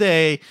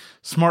day,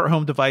 smart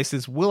home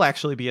devices will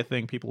actually be a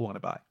thing people want to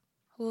buy.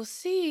 We'll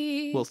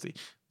see.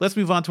 Let's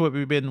move on to what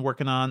we've been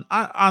working on.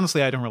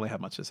 Honestly, I don't really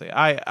have much to say.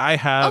 I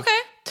have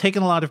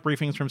taken a lot of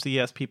briefings from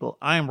CES people.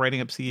 I am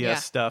writing up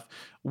CES stuff.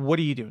 What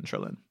are you doing,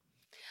 Sherlyn?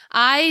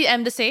 I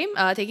am the same,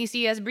 taking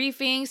CES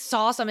briefings,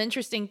 saw some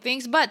interesting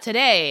things. But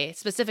today,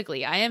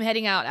 specifically, I am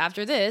heading out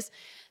after this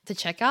to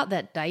check out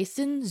that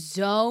Dyson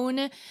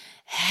Zone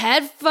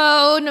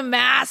headphone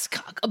mask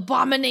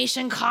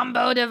abomination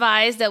combo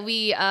device that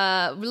we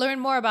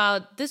learned more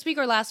about this week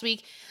or last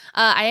week.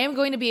 I am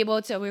going to be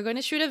able to, we're going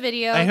to shoot a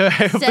video. I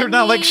hope they're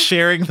not like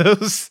sharing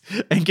those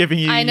and giving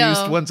you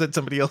used ones that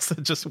somebody else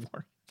had just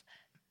worn.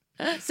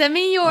 Send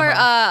me your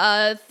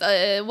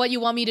what you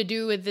want me to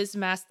do with this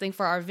mask thing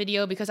for our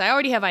video, because I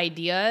already have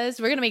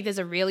ideas. We're gonna make this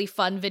a really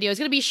fun video. It's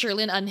gonna be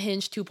Sherlyn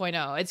Unhinged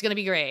 2.0. It's gonna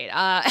be great.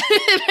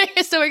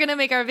 So we're gonna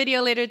make our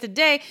video later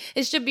today.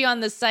 It should be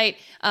on the site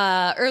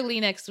early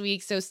next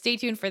week. So stay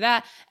tuned for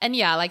that. And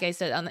yeah, like I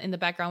said, in the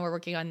background, we're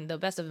working on the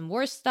best of and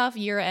worst stuff,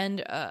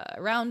 year-end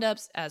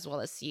roundups, as well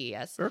as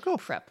CES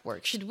prep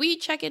work. Should we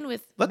check in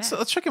with?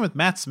 Let's check in with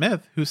Matt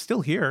Smith, who's still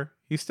here.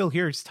 He's still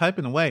here. He's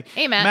typing away.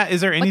 Hey, Matt. Matt,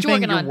 is there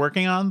anything you're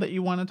working on that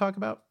you want to talk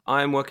about?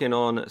 I'm working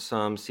on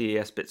some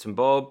CES bits and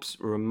bobs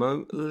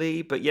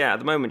remotely. But yeah, at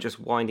the moment, just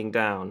winding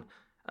down.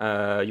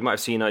 You might have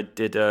seen I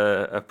did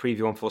a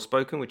preview on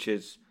Forspoken, which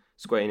is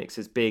Square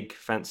Enix's big,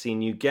 fancy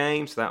new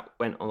game. So that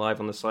went live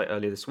on the site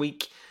earlier this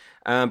week.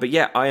 But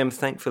yeah, I am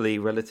thankfully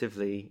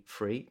relatively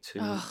free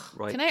to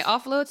write. Can I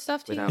offload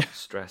stuff to without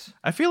stress?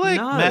 I feel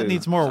like Matt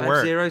needs more work. I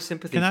have zero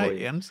sympathy for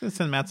you. I'm just going to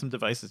send Matt some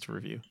devices to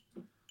review.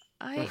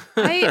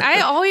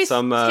 I always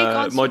some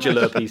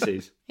modular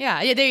PCs.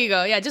 Yeah, there you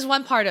go. Yeah, just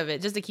one part of it,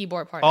 just the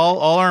keyboard part.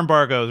 All our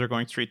embargoes are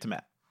going straight to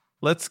Matt.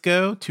 Let's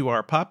go to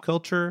our pop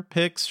culture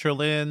picks.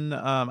 Sherlyn,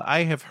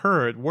 I have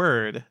heard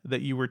word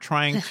that you were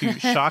trying to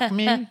shock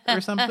me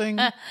or something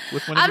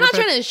with one of I'm your not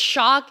picks. trying to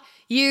shock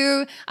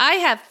you. I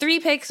have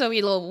 3 picks, so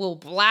we'll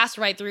blast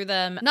right through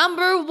them.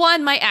 Number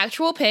 1, my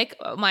actual pick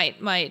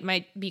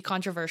might be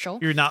controversial.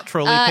 You're not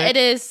trolling pick? It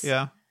is.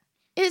 Yeah.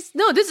 This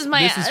is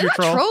my not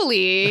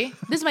trolly.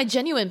 This is my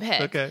genuine pick.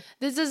 Okay.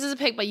 This is a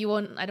pick, but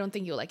I don't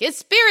think you'll like it. It's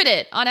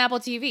Spirited on Apple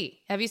TV.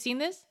 Have you seen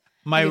this?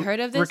 Have you heard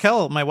of this?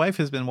 Raquel, my wife,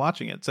 has been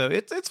watching it, so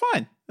it's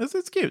fine.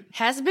 It's cute.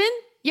 Has been?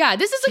 Yeah,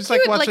 this is She's a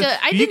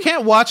cute you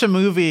can't watch a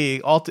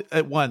movie all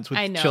at once with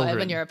I know, children.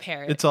 when you're a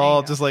parent. It's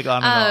all just like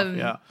on and off.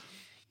 Yeah.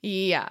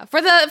 Yeah.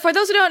 For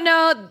those who don't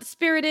know,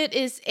 Spirited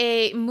is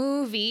a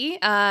movie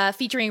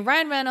featuring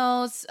Ryan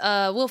Reynolds,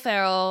 Will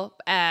Ferrell,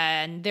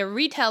 and they're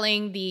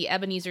retelling the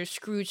Ebenezer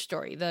Scrooge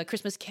story, the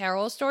Christmas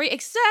Carol story,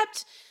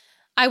 except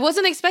I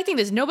wasn't expecting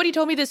this. Nobody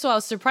told me this, so I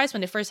was surprised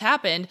when it first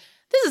happened.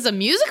 This is a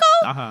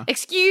musical?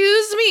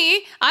 Excuse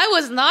me. I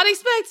was not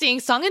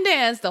expecting song and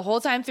dance the whole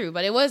time through,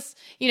 but it was,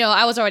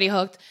 I was already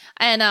hooked,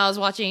 and I was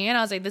watching and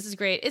I was like, this is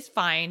great. It's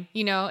fine.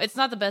 It's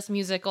not the best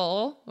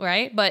musical,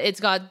 right? But it's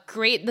got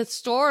the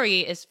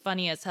story is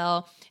funny as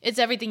hell. It's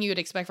everything you would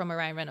expect from a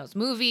Ryan Reynolds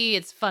movie.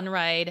 It's fun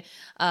ride,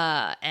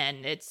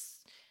 and it's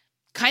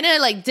kind of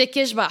like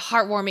dickish, but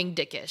heartwarming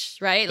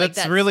dickish, right?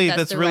 That's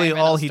really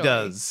all he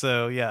does.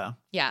 So yeah.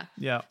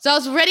 So I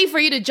was ready for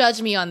you to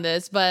judge me on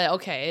this, but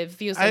okay, it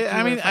feels like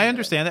I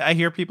understand it. I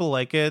hear people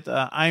like it.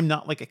 I'm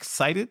not like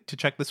excited to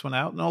check this one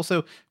out, and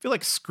also feel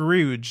like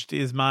Scrooged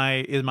is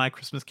my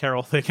Christmas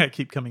Carol thing I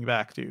keep coming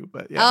back to.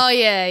 But yeah. Oh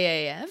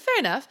yeah. Fair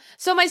enough.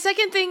 So my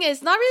second thing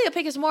is not really a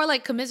pick; it's more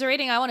like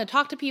commiserating. I want to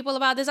talk to people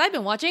about this. I've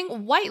been watching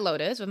White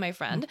Lotus with my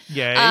friend.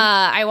 Yay!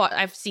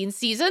 I've seen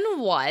season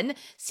 1.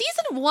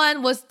 Season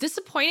 1 was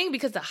disappointing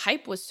because the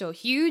hype was so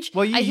huge.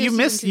 Well, you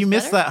missed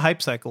that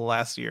hype cycle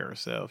last year,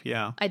 so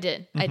yeah. I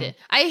did.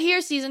 I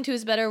hear season 2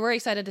 is better. We're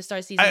excited to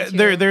start season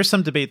 2. There's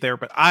some debate there,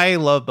 but I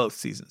love both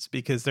seasons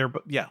because they're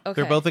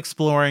both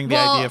exploring the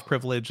idea of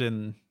privilege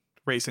and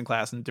race and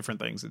class and different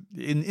things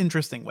in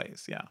interesting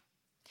ways. Yeah.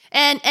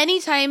 And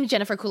anytime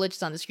Jennifer Coolidge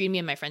is on the screen, me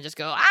and my friend just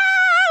go,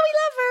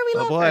 we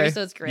love her.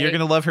 So it's great. You're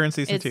gonna love her in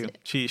season 2.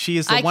 She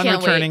is the one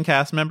returning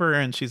cast member,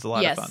 and she's a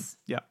lot of fun.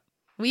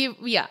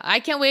 Yeah.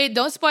 I can't wait.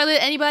 Don't spoil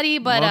it, anybody.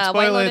 But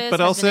White Lotus,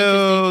 but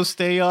also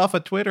stay off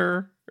of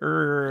Twitter.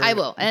 I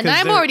will, and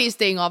I'm already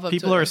staying off of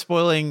people Twitter. Are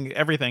spoiling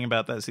everything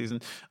about that season.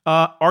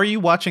 Are you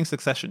watching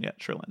Succession yet,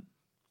 Sherlyn?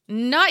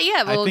 Not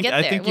yet, but we'll get there.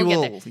 I think you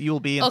will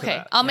be into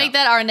that. I'll make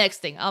that our next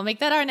thing.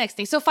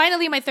 So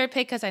finally, my third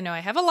pick, because I know I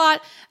have a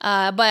lot,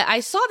 but I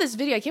saw this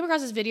video. I came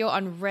across this video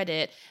on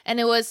Reddit, and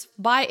it was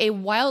by a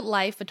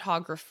wildlife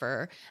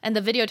photographer. And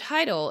the video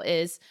title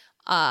is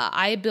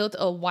I built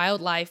a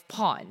wildlife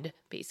pond,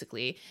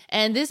 basically.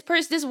 And this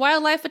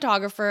wildlife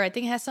photographer, I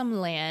think, has some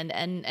land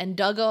and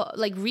dug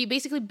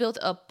basically built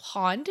a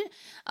pond,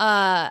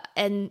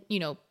 and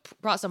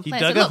brought some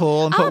plants. He dug a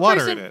hole and put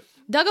water in it.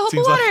 Dug a hole,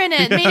 put water in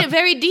it, made it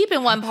very deep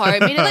in one part.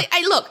 Made it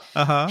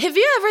have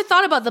you ever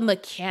thought about the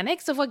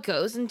mechanics of what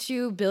goes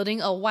into building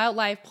a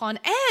wildlife pond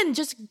and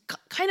just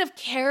kind of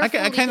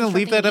carefully I kind of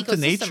leave that up to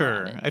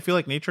nature. I feel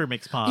like nature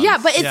makes ponds. Yeah,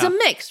 but it's a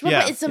mix.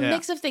 Remember, it's a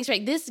mix of things,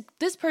 right? This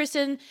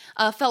person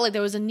felt like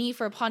there was a need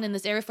for a pond in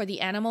this area for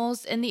the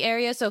animals in the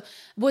area, so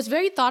was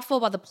very thoughtful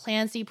about the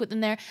plants he put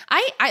in there.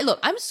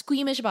 I'm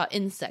squeamish about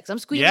insects. I'm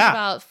squeamish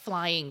about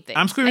flying things.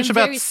 I'm squeamish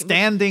about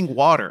standing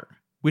water,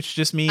 which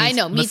just means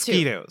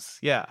mosquitoes.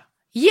 Too. Yeah.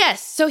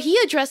 Yes, so he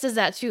addresses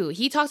that too.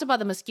 He talks about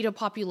the mosquito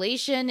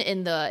population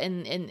in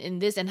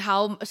this, and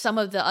how some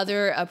of the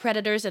other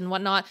predators and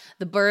whatnot,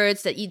 the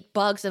birds that eat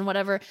bugs and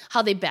whatever,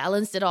 how they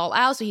balanced it all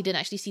out. So he didn't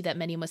actually see that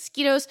many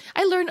mosquitoes.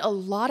 I learned a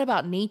lot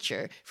about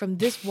nature from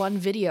this one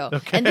video.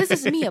 Okay. And this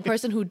is me, a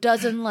person who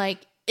doesn't like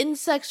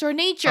insects or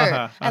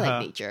nature. I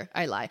like nature.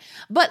 I lie.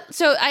 But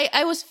so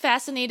I was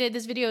fascinated.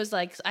 This video is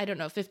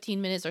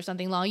 15 minutes or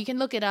something long. You can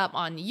look it up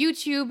on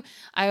YouTube.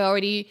 I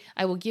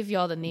will give you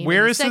all the name.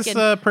 Where is this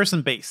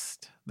person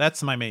based?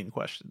 That's my main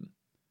question.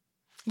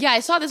 Yeah, I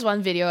saw this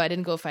one video. I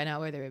didn't go find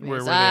out where they were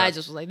based. I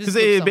just was like, this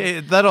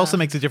is that also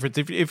makes a difference.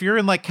 If you're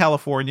in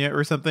California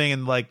or something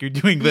and you're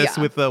doing this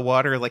with the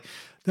water,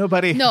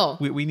 nobody. No,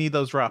 we need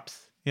those drops.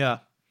 Yeah.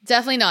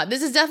 Definitely not.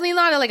 This is definitely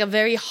not a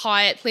very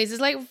hot place.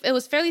 It's it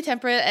was fairly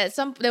temperate.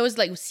 There was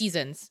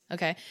seasons.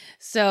 Okay,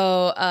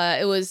 so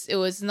it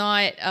was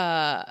not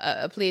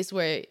a place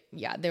where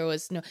there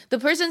was no. The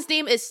person's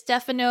name is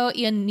Stefano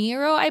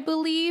Ianiro, I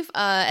believe.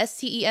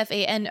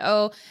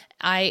 Stefano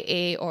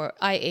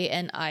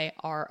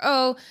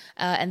Ianiro,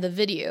 and the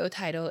video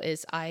title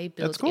is "I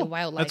Built a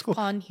Wildlife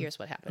Pond." Here's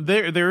what happened.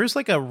 There is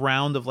a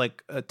round of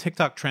a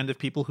TikTok trend of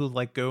people who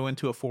go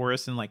into a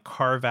forest and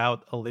carve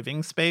out a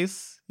living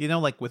space,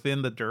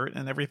 within the dirt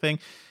and everything.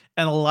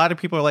 And a lot of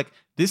people are like,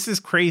 this is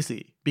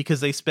crazy,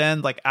 because they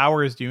spend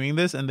hours doing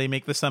this and they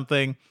make this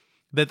something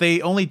that they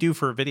only do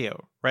for a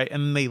video, right?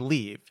 And then they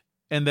leave,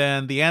 and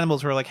then the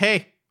animals are like,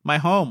 hey, my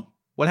home.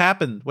 What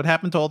happened? What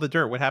happened to all the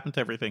dirt? What happened to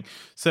everything?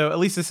 So at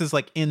least this is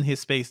in his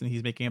space, and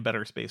he's making a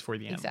better space for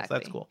the animals. Exactly.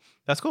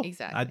 That's cool.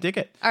 Exactly. I dig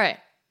it. All right.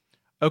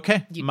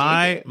 Okay.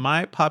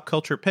 My pop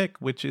culture pick,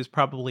 which is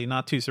probably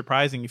not too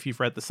surprising if you've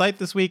read the site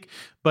this week,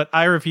 but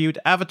I reviewed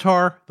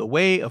Avatar: The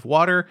Way of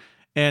Water.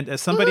 And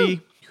as somebody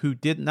who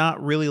did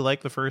not really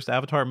like the first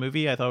Avatar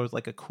movie, I thought it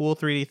was a cool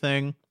 3D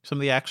thing. Some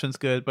of the action's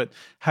good, but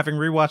having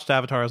rewatched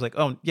Avatar, I was like,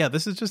 oh yeah,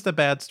 this is just a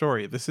bad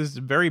story. This is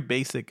very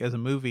basic as a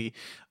movie.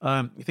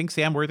 You think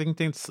Sam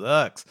Worthington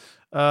sucks?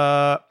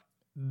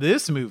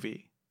 This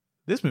movie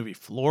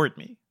floored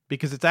me,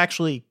 because it's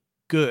actually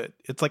good.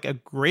 It's a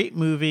great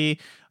movie.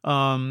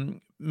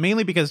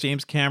 Mainly because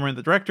James Cameron,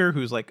 the director,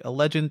 who's a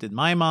legend in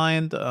my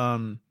mind,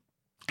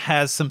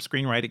 has some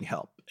screenwriting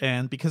help.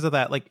 And because of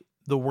that,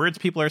 the words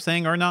people are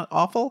saying are not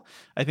awful.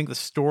 I think the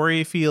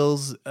story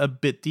feels a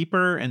bit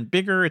deeper and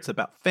bigger. It's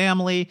about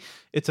family.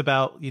 It's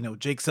about,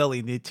 Jake Sully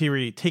and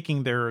Neytiri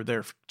taking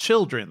their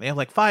children. They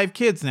have 5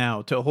 kids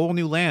now to a whole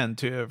new land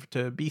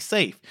to be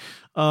safe.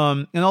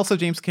 And also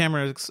James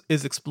Cameron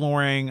is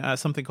exploring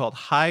something called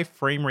high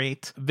frame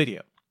rate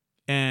video.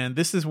 And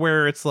this is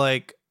where it's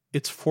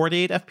it's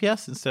 48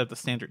 FPS instead of the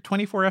standard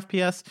 24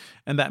 FPS.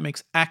 And that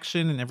makes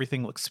action and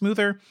everything look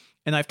smoother.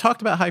 And I've talked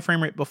about high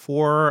frame rate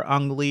before.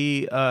 Ang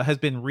Lee has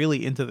been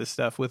really into this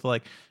stuff with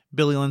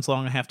Billy Lynn's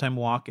Long: A Halftime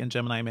Walk and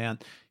Gemini Man.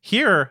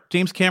 Here,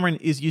 James Cameron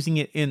is using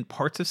it in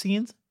parts of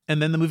scenes,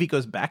 and then the movie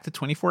goes back to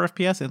 24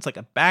 FPS, and it's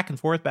a back and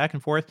forth.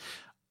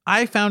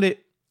 I found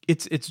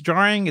it's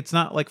jarring. It's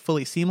not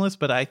fully seamless,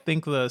 but I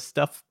think the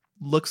stuff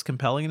looks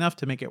compelling enough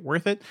to make it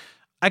worth it.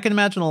 I can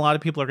imagine a lot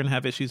of people are going to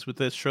have issues with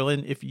this.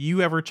 Sherlyn, if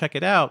you ever check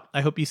it out,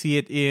 I hope you see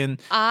it in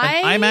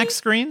an IMAX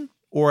screen.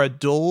 Or a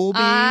Dolby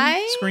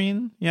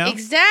screen. Yeah,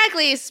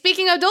 exactly.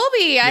 Speaking of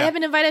Dolby, I have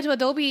been invited to a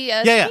Dolby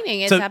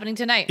screening. It's happening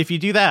tonight. If you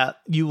do that,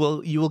 you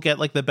will get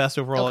the best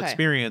overall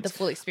experience, the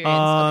full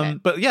experience.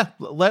 But yeah,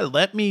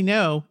 let me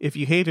know if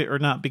you hate it or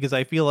not, because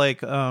I feel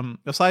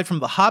aside from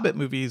the Hobbit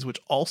movies, which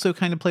also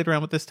kind of played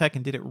around with this tech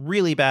and did it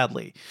really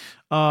badly,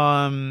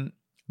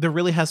 there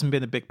really hasn't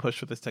been a big push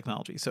for this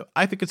technology. So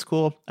I think it's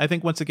cool. I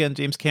think, once again,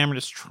 James Cameron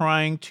is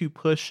trying to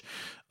push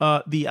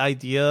the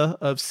idea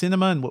of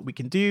cinema and what we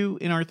can do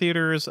in our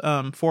theaters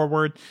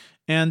forward.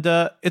 And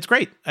it's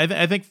great.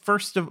 I think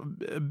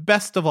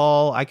best of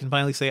all, I can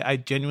finally say I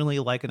genuinely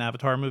like an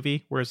Avatar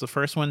movie, whereas the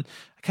first one,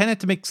 I kind of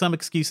had to make some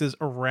excuses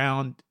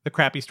around the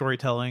crappy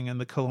storytelling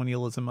and the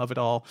colonialism of it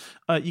all.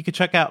 You can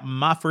check out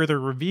my further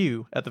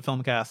review at the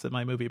Filmcast at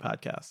my movie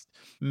podcast.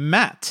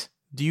 Matt,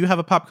 do you have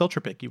a pop culture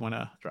pick you want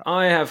to drop?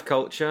 I have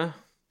culture.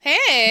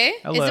 Hey,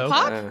 Hello. Is it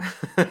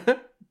Pop?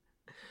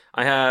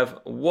 I have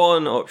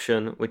one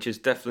option, which is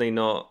definitely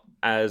not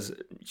as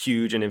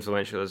huge and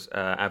influential as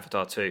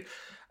Avatar 2.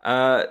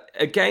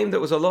 A game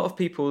that was a lot of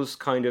people's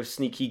kind of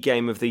sneaky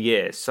game of the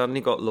year suddenly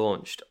got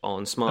launched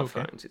on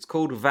smartphones. Okay. It's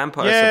called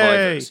Vampire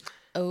Survivors.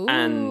 Ooh.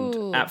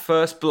 And at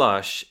first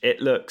blush, it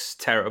looks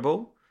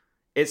terrible.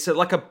 It's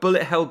like a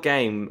bullet hell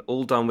game,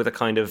 all done with a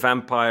kind of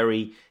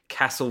vampire-y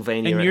Castlevania.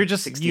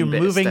 And you're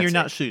moving, aesthetic. You're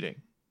not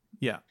shooting.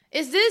 Yeah.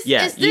 Is this?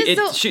 Yeah, is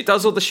this it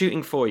does all the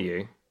shooting for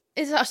you.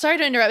 Sorry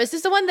to interrupt. Is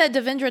this the one that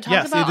Devendra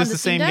talked about? Yes, it is the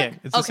same game.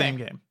 It's the same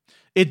game.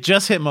 It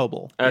just hit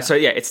mobile. So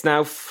it's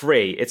now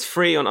free. It's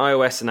free on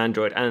iOS and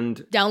Android.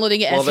 And downloading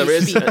it as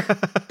you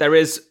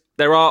speak.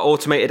 There are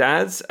automated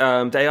ads.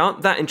 They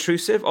aren't that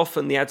intrusive.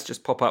 Often the ads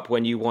just pop up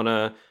when you want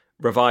to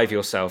revive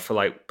yourself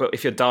but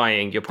if you're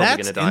dying, you're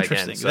probably going to die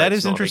again. So that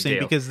is interesting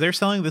because they're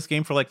selling this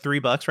game for like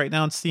 $3 right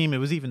now on Steam. It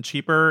was even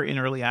cheaper in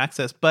early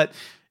access. But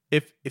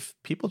if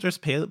people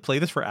just play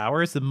this for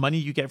hours, the money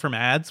you get from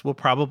ads will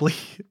probably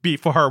be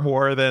far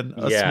more than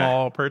a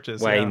small purchase.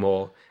 Way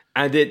more.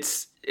 And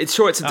it's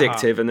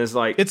addictive, and there's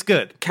like it's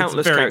good.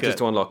 Countless characters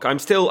to unlock. I'm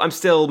still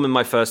in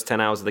my first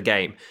 10 hours of the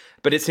game,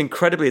 but it's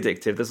incredibly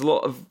addictive. There's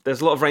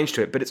a lot of range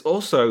to it, but it's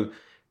also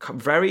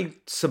very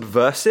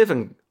subversive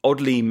and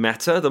oddly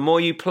meta. The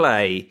more you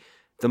play,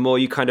 the more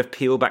you kind of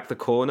peel back the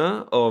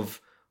corner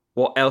of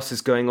what else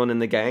is going on in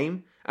the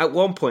game. At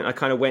one point, I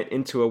kind of went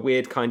into a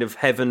weird kind of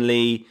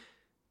heavenly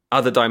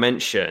other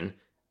dimension,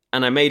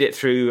 and I made it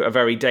through a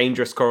very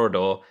dangerous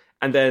corridor,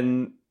 and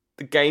then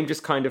the game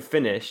just kind of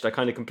finished. I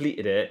kind of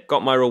completed it,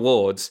 got my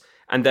rewards,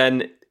 and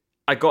then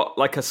I got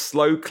like a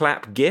slow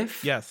clap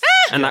GIF. Yes.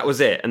 And that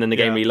was it. And then the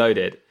game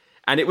reloaded.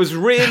 And it was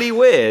really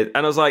weird.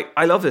 And I was like,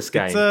 I love this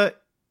game.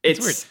 It's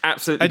weird.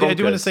 Absolutely bonkers. I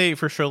do want to say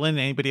for Cherlynn and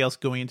anybody else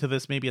going into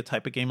this, maybe a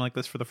type of game like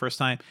this for the first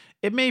time,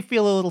 it may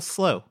feel a little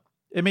slow.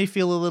 It may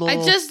feel a little... I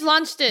just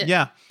launched it.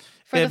 Yeah.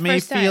 It may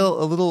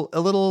feel a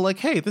little like,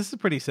 hey, this is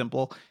pretty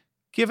simple.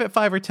 Give it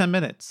 5 or 10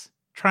 minutes.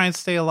 Try and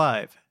stay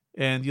alive.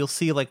 And you'll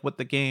see like what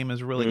the game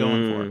is really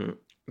going for.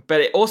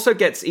 But it also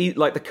gets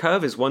like the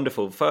curve is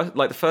wonderful.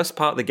 The first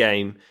part of the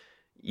game,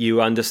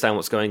 you understand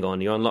what's going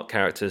on. You unlock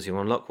characters, you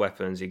unlock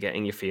weapons, you're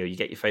getting your feel, you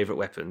get your favorite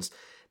weapons.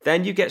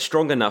 Then you get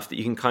strong enough that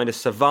you can kind of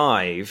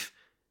survive,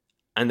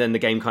 and then the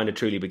game kind of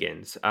truly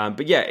begins.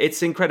 But yeah,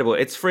 it's incredible.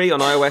 It's free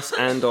on iOS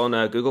and on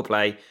Google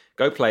Play.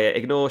 Go play it.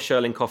 Ignore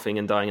Cherlynn coughing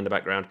and dying in the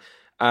background.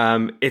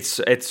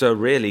 It's a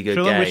really good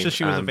game. Wishes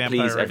she was a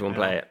vampire. Please, everyone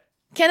play it.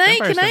 Can I?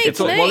 It's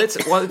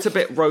a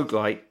bit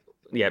roguelike.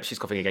 Yeah, she's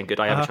coughing again. Good,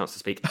 I have a chance to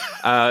speak.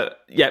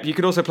 You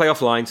can also play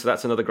offline, so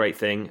that's another great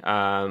thing.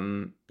 I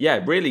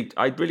really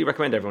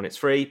recommend everyone. It's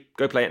free.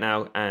 Go play it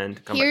now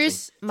and come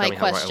Here's back to me. my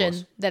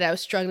question that I was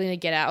struggling to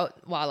get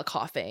out while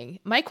coughing.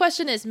 My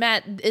question is,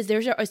 Matt, is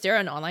there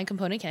an online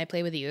component? Can I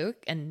play with you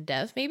and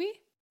Dev, maybe?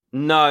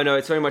 No,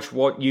 it's very much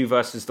what you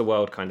versus the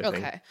world kind of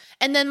thing. Okay.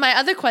 And then my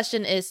other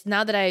question is,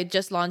 now that I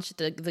just launched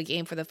the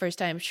game for the first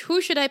time,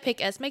 who should I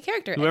pick as my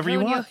character? Whoever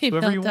you want.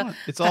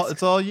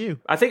 It's all you.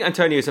 I think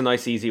Antonio is a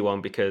nice easy one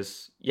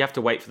because you have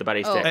to wait for the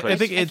baddies to get close. I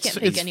think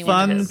it's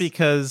fun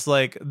because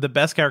like the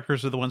best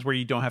characters are the ones where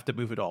you don't have to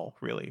move at all,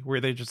 really.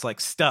 Where they just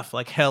like stuff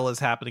like hell is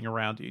happening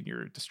around you and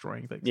you're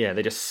destroying things. Yeah,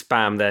 they just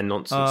spam their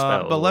nonsense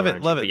spells. But love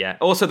it. But yeah.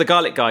 Also the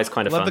garlic guy is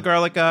kind of fun. Love the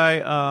garlic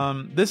guy.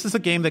 This is a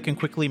game that can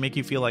quickly make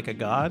you feel like a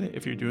god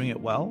if you're doing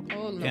it well.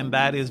 Oh, no. And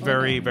that is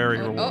very,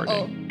 very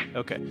rewarding.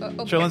 Okay.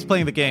 Cherlynn's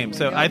playing the game.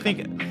 So I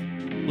think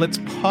let's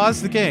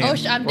pause the game.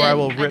 I'm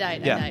dead. I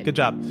died. Good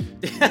job.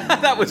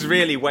 That was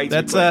really way too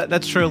quick.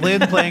 That's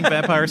Cherlynn playing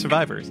Vampire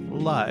Survivors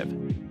live.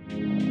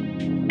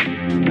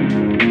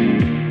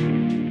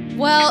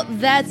 Well,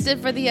 that's it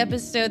for the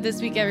episode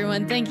this week,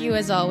 everyone. Thank you,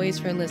 as always,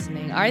 for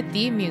listening. Our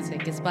theme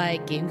music is by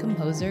game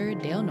composer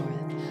Dale North.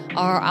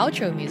 Our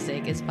outro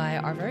music is by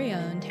our very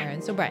own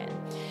Terrence O'Brien.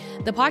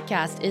 The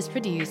podcast is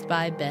produced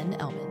by Ben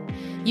Ellman.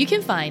 You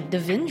can find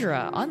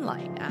Devendra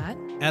online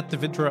at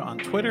Devendra on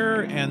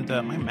Twitter, and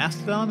my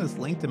Mastodon is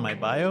linked in my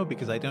bio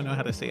because I don't know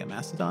how to say a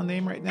Mastodon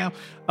name right now.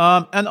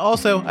 And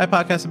also, I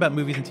podcast about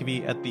movies and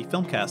TV at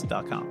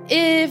thefilmcast.com.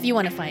 If you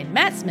want to find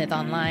Matt Smith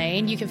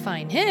online, you can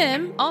find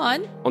him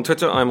on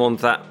Twitter. I'm on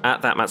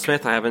at that Matt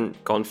Smith. I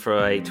haven't gone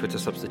for a Twitter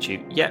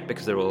substitute yet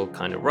because they're all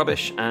kind of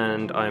rubbish.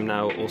 And I'm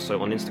now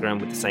also on Instagram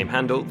with the same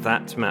handle,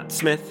 that Matt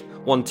Smith.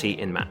 1T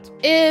in Matt.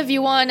 If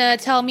you want to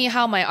tell me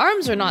how my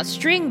arms are not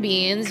string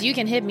beans, you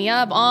can hit me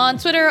up on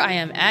Twitter. I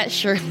am at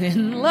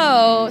Cherlynn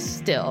Lowe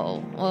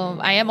still. Well,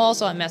 I am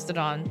also on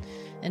Mastodon.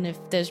 And if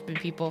there's been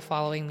people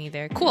following me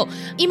there, cool.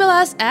 Email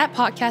us at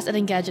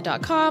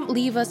podcast@engadget.com.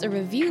 Leave us a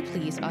review,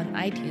 please, on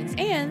iTunes.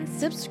 And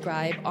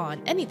subscribe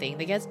on anything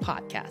that gets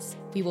podcasts.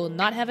 We will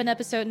not have an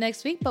episode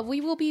next week, but we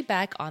will be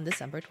back on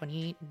December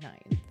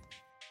 29th.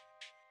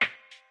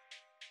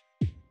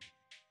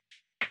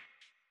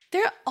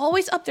 They're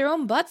always up their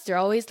own butts. They're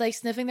always like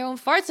sniffing their own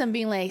farts and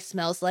being like,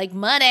 smells like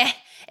money.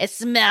 It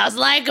smells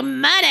like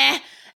money.